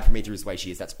Yeah. why Promethea is the way she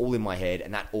is. That's all in my head.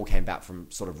 And that all came back from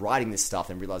sort of writing this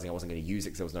stuff and realizing I wasn't going to use it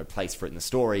because there was no place for it in the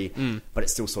story. But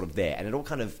it's still sort of there. And it all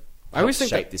kind of... I always helps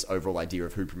think shape that- this overall idea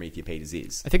of who Promethea Peters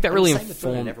is. I think that And really the same with Boone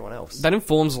and informs everyone else. That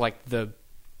informs like the.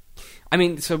 I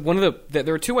mean, so one of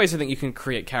there are two ways I think you can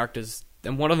create characters,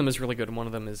 and one of them is really good, and one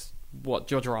of them is what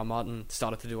George R. R. Martin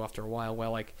started to do after a while, where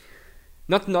like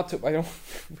not to. I don't.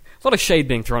 A lot of shade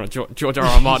being thrown at George R.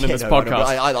 R. Martin in this podcast.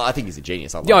 I think he's a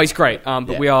genius. Yeah, he's great.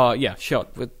 But we are, sure.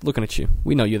 We're looking at you.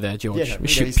 We know you're there, George. Yeah, We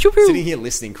he's shoot. Pew, pew. sitting here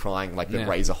listening, crying, like the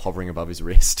razor hovering above his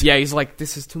wrist. Yeah, he's like,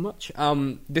 this is too much.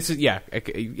 This is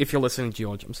if you're listening,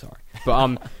 George, I'm sorry.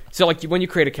 But so like when you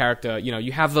create a character,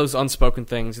 you have those unspoken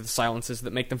things, the silences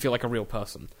that make them feel like a real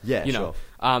person. Yeah, sure.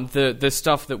 The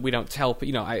stuff that we don't tell. But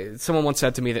someone once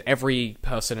said to me that every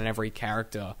person and every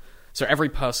character, so every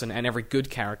person and every good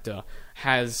character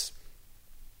has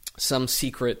some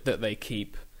secret that they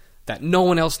keep that no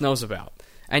one else knows about.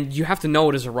 And you have to know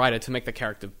it as a writer to make the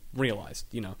character realized,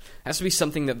 It has to be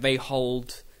something that they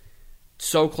hold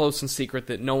so close and secret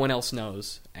that no one else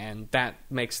knows, and that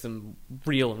makes them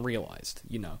real and realized,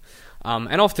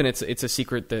 And often it's a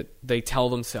secret that they tell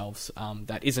themselves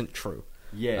that isn't true.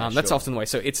 Yeah, That's sure. often the way.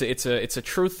 So it's a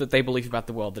truth that they believe about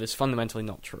the world that is fundamentally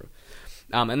not true.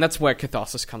 And that's where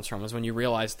catharsis comes from, is when you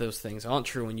realize those things aren't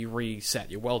true and you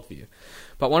reset your worldview.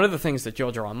 But one of the things that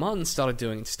George R. R. Martin started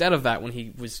doing instead of that,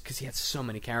 because he had so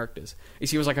many characters,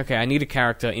 is he was like, okay, I need a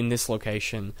character in this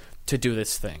location to do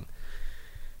this thing.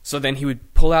 So then he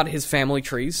would pull out his family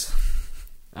trees,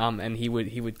 and he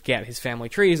would get his family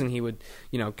trees, and he would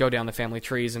go down the family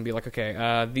trees and be like,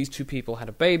 okay, these two people had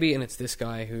a baby, and it's this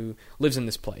guy who lives in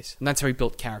this place. And that's how he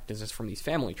built characters, is from these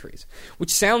family trees. Which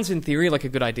sounds, in theory, like a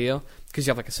good idea, because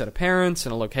you have like a set of parents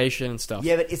and a location and stuff.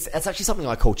 Yeah, but it's actually something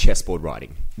I call chessboard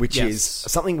writing, which Yes. is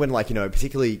something when,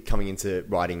 particularly coming into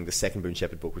writing the second Boone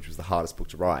Shepherd book, which was the hardest book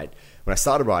to write, when I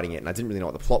started writing it and I didn't really know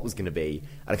what the plot was going to be,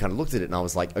 and I kind of looked at it and I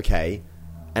was like, okay.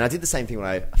 And I did the same thing when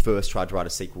I first tried to write a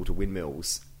sequel to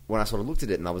Windmills, when I sort of looked at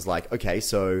it and I was like, okay,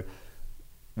 so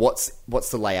what's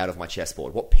the layout of my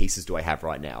chessboard? What pieces do I have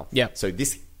right now? Yeah. So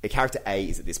character A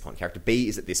is at this point, character B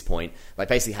is at this point. Like,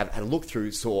 basically had a look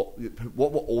through, saw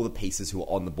what were all the pieces who were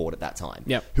on the board at that time.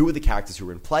 Yep. Who are the characters who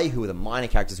are in play? Who are the minor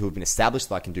characters who have been established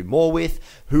that I can do more with?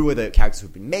 Who are the characters who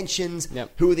have been mentioned?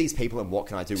 Yep. Who are these people and what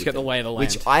can I do with get them? the lay of the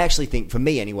Which land. I actually think, for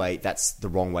me anyway, that's the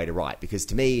wrong way to write. Because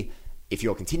to me, if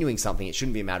you're continuing something, it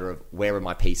shouldn't be a matter of where are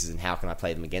my pieces and how can I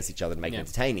play them against each other to make it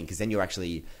entertaining. Because then you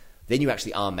actually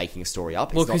are making a story up.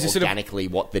 It's Well, not 'cause you sort of- organically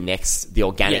what the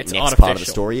organic it's next part of the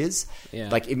artificial. story is. Yeah.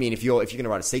 Like, I mean, if you're going to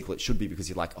write a sequel, it should be because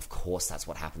you're like, of course that's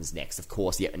what happens next. Of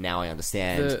course, yeah. Now I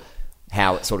understand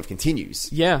how it sort of continues.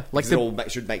 Yeah, like Because it all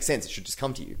should make sense. It should just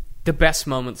come to you. the best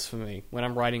moments for me when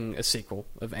I'm writing a sequel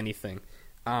of anything.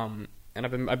 And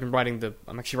I've been writing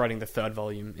I'm actually writing the third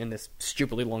volume in this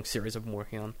stupidly long series I've been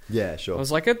working on. Yeah, sure. I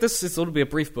was like, it'll be a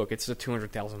brief book. It's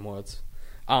 200,000 words.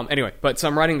 Anyway, so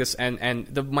I'm writing this, and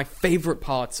my favorite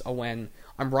parts are when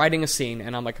I'm writing a scene,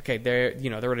 and I'm like, okay, they're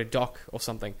at a dock or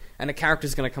something, and a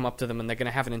character's going to come up to them, and they're going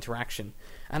to have an interaction,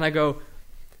 and I go,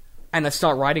 and I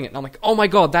start writing it, and I'm like, oh my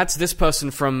god, that's this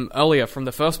person from earlier, from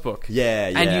the first book. Yeah,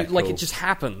 And yeah, you, like, cool. it just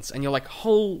happens, and you're like,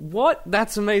 oh, what?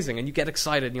 That's amazing, and you get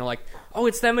excited, and you're like, oh,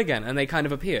 it's them again, and they kind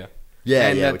of appear. Yeah,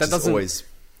 and which is always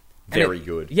very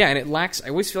good. Yeah, and I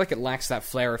always feel like it lacks that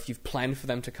flair if you've planned for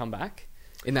them to come back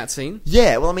in that scene.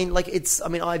 Yeah, well, I mean,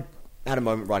 I had a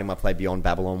moment writing my play Beyond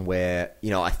Babylon where,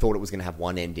 I thought it was going to have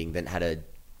one ending, then had a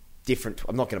different...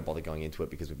 I'm not going to bother going into it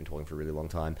because we've been talking for a really long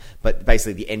time, but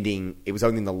basically the ending, it was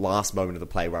only in the last moment of the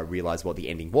play where I realised what the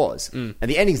ending was. And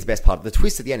the ending is the best part. The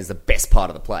twist at the end is the best part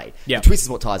of the play. Yeah. The twist is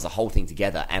what ties the whole thing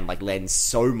together and, lends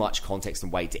so much context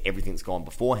and weight to everything that's gone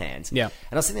beforehand. Yeah. And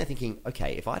I was sitting there thinking,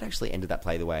 okay, if I'd actually ended that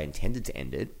play the way I intended to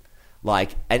end it,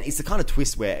 and it's the kind of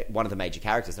twist where one of the major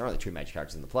characters, there are only two major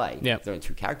characters in the play. Yeah. There are only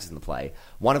two characters in the play.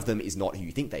 One of them is not who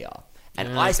you think they are.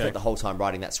 And I Okay. spent the whole time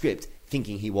writing that script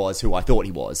thinking he was who I thought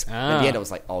he was. And at Ah. the end I was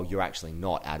like, oh, you're actually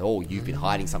not at all. You've been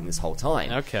hiding something this whole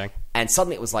time. Okay. And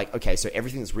suddenly it was like, okay, so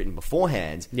everything that's written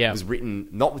beforehand was written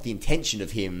not with the intention of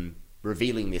him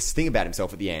revealing this thing about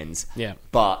himself at the end. Yeah.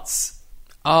 But...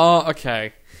 Oh,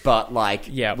 okay. But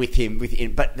Yeah. with him,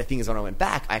 but the thing is, when I went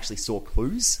back, I actually saw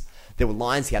clues. There were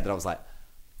lines he had that I was like,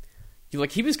 He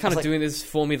was kind of like- doing this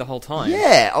for me the whole time.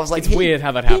 yeah. I was like, It's weird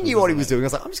how that happens, He knew what he isn't was it? doing. I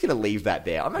was like, I'm just going to leave that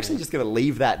there. I'm actually just going to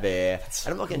leave that there,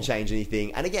 and I'm not going to change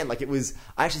anything. And again, I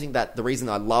actually think that the reason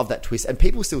I love that twist, and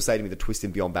people still say to me the twist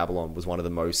in Beyond Babylon was one of the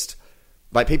most,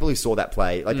 people who saw that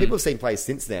play, people have seen plays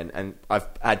since then, and I've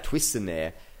had twists in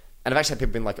there. And I've actually had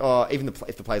people been like, oh, even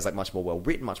if the play is much more well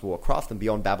written, much more well crafted than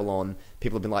Beyond Babylon,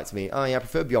 people have been like to me, oh yeah, I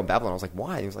prefer Beyond Babylon. I was like,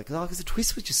 why? And he was like, oh, because the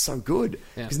twist was just so good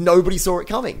Yeah. because nobody saw it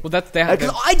coming. Well,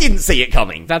 because I didn't see it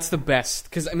coming. That's the best,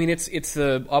 because I mean, it's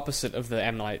the opposite of the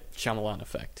M. Night Shyamalan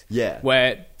effect. Yeah.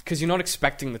 Where, because you're not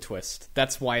expecting the twist.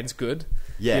 That's why it's good.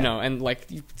 Yeah. You know, and like,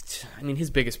 I mean, his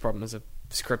biggest problem is a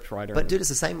script writer. But dude, it's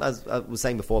the same as I was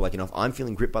saying before. Like, you know, if I'm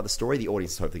feeling gripped by the story, the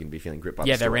audience is hopefully going to be feeling gripped by the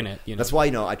story. Yeah, they're in it, you know. That's why,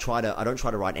 you know, I don't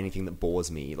try to write anything that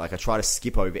bores me. Like, I try to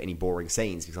skip over any boring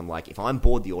scenes because I'm like, if I'm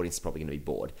bored, the audience is probably going to be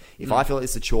bored. If I feel like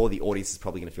it's a chore, the audience is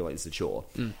probably going to feel like it's a chore.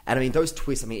 And I mean, those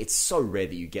twists. I mean, it's so rare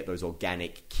that you get those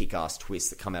organic, kick-ass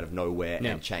twists that come out of nowhere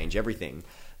and change everything.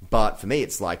 But for me,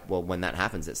 it's like, well, when that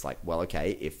happens, it's like, well,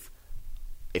 okay, if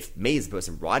me as the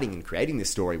person writing and creating this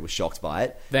story was shocked by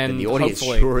it, then the audience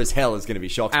sure as hell is going to be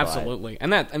shocked by it. Absolutely.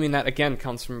 And that, I mean, that again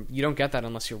comes from, you don't get that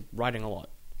unless you're writing a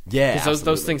lot. Yeah, because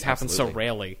those things happen so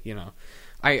rarely, you know.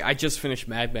 I just finished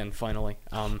Mad Men, finally.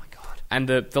 Oh my god. And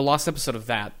the last episode of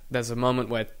that, there's a moment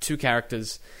where two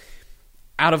characters,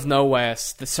 out of nowhere,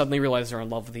 they suddenly realize they're in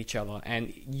love with each other.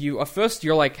 And at first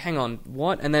you're like, hang on,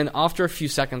 what? And then after a few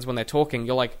seconds when they're talking,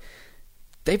 you're like,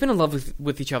 they've been in love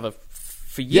with each other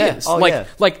for years.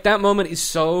 Like that moment is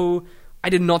so, I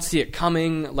did not see it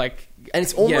coming. Like, and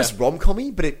it's almost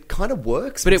rom-com-y, but it kind of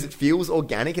works because it feels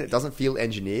organic and it doesn't feel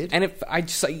engineered. And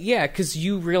because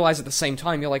you realize at the same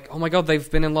time, you're like, oh my god, they've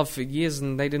been in love for years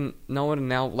and they didn't know it, and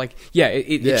now, like,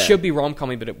 it should be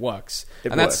rom-com-y, but it works.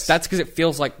 That's because it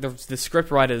feels like the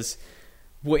script writers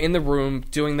were in the room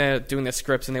doing their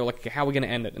scripts, and they were like, okay, how are we going to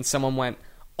end it? And someone went,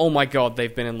 oh my god,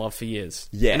 they've been in love for years.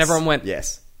 Yes. And everyone went,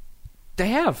 yes. They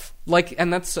have. Like,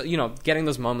 and that's, you know, getting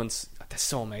those moments, they're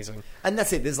so amazing. And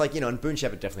that's it. There's like, you know, and Boone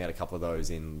Shepherd definitely had a couple of those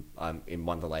in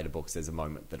one of the later books. There's a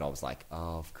moment that I was like,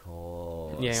 oh, of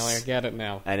course. Yeah, like, I get it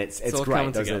now. And it's all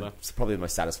great. together. It's probably the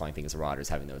most satisfying thing as a writer is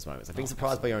having those moments. Like being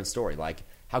surprised by your own story. Like,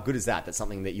 how good is that? That's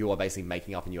something that you are basically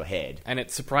making up in your head. And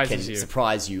it surprises can you.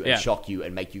 surprise you and shock you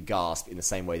and make you gasp in the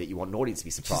same way that you want an audience to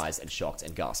be surprised and shocked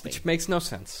and gasping. Which makes no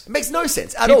sense. It makes no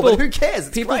sense at all, but who cares?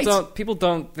 It's great. People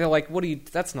don't, they're like, what do you,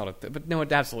 that's not a, but no,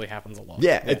 it absolutely happens a lot.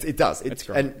 Yeah, it does. It's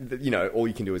great. And, you know, all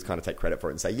you can do is kind of take credit for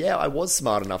it and say, yeah, I was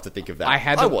smart enough to think of that.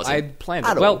 I wasn't. I planned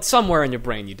it. Well, somewhere in your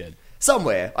brain you did.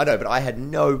 Somewhere, I know, but I had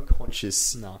no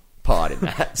conscious part in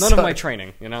that. None of my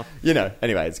training, you know? You know,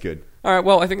 anyway, it's good. All right,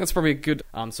 well, I think that's probably a good.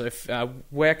 So, if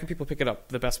where can people pick it up?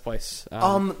 The best place.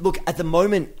 Look, at the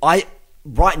moment,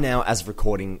 right now as of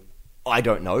recording, I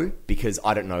don't know because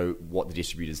I don't know what the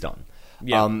distributor's done.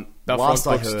 Yeah,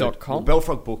 BellfrogBooks.com.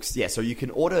 Bellfrog Books, yeah. So you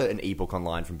can order an ebook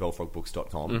online from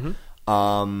BellfrogBooks.com.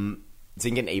 So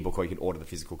you can get an ebook or you can order the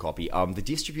physical copy. The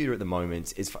distributor at the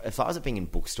moment is, as far as it being in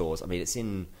bookstores, I mean, it's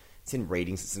in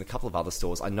Readings, it's in a couple of other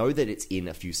stores. I know that it's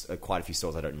in quite a few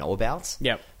stores I don't know about.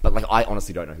 Yep. But like, I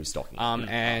honestly don't know who's stocking it.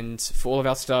 And for all of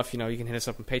our stuff, you know, you can hit us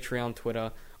up on Patreon,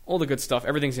 Twitter, all the good stuff.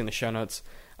 Everything's in the show notes.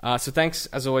 So thanks,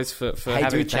 as always, for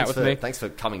having a chat with me. Thanks for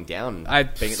coming down and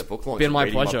being at the book launch. Been my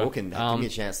reading pleasure. My book and giving me a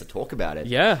chance to talk about it.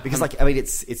 Yeah. Because, like, I mean,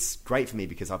 it's great for me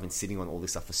because I've been sitting on all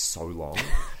this stuff for so long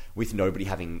with nobody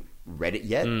having read it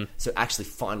yet. So actually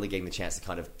finally getting the chance to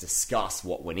kind of discuss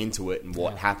what went into it and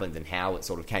what happened and how it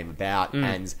sort of came about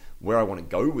and where I want to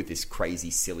go with this crazy,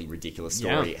 silly, ridiculous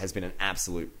story has been an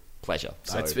absolute pleasure.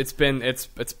 So it's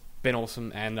been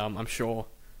awesome, and I'm sure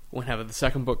whenever the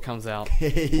second book comes out,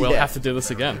 we'll have to do this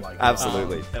again.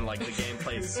 Absolutely. And like the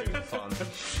gameplay is super fun.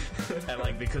 And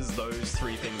like because those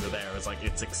three things are there, it's like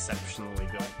it's exceptionally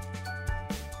good.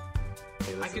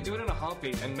 I could do it in a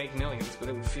heartbeat and make millions, but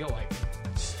it would feel like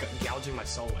just gouging my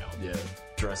soul out. Yeah,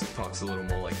 Jurassic Park's a little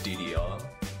more like DDR.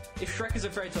 If Shrek is a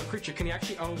fairy tale creature, can he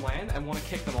actually own land and want to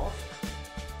kick them off?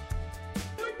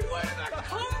 Where did that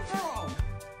come from?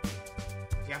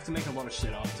 You have to make a lot of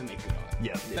shit up to make good art.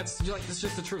 Yeah. That's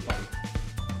just the truth, buddy.